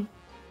sheep?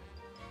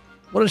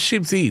 What do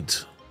sheep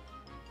eat?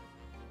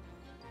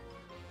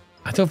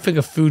 I don't think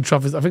a food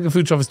trough is. I think a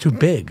food trough is too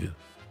big.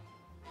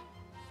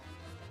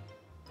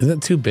 Is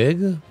that too big?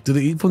 Do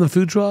they eat from the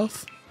food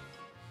trough?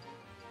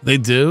 They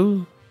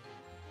do.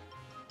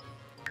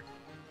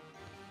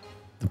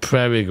 The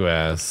prairie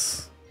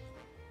grass.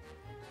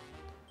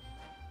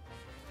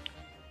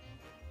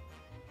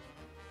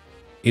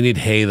 You need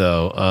hay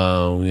though.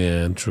 Oh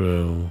yeah,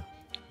 true.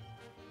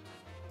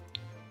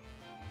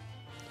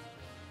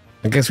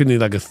 I guess we need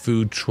like a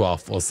food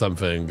trough or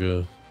something.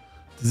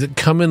 Does it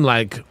come in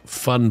like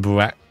fun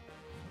brat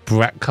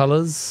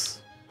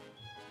colors?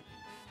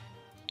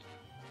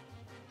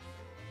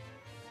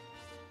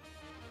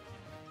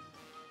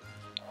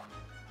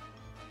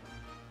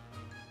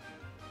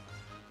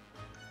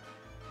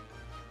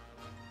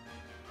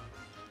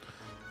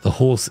 The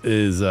horse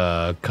is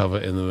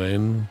covered in the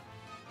rain.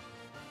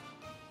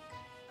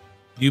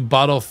 You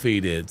bottle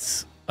feed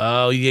it.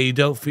 Oh yeah, you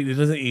don't feed it. It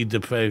doesn't eat the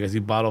prey because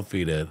you bottle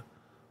feed it.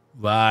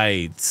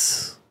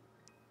 Right.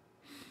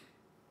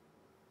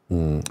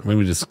 Maybe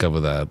we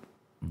discover that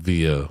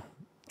via,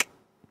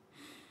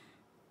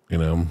 you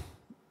know,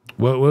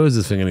 where is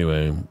this thing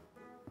anyway?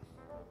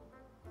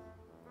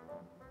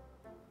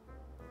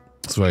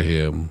 It's right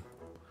here.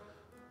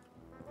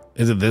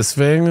 Is it this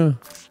thing?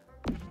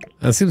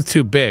 That seems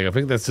too big. I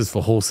think that's just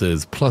for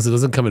horses. Plus, it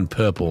doesn't come in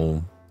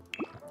purple.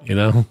 You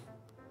know?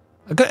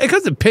 It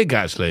comes in pink,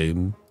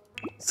 actually.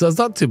 So it's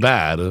not too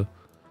bad.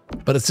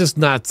 But it's just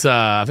not...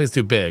 I think it's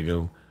too big.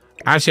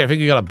 Actually, I think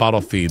you got to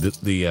bottle feed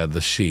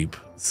the sheep.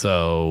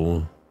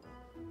 So...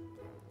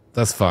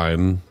 That's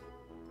fine.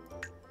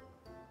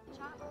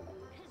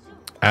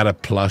 Add a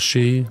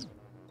plushie.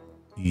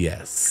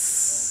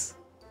 Yes.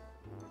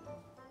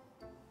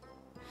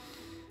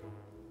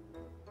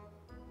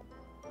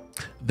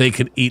 They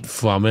can eat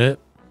from it.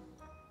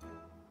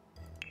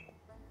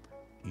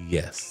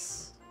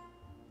 Yes.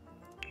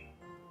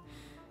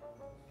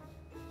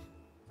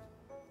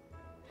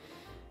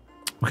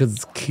 Because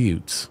it's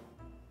cute.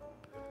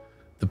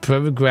 The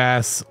prairie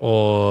grass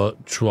or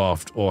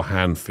trough or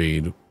hand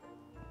feed.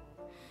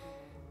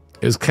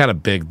 It was kind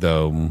of big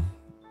though.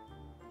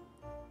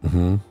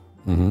 Well,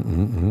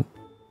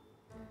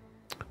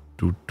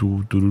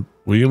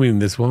 you mean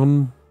this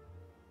one?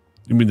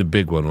 You mean the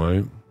big one,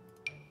 right?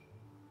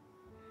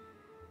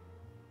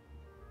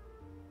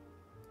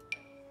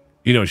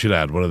 You know, we should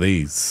add one of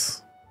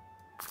these.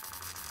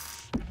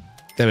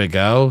 There we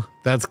go.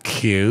 That's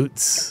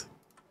cute.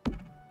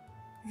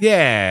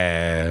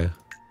 Yeah.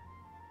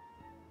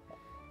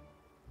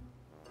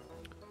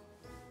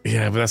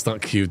 Yeah, but that's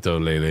not cute though,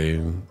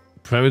 lady.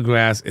 Prairie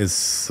grass is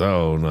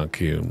so not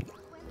cute.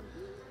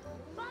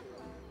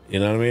 You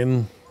know what I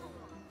mean?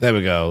 There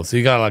we go. So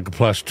you got like a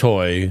plush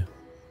toy.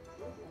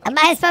 Am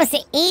I supposed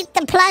to eat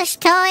the plush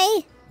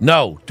toy?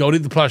 No, don't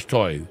eat the plush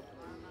toy.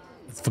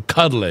 It's for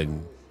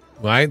cuddling,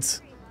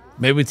 right?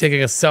 Maybe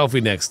taking a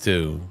selfie next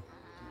to,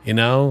 you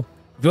know?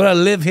 If you want to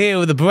live here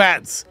with the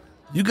Bratz,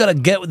 you got to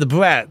get with the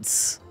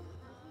Bratz.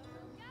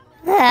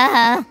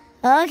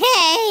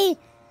 Okay.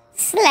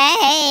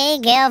 Slay,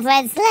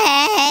 girlfriend,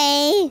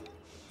 slay.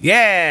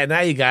 Yeah, now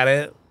you got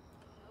it.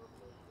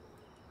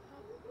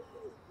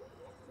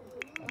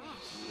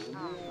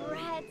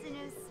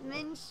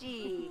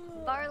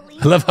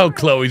 I love how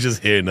Chloe's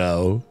just here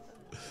now.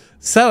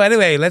 So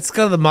anyway, let's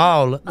go to the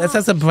mall. Let's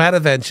have some Brat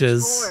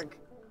adventures.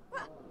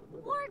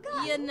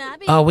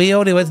 Oh, we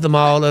already went to the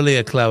mall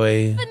earlier,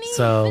 Chloe.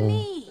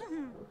 So.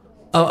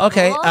 Oh,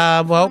 okay.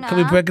 Well, can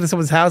we break into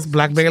someone's house,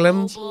 blackmail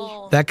him,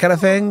 that kind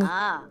of thing?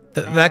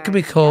 That could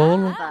be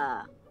cool.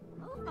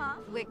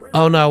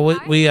 Oh no,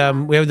 we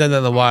haven't done that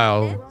in a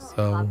while.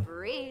 So.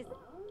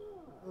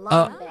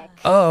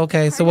 Oh,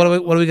 okay. So what are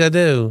we gonna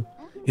do?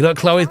 You know what,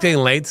 Chloe's getting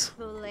late.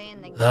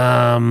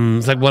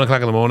 It's like 1 o'clock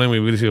in the morning. We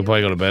really should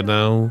probably go to bed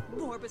now.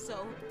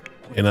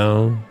 You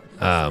know.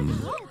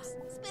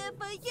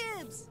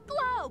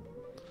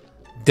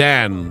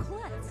 Dan.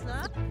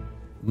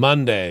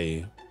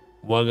 Monday.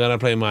 We're gonna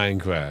play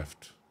Minecraft.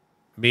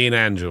 Me and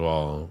Andrew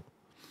all.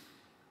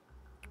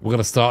 We're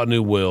gonna start a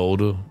new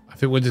world. I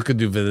think we're just gonna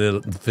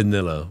do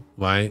vanilla,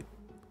 right?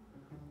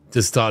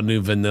 Just start a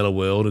new vanilla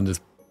world and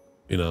just,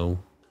 you know,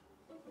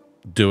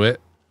 do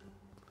it.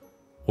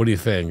 What do you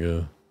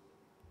think?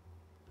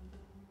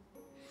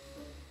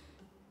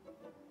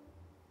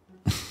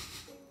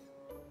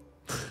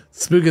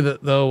 Speaking of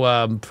that,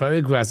 though,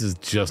 prairie grass is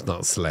just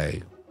not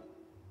slay.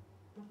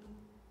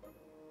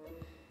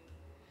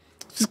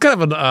 Just kind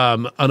of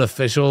an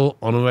unofficial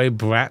honorary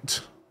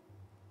brat.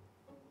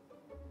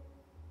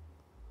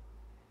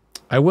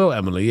 I will,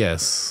 Emily,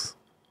 yes.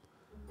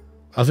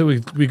 I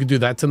think we could do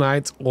that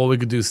tonight, or we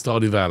could do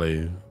Stardew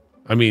Valley.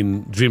 I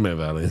mean, Dreamlight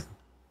Valley.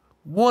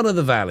 One of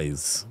the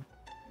valleys.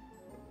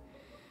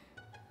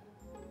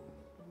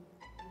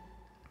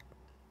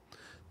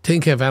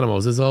 Taking care of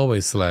animals is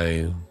always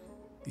slay.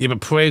 Yeah,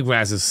 but prairie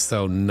grass is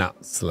so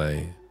not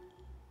slay.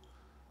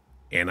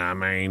 You know what I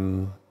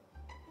mean?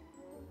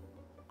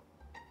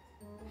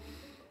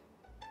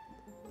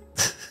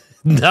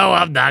 No,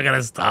 I'm not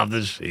gonna stop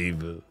the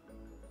sheep.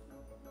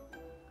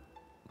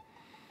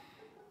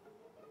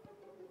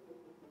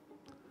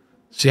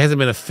 She hasn't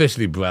been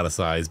officially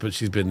braticized, but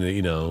she's been,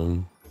 you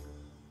know.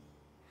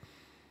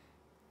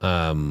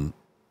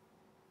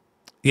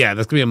 Yeah,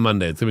 that's gonna be a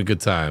Monday. It's gonna be a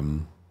good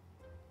time.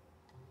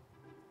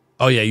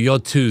 Oh yeah, you're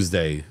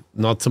Tuesday,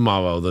 not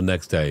tomorrow, the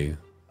next day.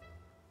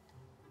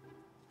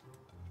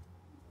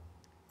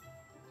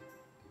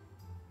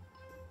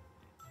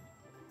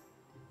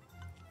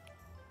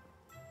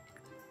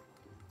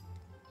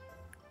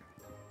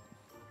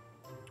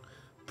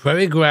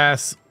 Prairie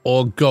grass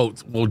or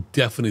goat will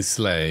definitely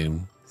slay.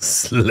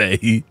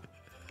 Slay.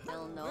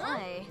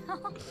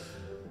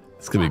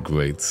 It's gonna be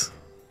great.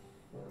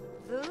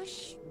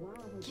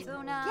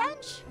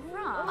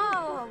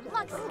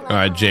 All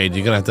right, Jade,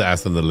 you're gonna have to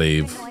ask them to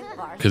leave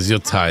because you're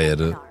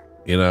tired.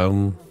 You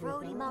know.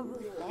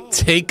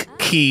 Take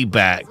key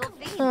back.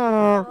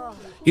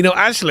 You know,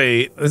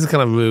 actually, this is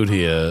kind of rude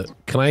here.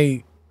 Can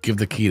I give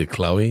the key to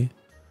Chloe?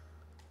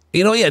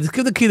 You know, yeah, just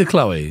give the key to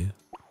Chloe.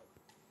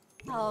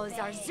 I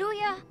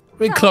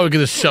mean, Chloe can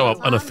just show up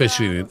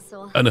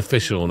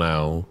unofficial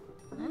now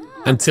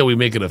until we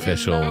make it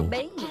official.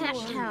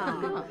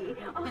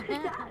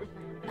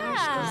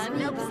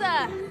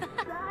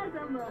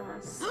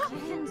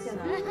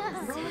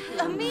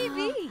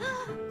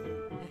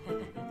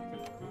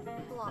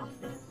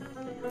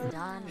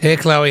 Here,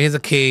 Chloe, here's a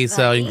key,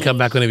 so you can come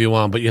back whenever you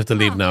want, but you have to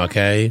leave now,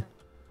 okay?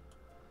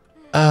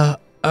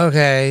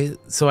 Okay,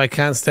 so I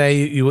can't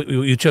stay.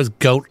 You chose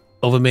goat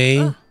over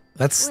me?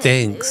 That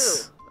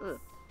stinks.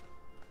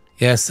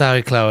 Yeah,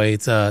 sorry, Chloe.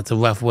 It's a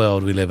rough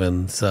world we live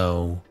in,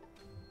 so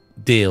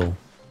deal.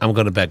 I'm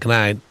going to bed. Good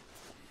night.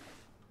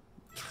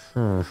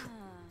 I'm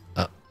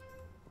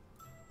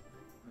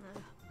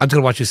just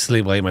gonna watch you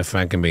sleep while I eat my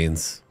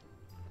Frankenbeans.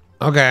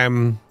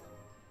 Okay.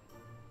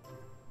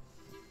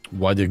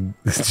 Why did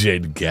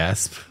Jade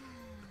gasp?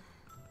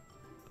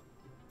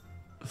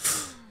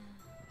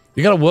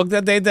 You gotta work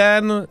that day,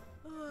 Dan?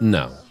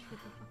 No.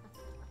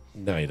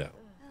 No, you don't.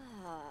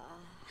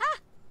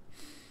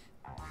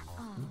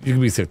 You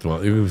can be sick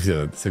tomorrow. You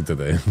can be sick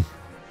today.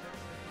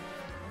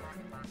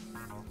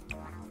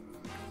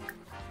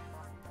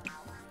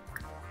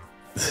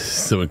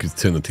 Someone keeps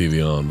turning the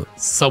TV on.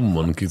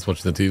 Someone keeps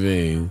watching the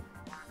TV.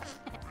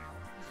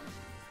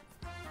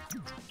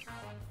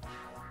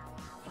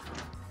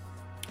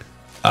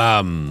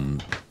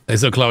 Hey,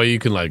 so Chloe, you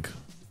can like,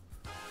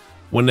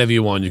 whenever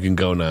you want, you can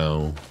go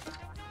now.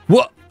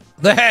 What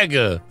the heck?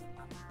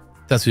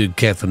 That's what you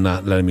get for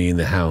not letting me in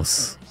the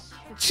house.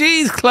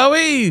 Jeez,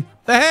 Chloe,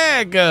 the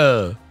heck?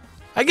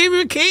 I gave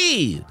you a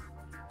key.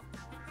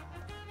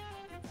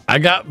 I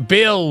got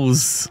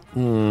bills.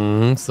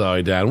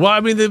 Sorry, Dan. Well,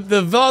 I mean, the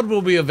VOD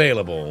will be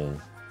available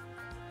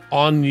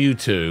on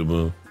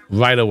YouTube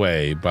right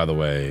away, by the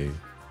way.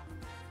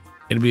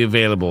 It'll be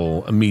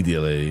available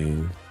immediately.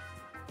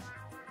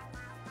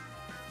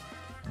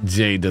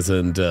 Jay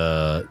doesn't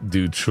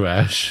do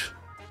trash.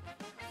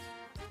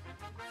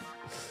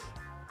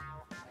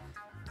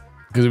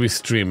 Because we'll be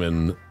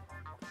streaming.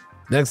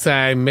 Next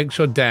time, make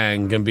sure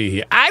Dan can be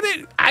here.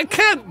 I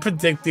can't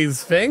predict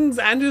these things.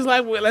 Andrew's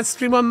like, well, let's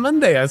stream on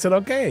Monday. I said,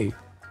 okay.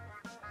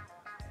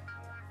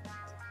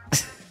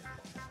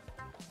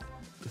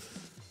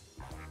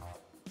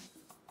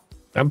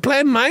 I'm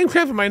playing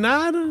Minecraft, am I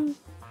not?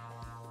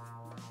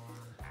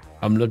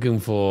 I'm looking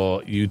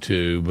for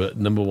YouTube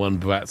 #1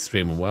 Bratz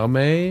streamer. Well,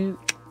 mate,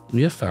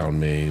 you found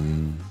me.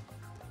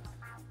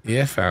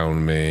 You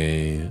found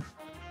me.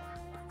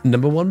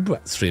 #1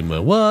 Bratz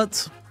streamer.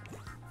 What?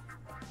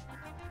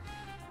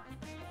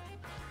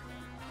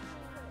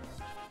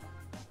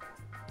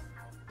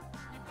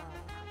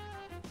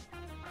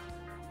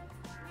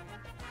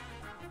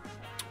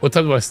 What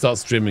time do I start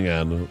streaming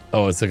at?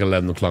 Oh, it's like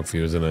 11 o'clock for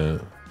you, isn't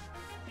it?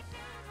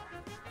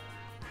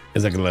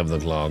 It's like 11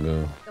 o'clock.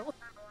 Or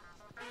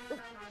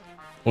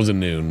was it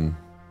noon?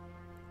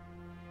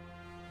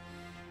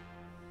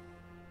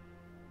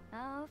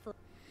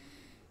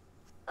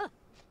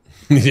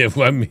 Yeah,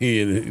 why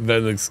me?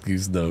 That's an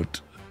excuse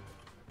note.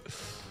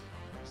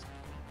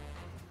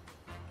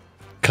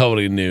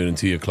 Currently noon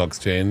until your clocks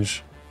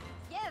change.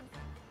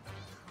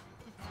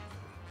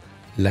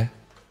 La,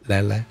 la,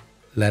 la,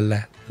 la, la,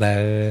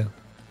 la.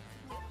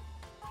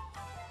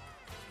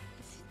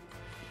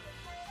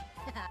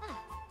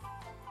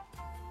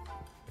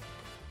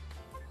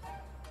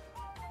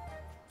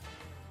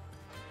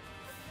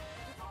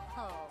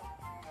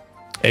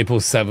 April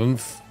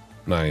 7th.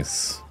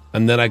 Nice.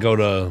 And then I go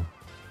to...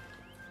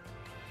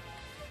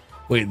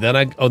 Wait, then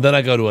I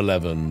go to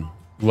 11.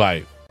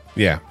 Right.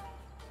 Yeah.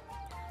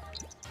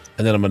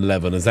 And then I'm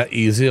 11. Is that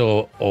easy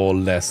or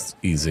less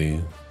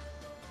easy?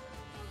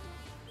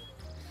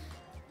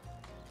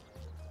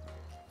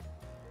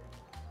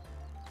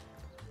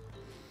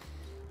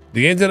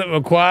 The internet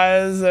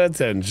requires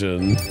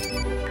attention.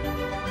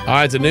 All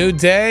right, it's a new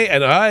day,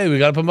 and all right, we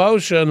got a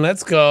promotion.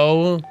 Let's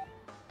go.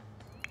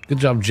 Good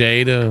job,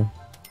 Jade.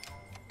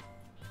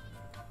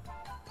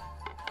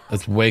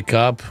 Let's wake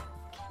up,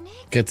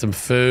 get some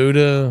food.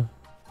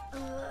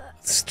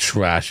 It's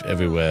trash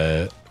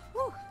everywhere.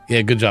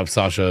 Yeah, good job,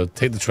 Sasha.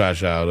 Take the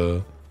trash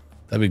out.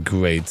 That'd be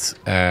great.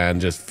 And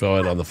just throw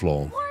it on the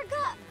floor.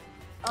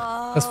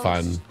 That's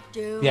fine.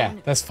 Yeah,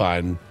 that's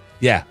fine.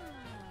 Yeah.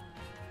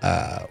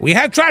 We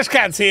have trash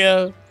cans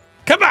here.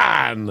 Come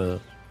on.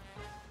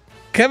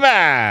 Come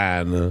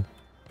on.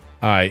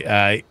 All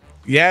right.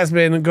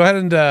 Yasmin, go ahead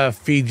and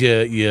feed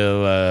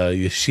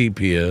your sheep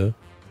here.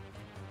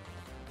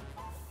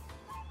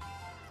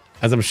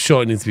 As I'm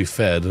sure it needs to be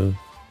fed.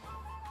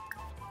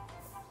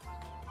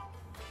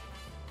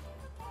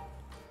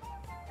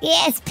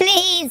 Yes,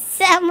 please.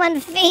 Someone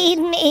feed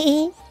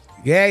me.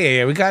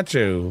 Yeah. We got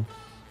you.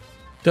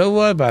 Don't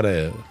worry about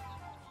it.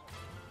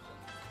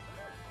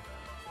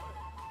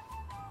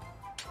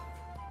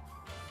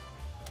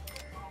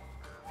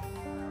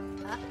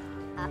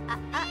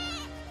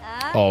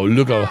 Oh,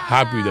 look how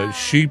happy that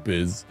sheep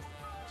is.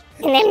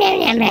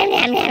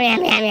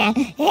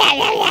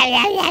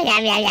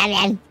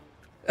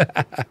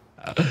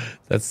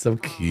 That's so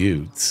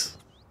cute.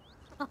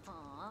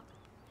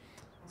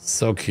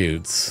 So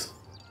cute.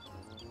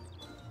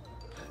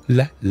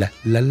 La la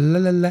la la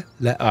la la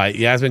la. All right,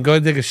 Yasmin, go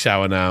and take a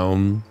shower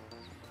now.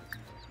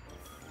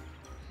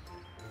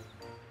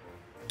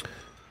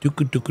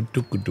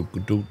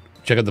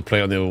 Check out the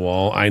plate on the other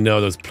wall. I know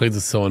those plates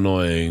are so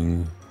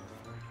annoying.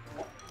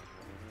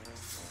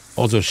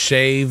 Also,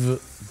 shave.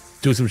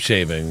 Do some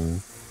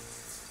shaving.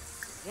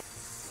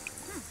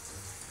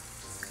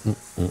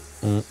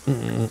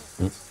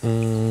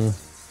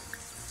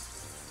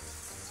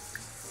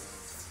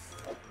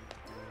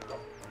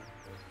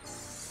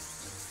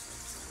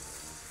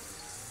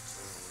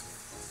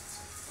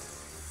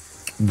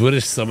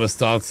 British summer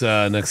starts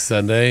next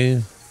Sunday.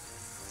 All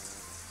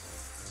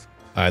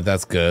right,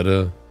 that's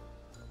good.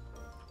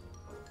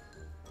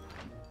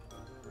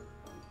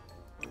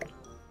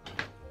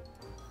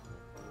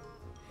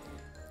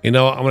 You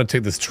know what? I'm going to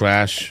take this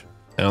trash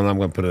and I'm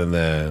going to put it in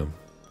there.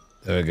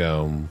 There we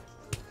go.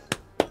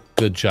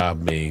 Good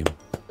job, me.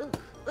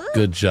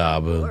 Good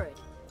job.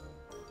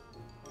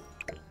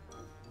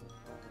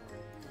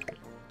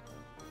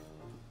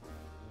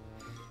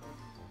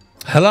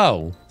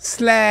 Hello.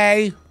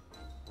 Slay.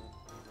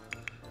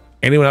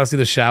 Anyone else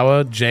need a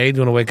shower? Jade,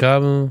 you want to wake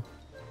up?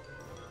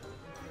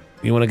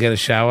 You want to get a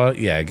shower?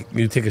 Yeah,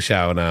 you take a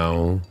shower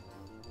now.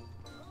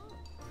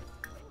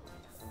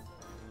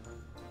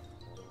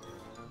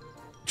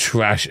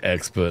 Trash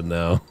expert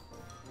now.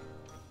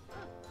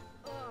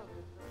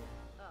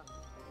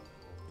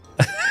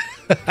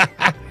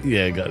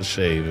 Yeah, got to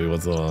shave every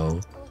once in a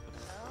while.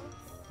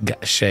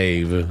 Got to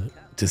shave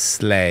to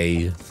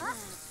slay.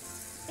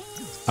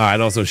 Alright,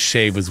 and also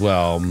shave as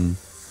well.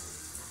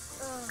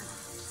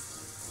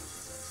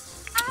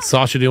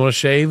 Sasha, do you want to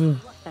shave?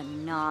 The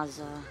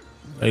nausea.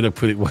 You look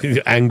pretty.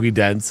 You're angry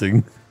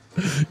dancing.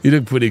 You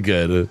look pretty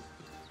good.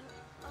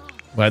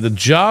 Right, the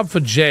job for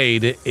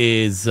Jade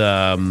is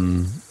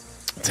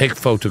take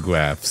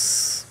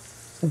photographs.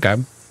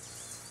 Okay.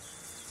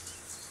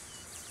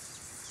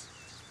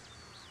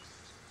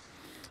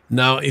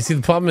 Now, you see,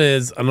 the problem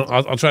is,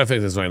 I'll try to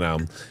fix this right now.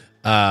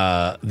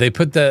 They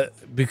put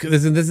because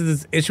this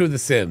is this issue with The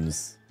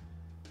Sims.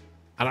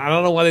 And I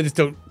don't know why they just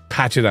don't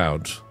patch it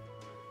out.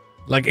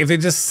 Like, if they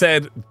just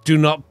said, do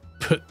not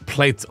put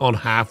plates on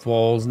half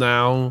walls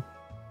now,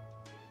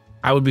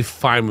 I would be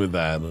fine with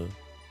that.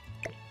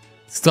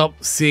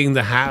 Stop seeing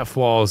the half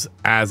walls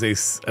as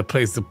a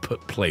place to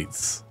put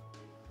plates.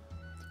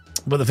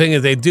 But the thing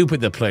is, they do put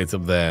the plates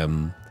up there.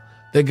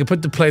 They can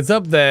put the plates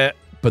up there,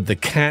 but they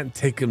can't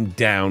take them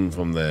down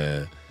from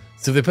there.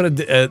 So if they put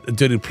a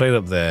dirty plate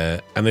up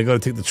there and they got to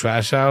take the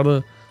trash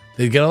out,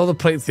 they get all the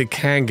plates they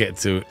can get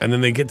to, and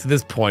then they get to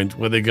this point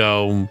where they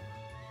go,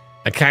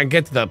 I can't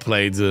get to that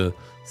plate, so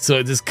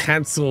it just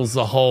cancels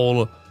the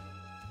whole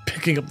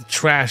picking up the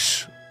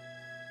trash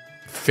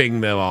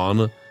thing they're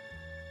on.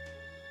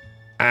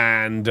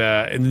 And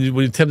when you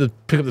attempt to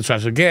pick up the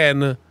trash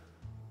again,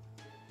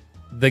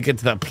 they get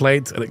to that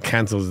plate and it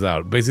cancels it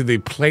out. Basically,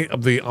 the plate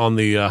on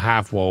the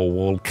half wall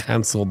will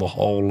cancel the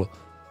whole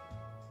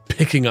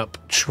picking up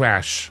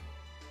trash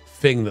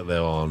thing that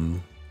they're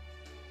on.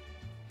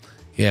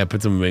 Yeah,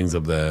 put some rings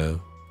up there.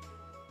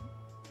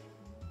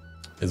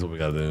 Is what we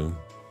gotta do.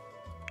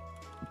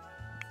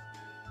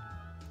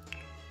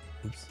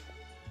 Oops.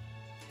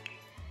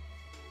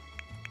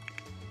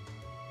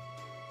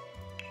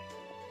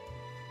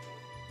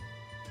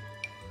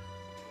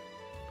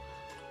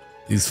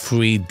 These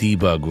 3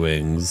 debug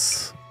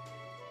rings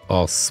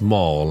are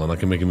small, and I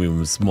can make them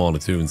even smaller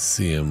too and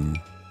see them.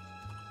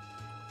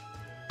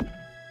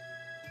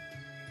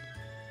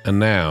 And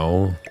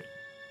now,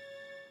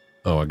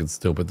 oh, I can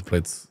still put the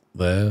plates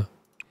there.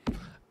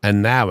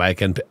 And now I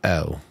can,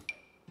 oh.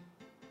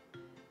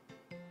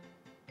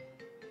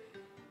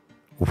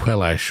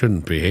 Well, I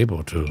shouldn't be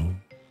able to.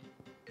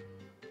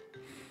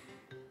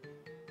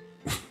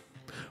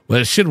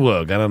 Well, it should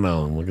work. I don't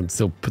know. We can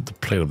still put the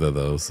plate up there,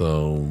 though,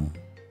 so...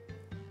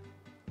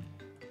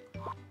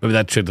 Maybe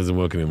that trick doesn't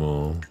work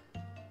anymore.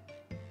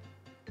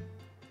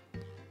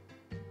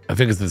 I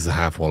think this is a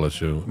half wall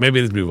issue. Maybe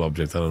it is move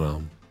objects. I don't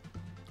know.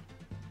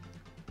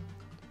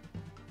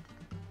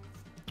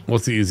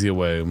 What's the easier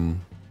way?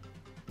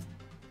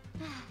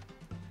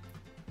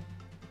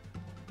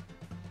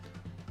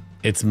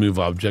 It's move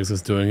objects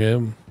that's doing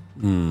it.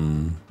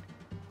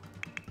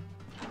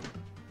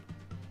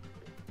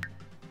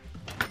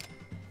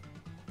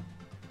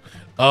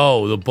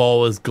 Oh, the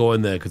ball is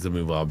going there because of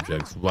move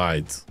objects.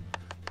 Right.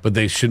 But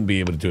they shouldn't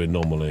be able to do it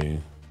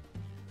normally.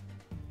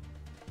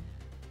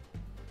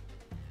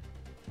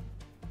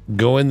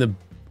 Go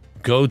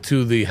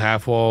to the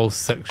half wall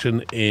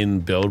section in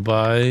build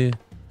by.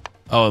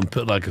 Oh, and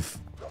put like a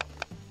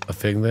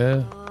thing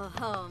there.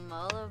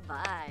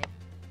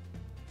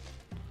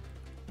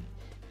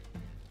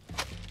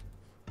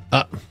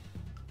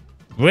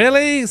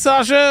 Really,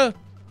 Sasha?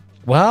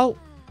 Well,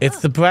 it's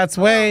the Bratz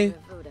way.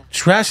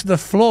 Trash the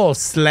floor,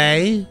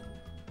 slay.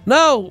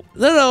 No.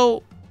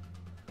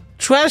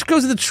 Trash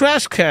goes to the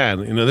trash can.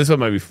 You know, this one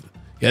might be...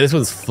 Yeah, this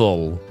one's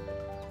full.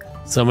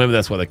 So maybe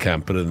that's why they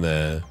can't put it in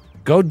there.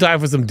 Go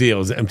dive for some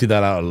deals. Empty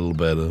that out a little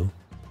bit.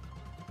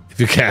 If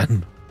you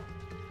can.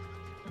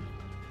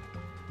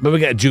 Maybe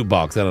get a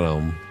jukebox. I don't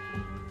know.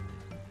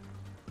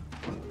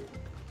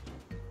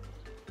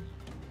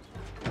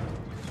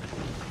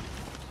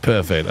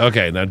 Perfect.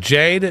 Okay, now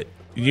Jade,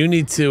 you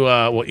need to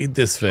well, eat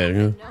this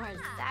thing.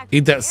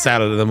 Eat that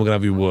salad and then we're gonna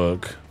have you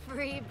work.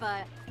 Free,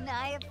 but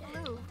nigh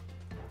flu.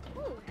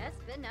 Ooh, that's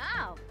been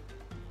now.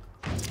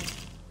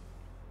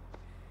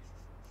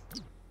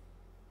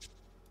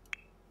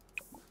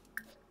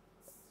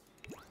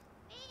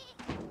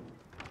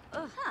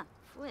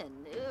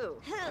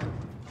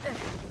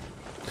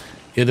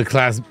 Yeah, the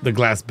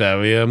glass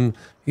barrier.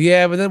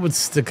 Yeah, but that would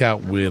stick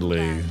out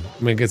weirdly. I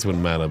mean, I guess it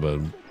wouldn't matter, but.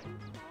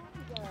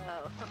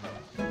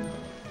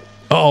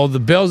 Oh, the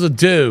bills are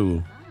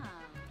due.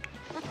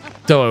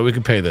 Don't worry, we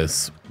can pay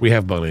this. We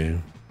have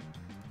money.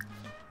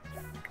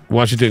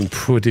 We're actually doing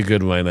pretty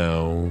good right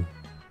now.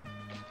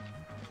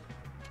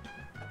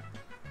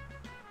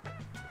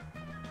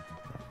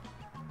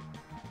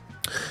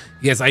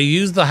 Yes, I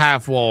use the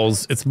half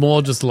walls. It's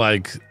more just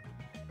like...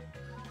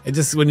 It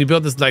just, when you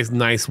build this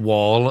nice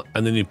wall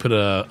and then you put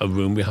a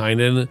room behind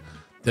it,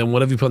 then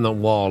whatever you put on that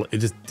wall, it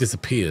just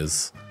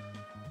disappears.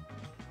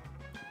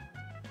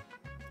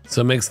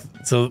 So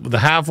the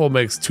half wall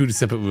makes 2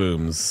 separate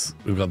rooms.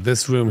 We've got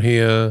this room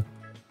here.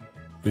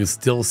 We can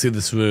still see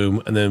this room,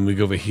 and then we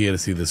go over here to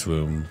see this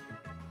room.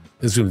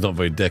 This room's not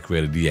very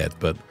decorated yet,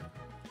 but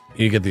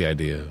you get the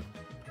idea.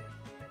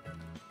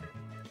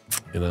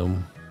 You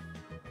know?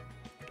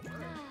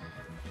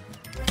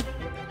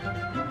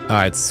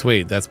 Alright,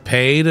 sweet. That's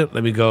paid.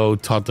 Let me go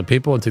talk to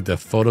people and take their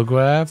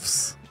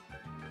photographs.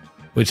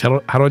 Which, how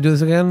do I do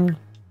this again?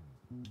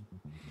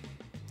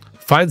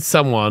 Find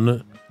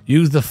someone.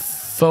 Use the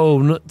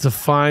phone to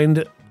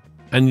find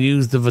and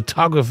use the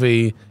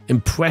photography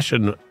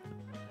impression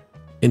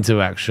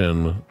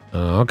interaction.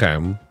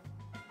 Okay.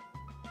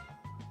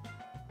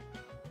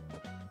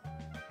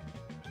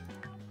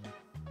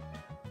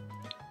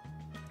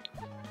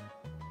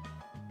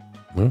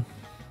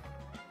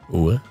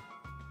 Ooh.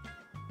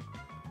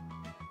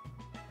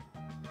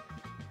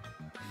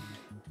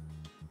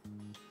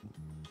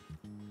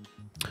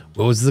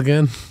 What was this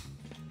again?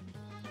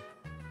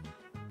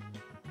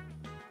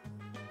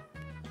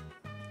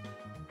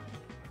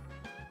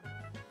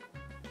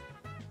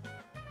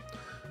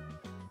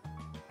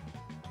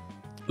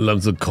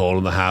 Lumps of coal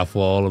on the half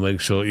wall and make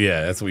sure.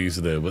 Yeah, that's what we used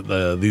to do.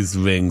 But these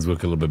rings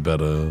work a little bit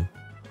better.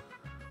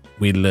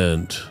 We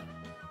learned.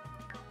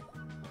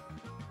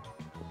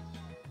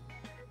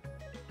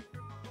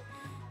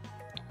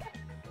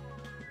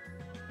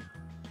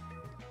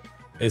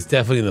 It's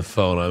definitely in the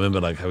phone. I remember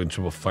like having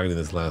trouble finding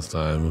this last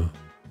time.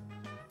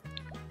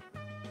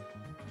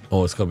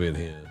 Oh, it's gotta be in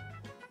here.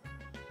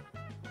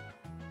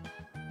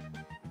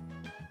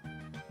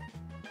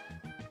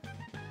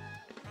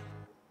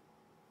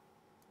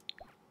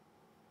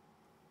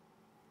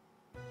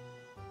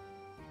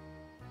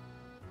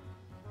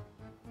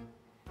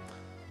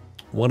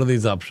 One of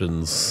these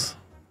options.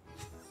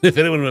 If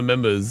anyone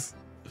remembers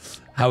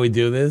how we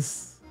do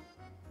this.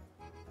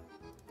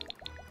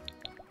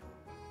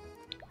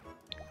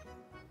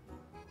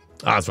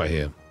 Ah, it's right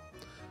here.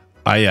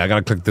 Ah, yeah, I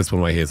gotta click this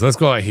one right here. So let's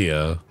go right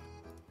here.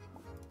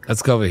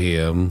 Let's go over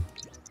here.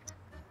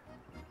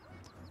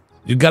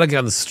 You gotta get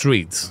on the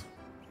street.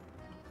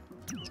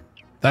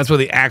 That's where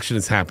the action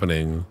is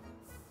happening.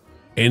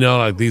 You know,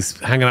 like these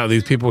hanging out with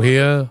these people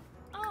here.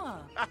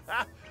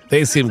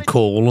 They seem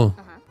cool.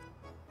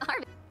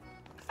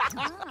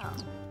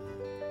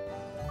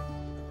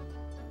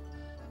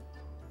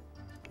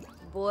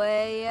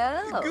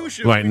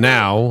 Right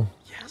now.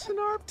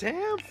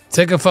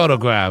 Take a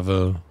photograph.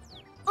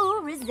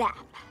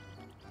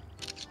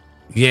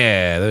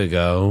 Yeah, there we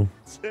go.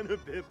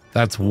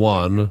 That's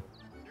one.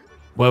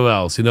 Where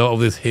else? You know,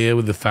 over this here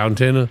with the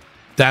fountain?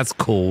 That's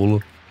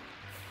cool.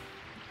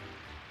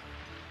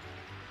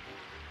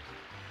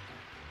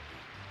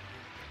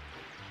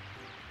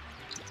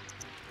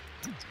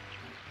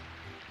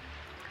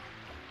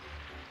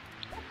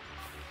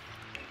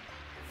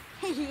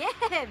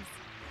 Yes.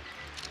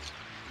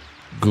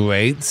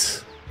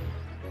 Great.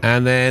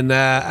 And then,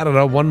 I don't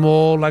know, one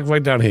more, like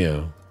right down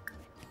here.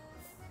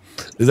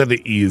 Is that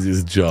the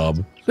easiest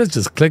job? Let's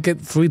just click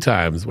it 3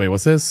 times. Wait,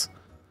 what's this?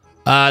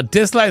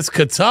 Dislikes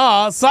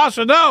guitar?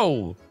 Sasha,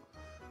 no!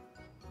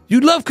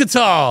 You love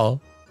guitar!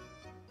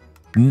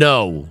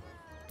 No.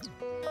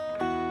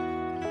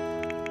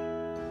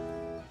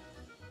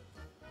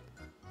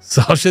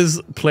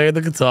 Sasha's playing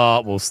the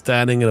guitar while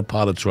standing in a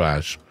pile of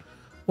trash.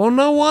 Well,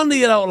 no wonder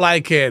you don't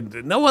like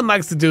it. No one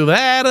likes to do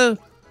that.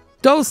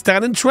 Don't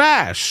stand in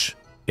trash.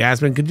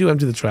 Yasmin, could you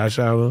empty the trash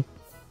out?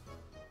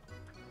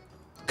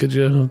 Could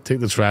you take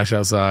the trash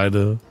outside?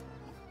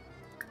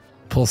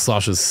 Poor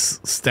Sasha's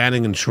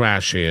standing in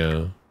trash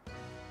here.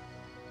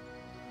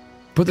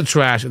 Put the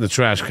trash in the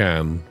trash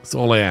can. That's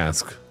all I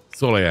ask.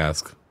 That's all I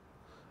ask.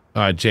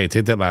 All right, Jay,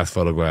 take that last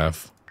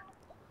photograph.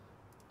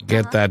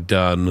 Get that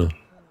done.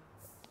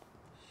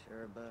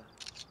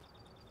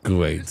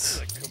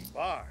 Great.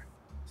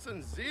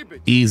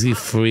 Easy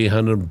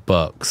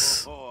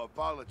 $300.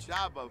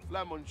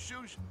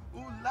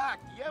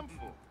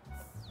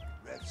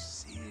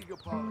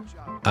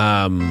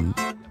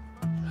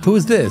 Who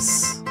is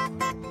this?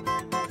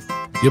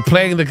 You're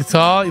playing the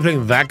guitar? You're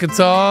playing that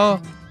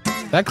guitar?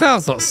 That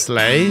clown's not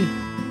Slay.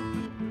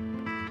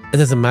 It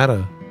doesn't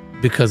matter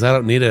because I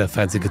don't need a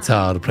fancy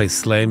guitar to play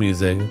Slay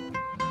music.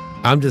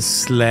 I'm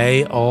just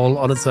Slay all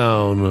on its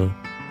own.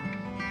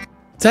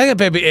 Take it,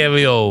 baby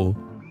Ariel.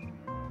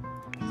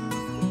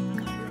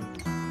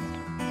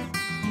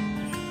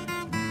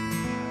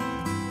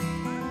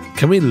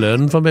 Can we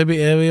learn from Baby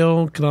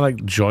Ariel? Can I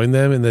like join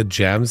them in the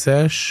jam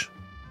sesh?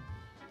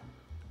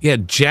 Yeah,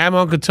 jam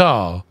on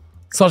guitar.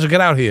 Sasha,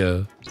 get out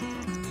here.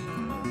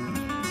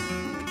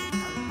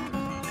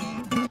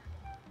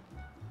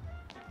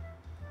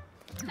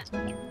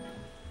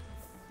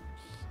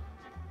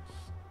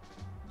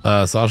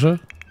 Sasha?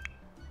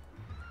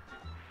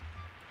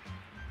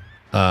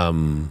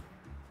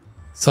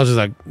 Sasha's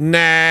like,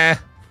 nah.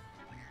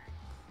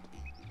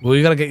 Well,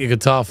 you gotta get your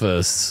guitar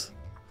first.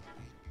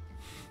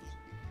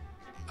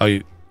 Oh,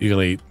 you're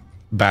gonna eat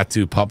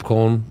Batu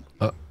popcorn?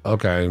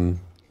 Okay.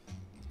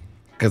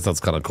 Guess that's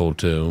kind of cool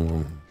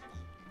too.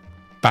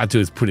 Batu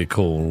is pretty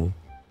cool.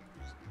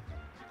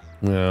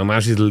 Yeah,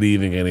 now she's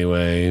leaving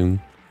anyway.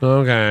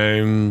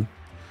 Okay.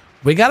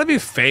 We gotta be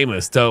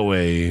famous, don't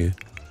we?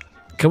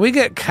 Can we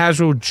get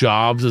casual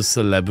jobs as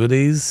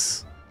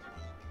celebrities?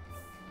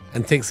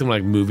 And take some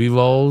like movie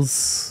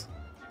roles?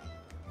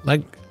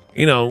 Like,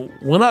 you know,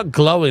 we're not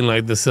glowing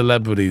like the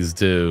celebrities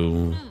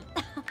do.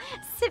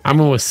 I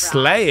mean, we're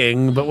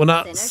slaying, but we're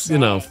not, you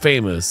know,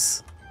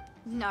 famous.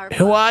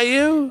 Who are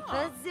you?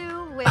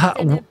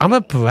 I'm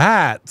a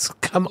Bratz.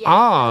 Come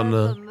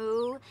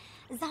on.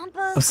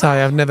 I'm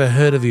sorry, I've never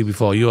heard of you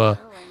before. You're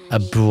a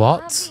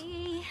Bratz?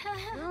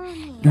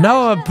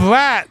 No, a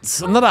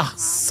Bratz, not a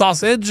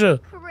sausage.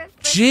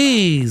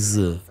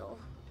 Jeez.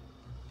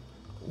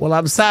 Well,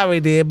 I'm sorry,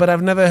 dear, but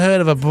I've never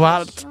heard of a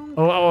Bratz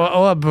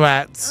or a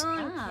Bratz.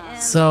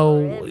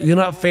 So, you're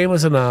not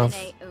famous enough.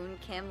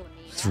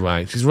 She's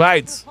right. She's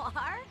right.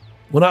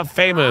 We're not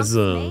famous.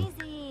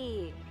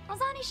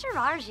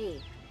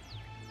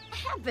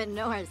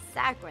 Benor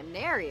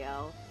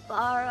Sacranario.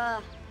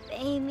 Bara,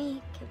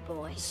 Amy,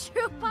 Kiboy.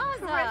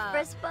 Shupaza.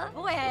 Frispa.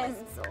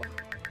 Wenzel.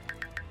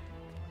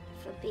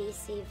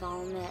 Fabisi,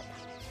 Volmet.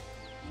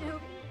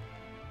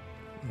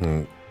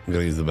 I'm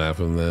gonna use the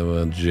bathroom there,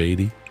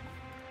 JD.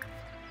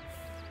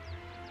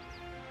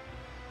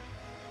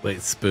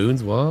 Wait,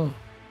 spoons? What?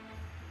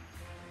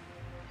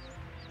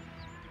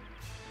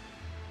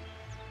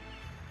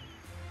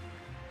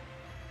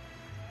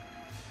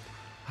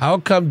 How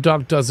come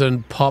Doc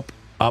doesn't pop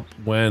up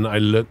when I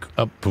look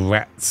up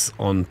Bratz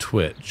on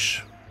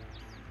Twitch?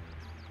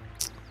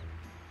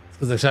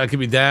 Because they're trying to keep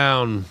me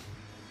down.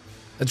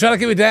 They're trying to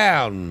keep me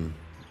down.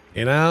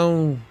 You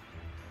know?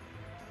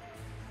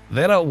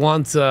 They don't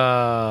want they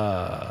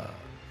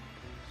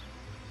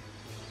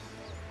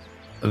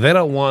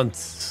don't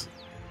want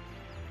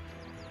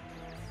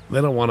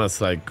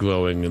us like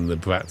growing in the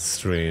Bratz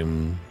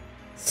stream.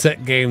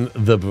 Set game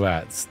the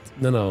Bratz.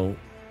 No.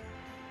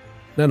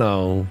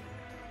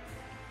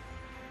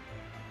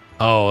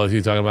 Oh, what are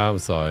you talking about? I'm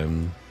sorry.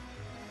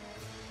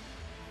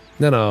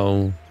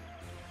 No.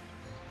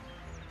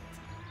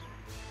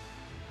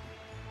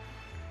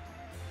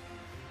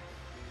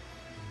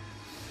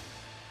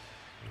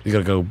 You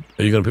gotta go.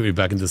 Are you gonna put me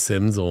back into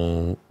Sims,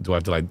 or do I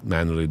have to like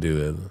manually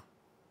do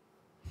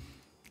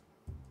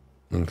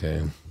it?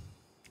 Okay.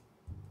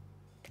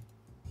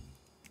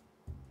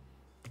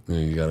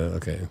 You got it.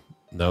 Okay.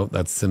 No,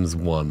 that's Sims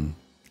 1.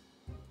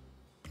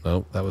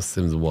 No, that was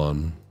Sims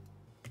 1.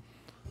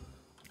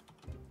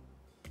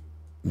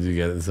 Did you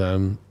get it,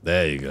 Sam?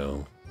 There you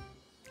go.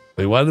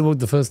 Wait, why did it work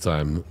the first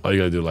time? Oh, you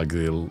gotta do like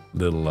the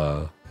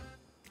little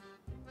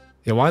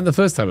yeah, why the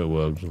first time it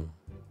worked?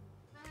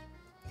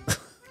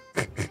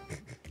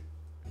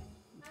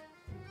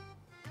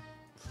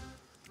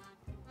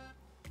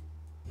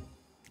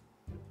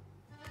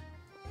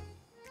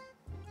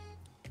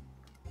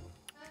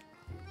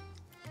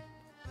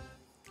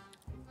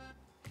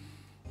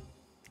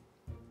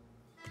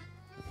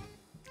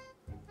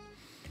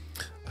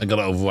 I got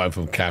an override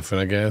from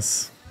Catherine, I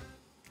guess.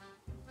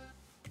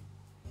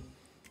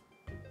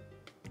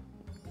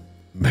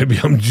 Maybe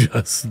I'm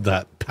just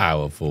that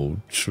powerful.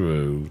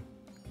 True.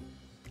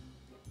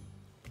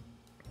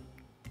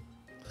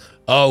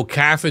 Oh,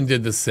 Catherine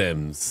did The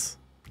Sims.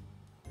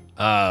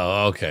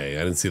 Oh, okay. I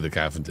didn't see that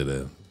Catherine did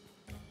it.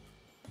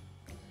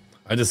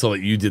 I just saw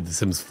that you did The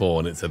Sims 4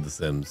 and it said The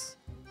Sims.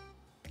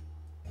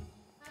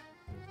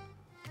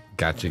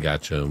 Gotcha.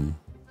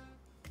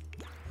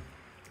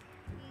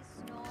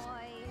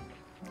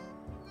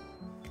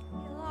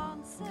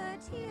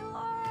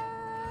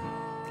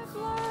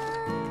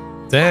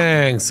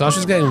 Dang,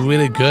 Sasha's getting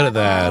really good at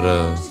that.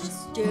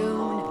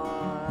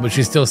 But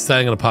she's still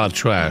standing on a pile of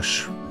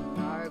trash.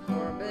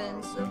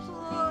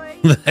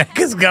 The heck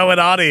is going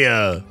on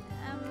here?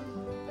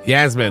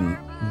 Yasmin,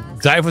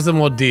 dive for some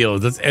more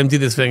deals. Let's empty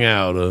this thing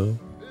out. The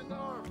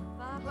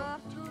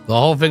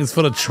whole thing's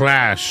full of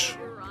trash.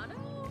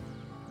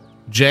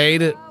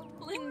 Jade,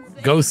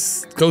 go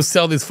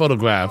sell these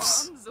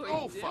photographs.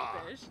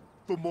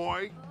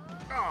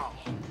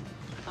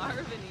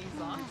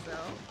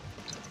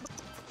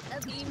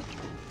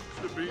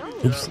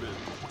 Oops.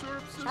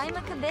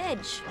 Chima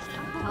cabbage.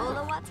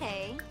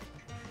 Olawate.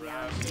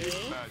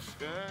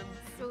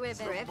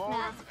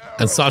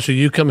 And Sasha,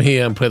 you come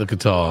here and play the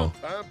guitar.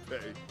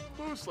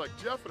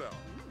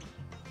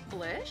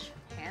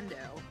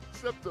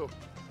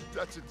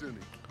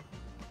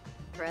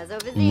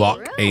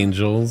 Rock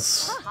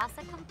Angels.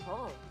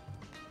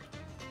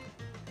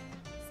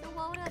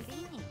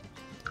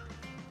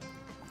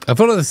 I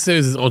feel like the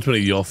series is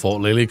ultimately your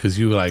fault, Lily, because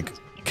you like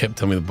kept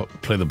telling me to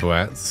play the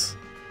Bratz.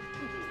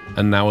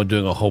 And now we're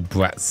doing a whole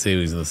Bratz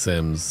series of The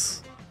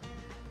Sims.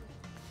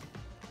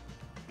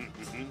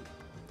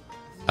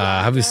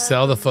 Have you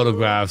sell the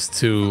photographs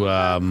to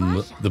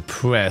the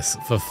press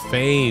for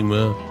fame?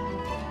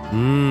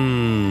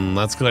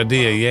 That's a good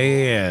idea.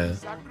 Yeah.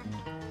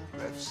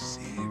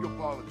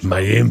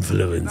 My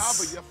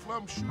influence.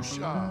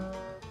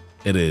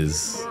 It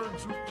is.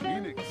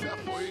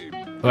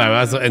 Alright,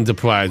 that's our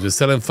enterprise. We're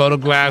selling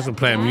photographs, we're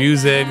playing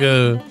music.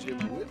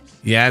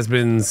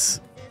 Yasmin's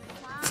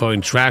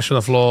throwing trash on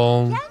the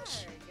floor.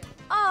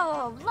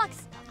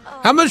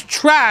 How much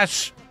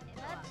trash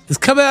is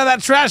coming out of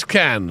that trash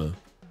can?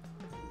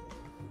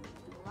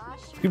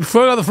 Keep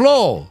throwing it on the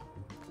floor.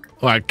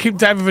 Alright, keep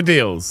diving for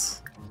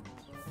deals.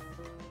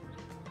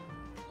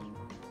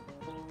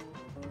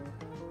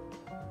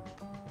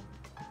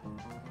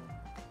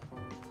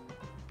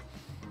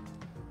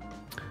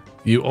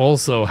 You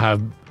also have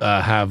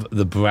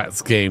the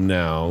Bratz game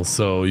now,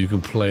 so you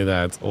can play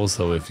that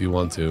also if you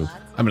want to.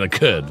 I mean, I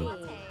could.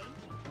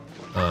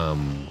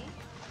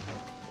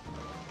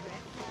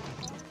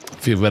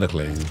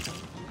 Theoretically.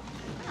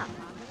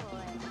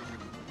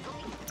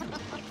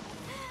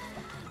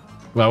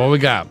 Well, what we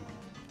got?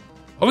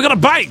 Oh, we got a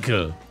bike!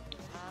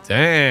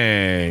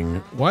 Dang.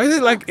 Why is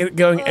it like it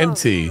going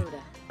empty?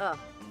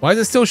 Why is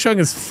it still showing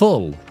as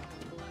full?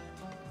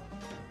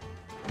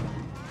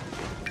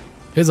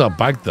 Here's our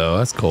bike though,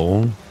 that's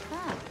cool.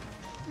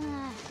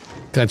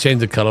 Can I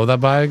change the color of that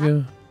bike?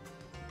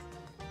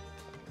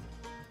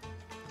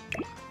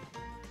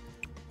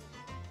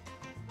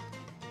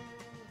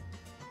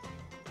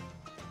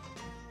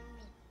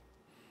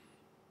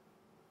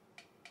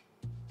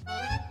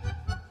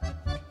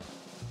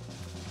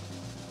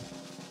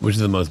 Which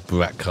are the most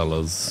Bratz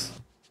colors?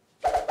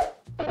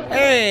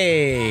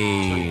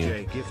 Hey!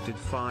 Jay gifted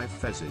 5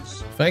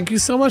 fezzes. Thank you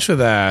so much for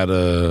that.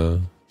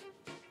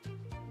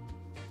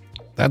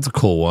 That's a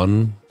cool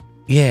one.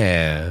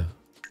 Yeah.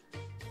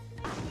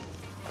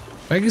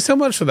 Thank you so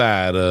much for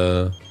that.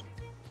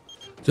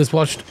 Just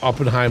watched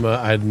Oppenheimer.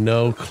 I had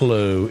no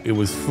clue it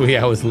was 3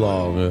 hours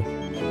long.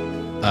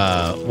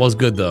 Was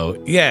good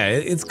though. Yeah,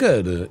 it's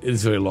good. It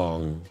is very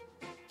long.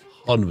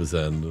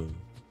 100%.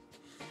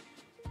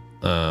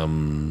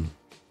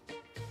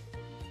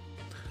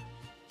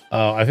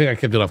 Oh, I think I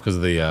kept it off because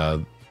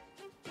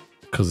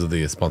of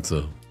the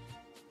sponsor.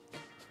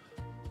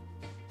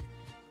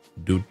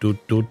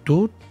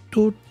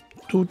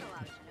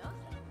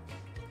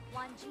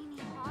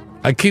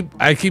 I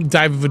keep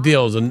diving for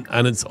deals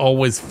and it's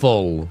always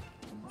full.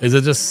 Is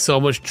there just so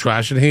much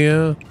trash in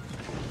here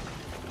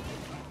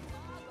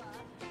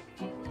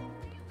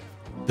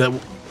that,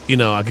 you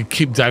know, I could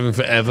keep diving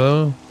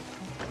forever?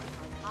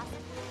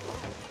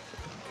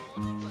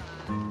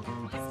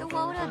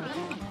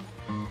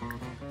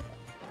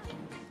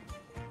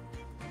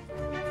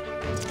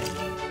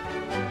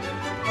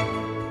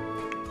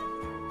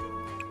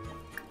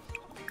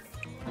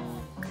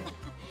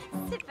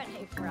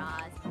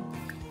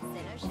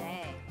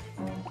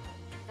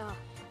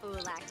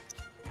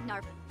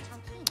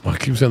 Oh, I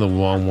keep saying the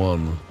wrong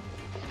one.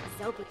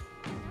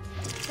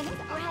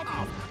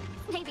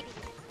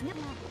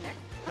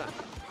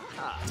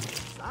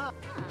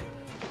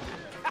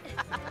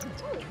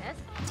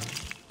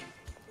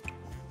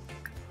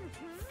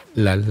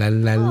 La la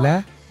la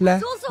la la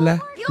la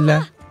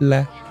la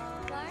la.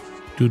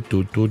 Doot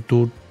doot doot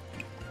doot.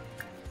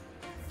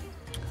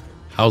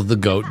 How's the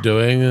goat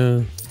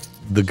doing?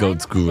 The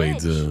goat's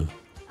great.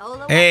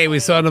 Hey, we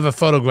saw another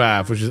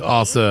photograph, which is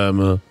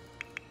awesome.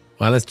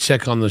 Well, let's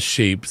check on the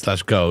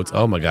sheep/goat.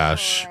 Oh my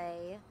gosh.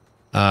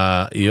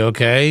 You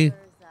okay?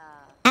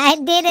 I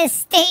did a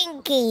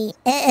stinky.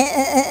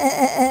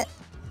 Oh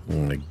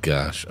my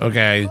gosh.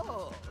 Okay.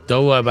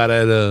 Don't worry about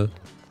it.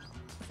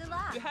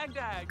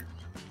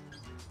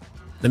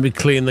 Let me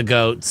clean the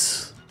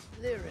goats.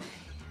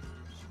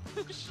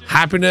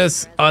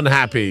 Happiness,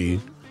 unhappy.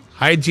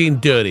 Hygiene,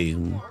 dirty.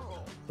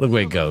 What a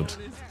great goat.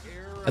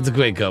 That's a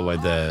great goat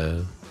right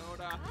there.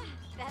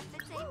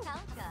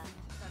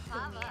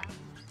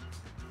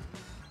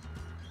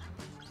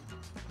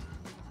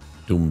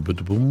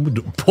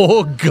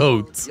 Poor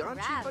goat.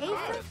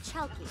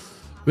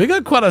 We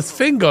got quite a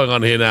thing going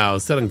on here now.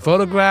 Selling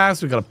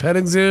photographs. We got a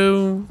petting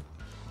zoo.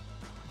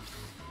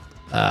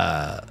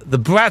 The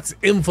Bratz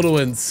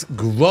influence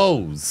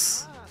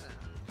grows.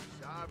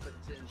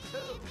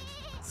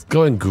 It's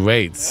going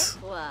great.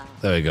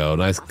 There we go.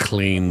 Nice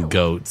clean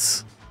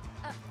goats.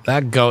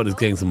 That goat is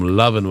getting some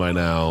loving right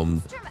now.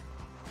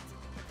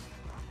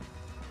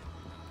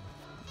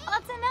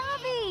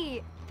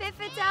 Watanabe!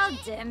 Pipital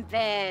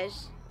Dimpish.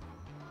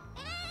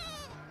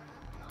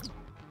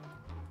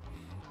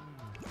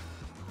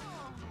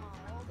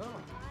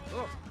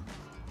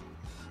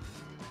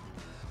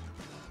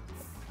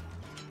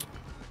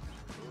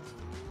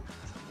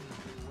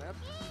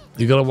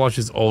 You gotta watch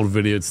this old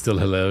video, it's still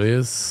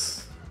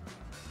hilarious.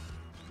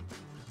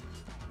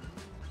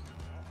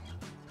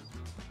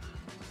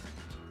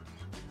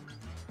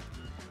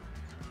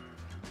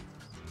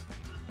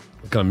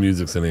 What kind of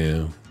music's in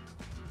here?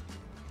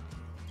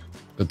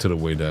 Go to the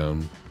way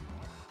down.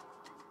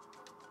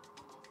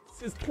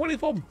 It's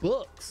 24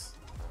 bucks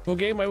for a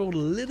game I will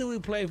literally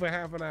play for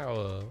half an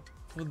hour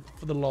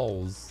for the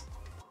lols.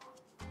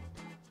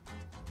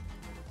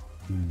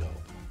 No.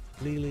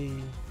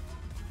 Lily.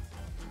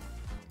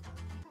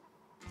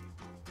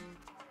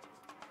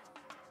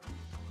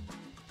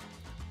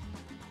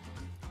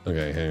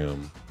 Okay, hang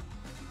on.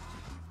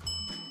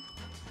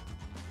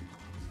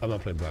 I'm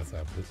not playing Bratz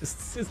after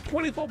this. It's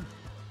 24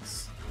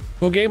 bucks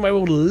for a game I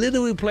will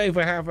literally play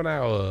for half an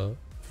hour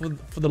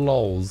for the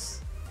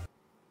lols.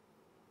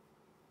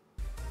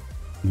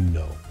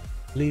 No.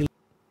 Lily.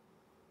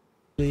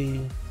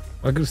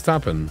 I could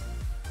stop him.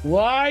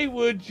 Why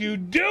would you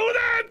do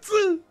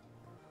that?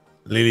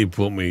 Lily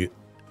brought me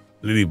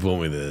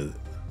there.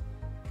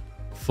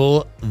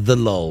 For the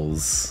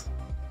lols.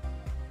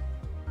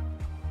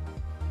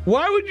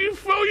 Why would you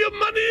throw your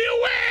money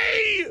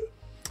away?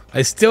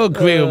 I still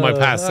agree with my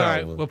past self.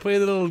 Right, we'll play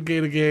the little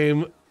gator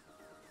game.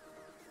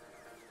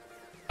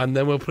 And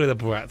then we'll play the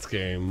Bratz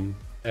game.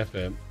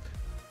 FM.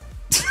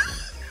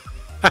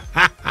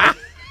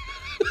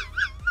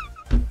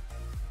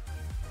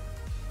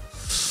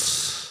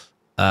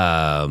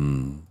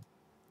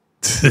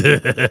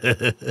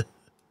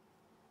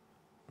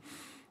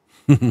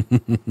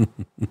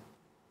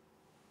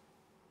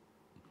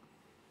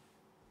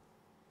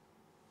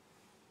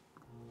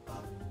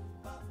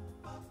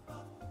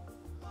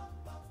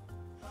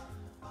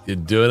 You're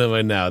doing it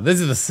right now.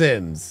 This is The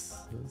Sims.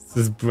 This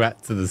is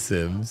Bratz to The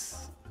Sims.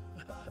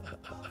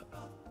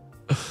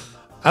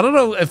 I don't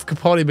know if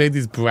Capaldi made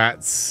these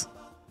Bratz.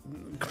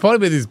 Capaldi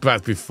made these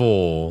Bratz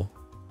before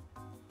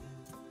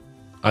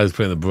I was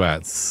playing the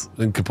Bratz.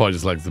 And Capaldi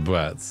just likes the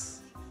Bratz.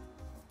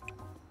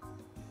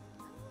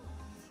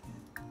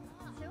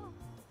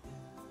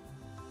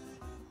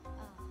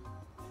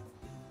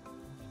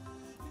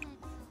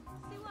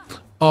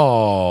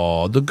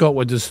 Oh, the goat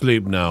went to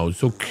sleep now.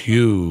 So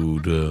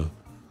cute.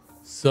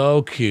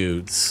 So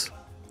cute.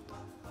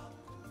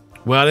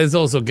 Well, it's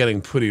also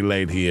getting pretty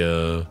late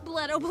here.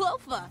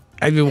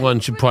 Everyone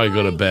should probably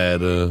go to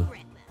bed.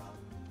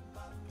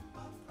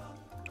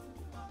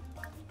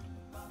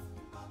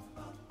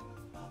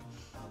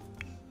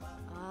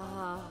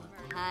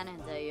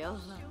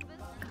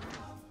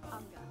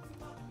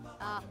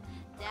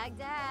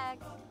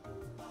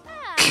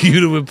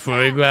 Cute with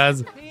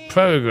progress.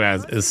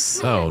 Progress is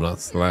so not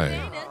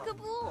slang.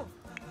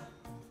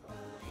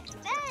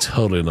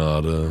 Totally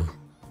not.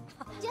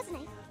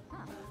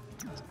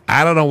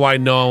 I don't know why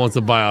no one wants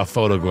to buy our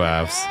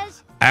photographs.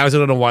 I also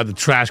don't know why the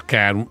trash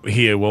can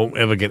here won't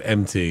ever get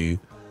empty.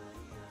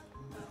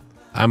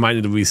 I might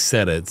need to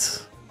reset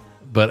it.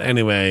 But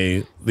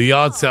anyway, the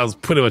yard sale's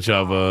pretty much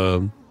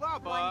over.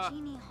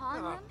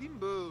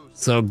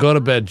 So go to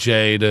bed,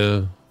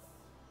 Jade.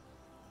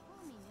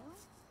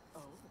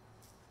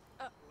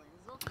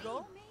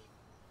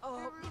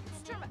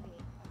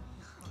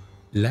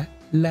 La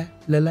la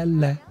la la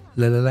la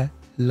la la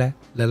la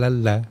la la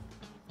la.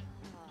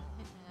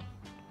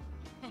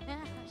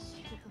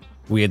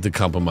 We had to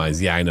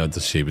compromise. Yeah, I know it's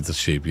a sheep. It's a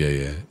sheep.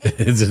 Yeah,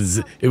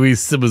 yeah. We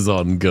simmers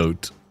on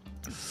goat.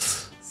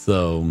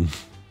 So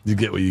you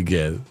get what you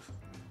get.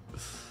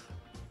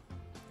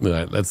 All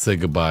right, let's say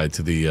goodbye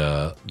to the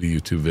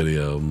YouTube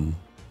video.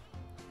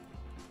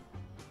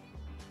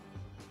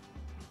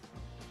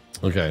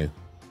 Okay.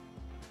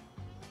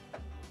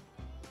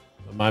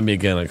 Remind me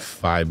again, like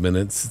 5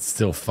 minutes. It's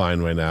still fine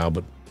right now,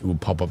 but it will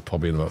pop up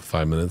probably in about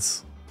 5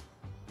 minutes.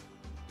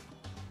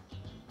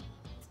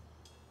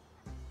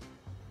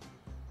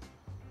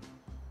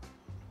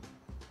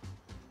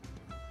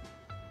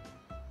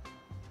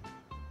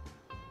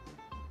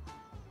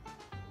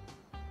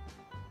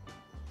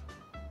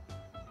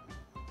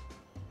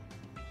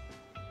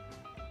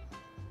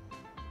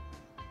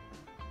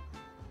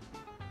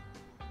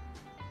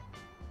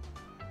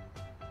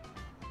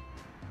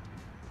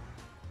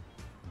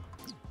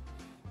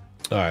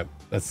 All right,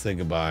 let's say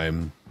goodbye.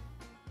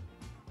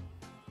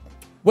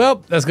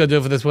 Well, that's going to do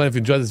it for this one. If you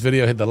enjoyed this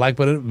video, hit the like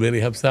button. It really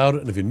helps out.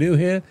 And if you're new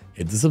here,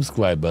 hit the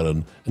subscribe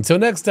button. Until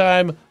next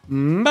time,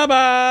 bye-bye.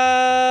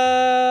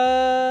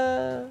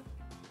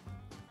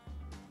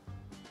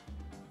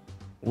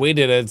 We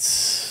did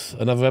it.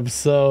 Another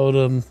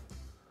episode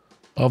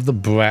of the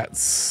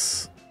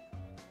Bratz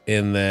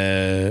in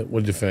there.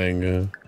 What'd you think?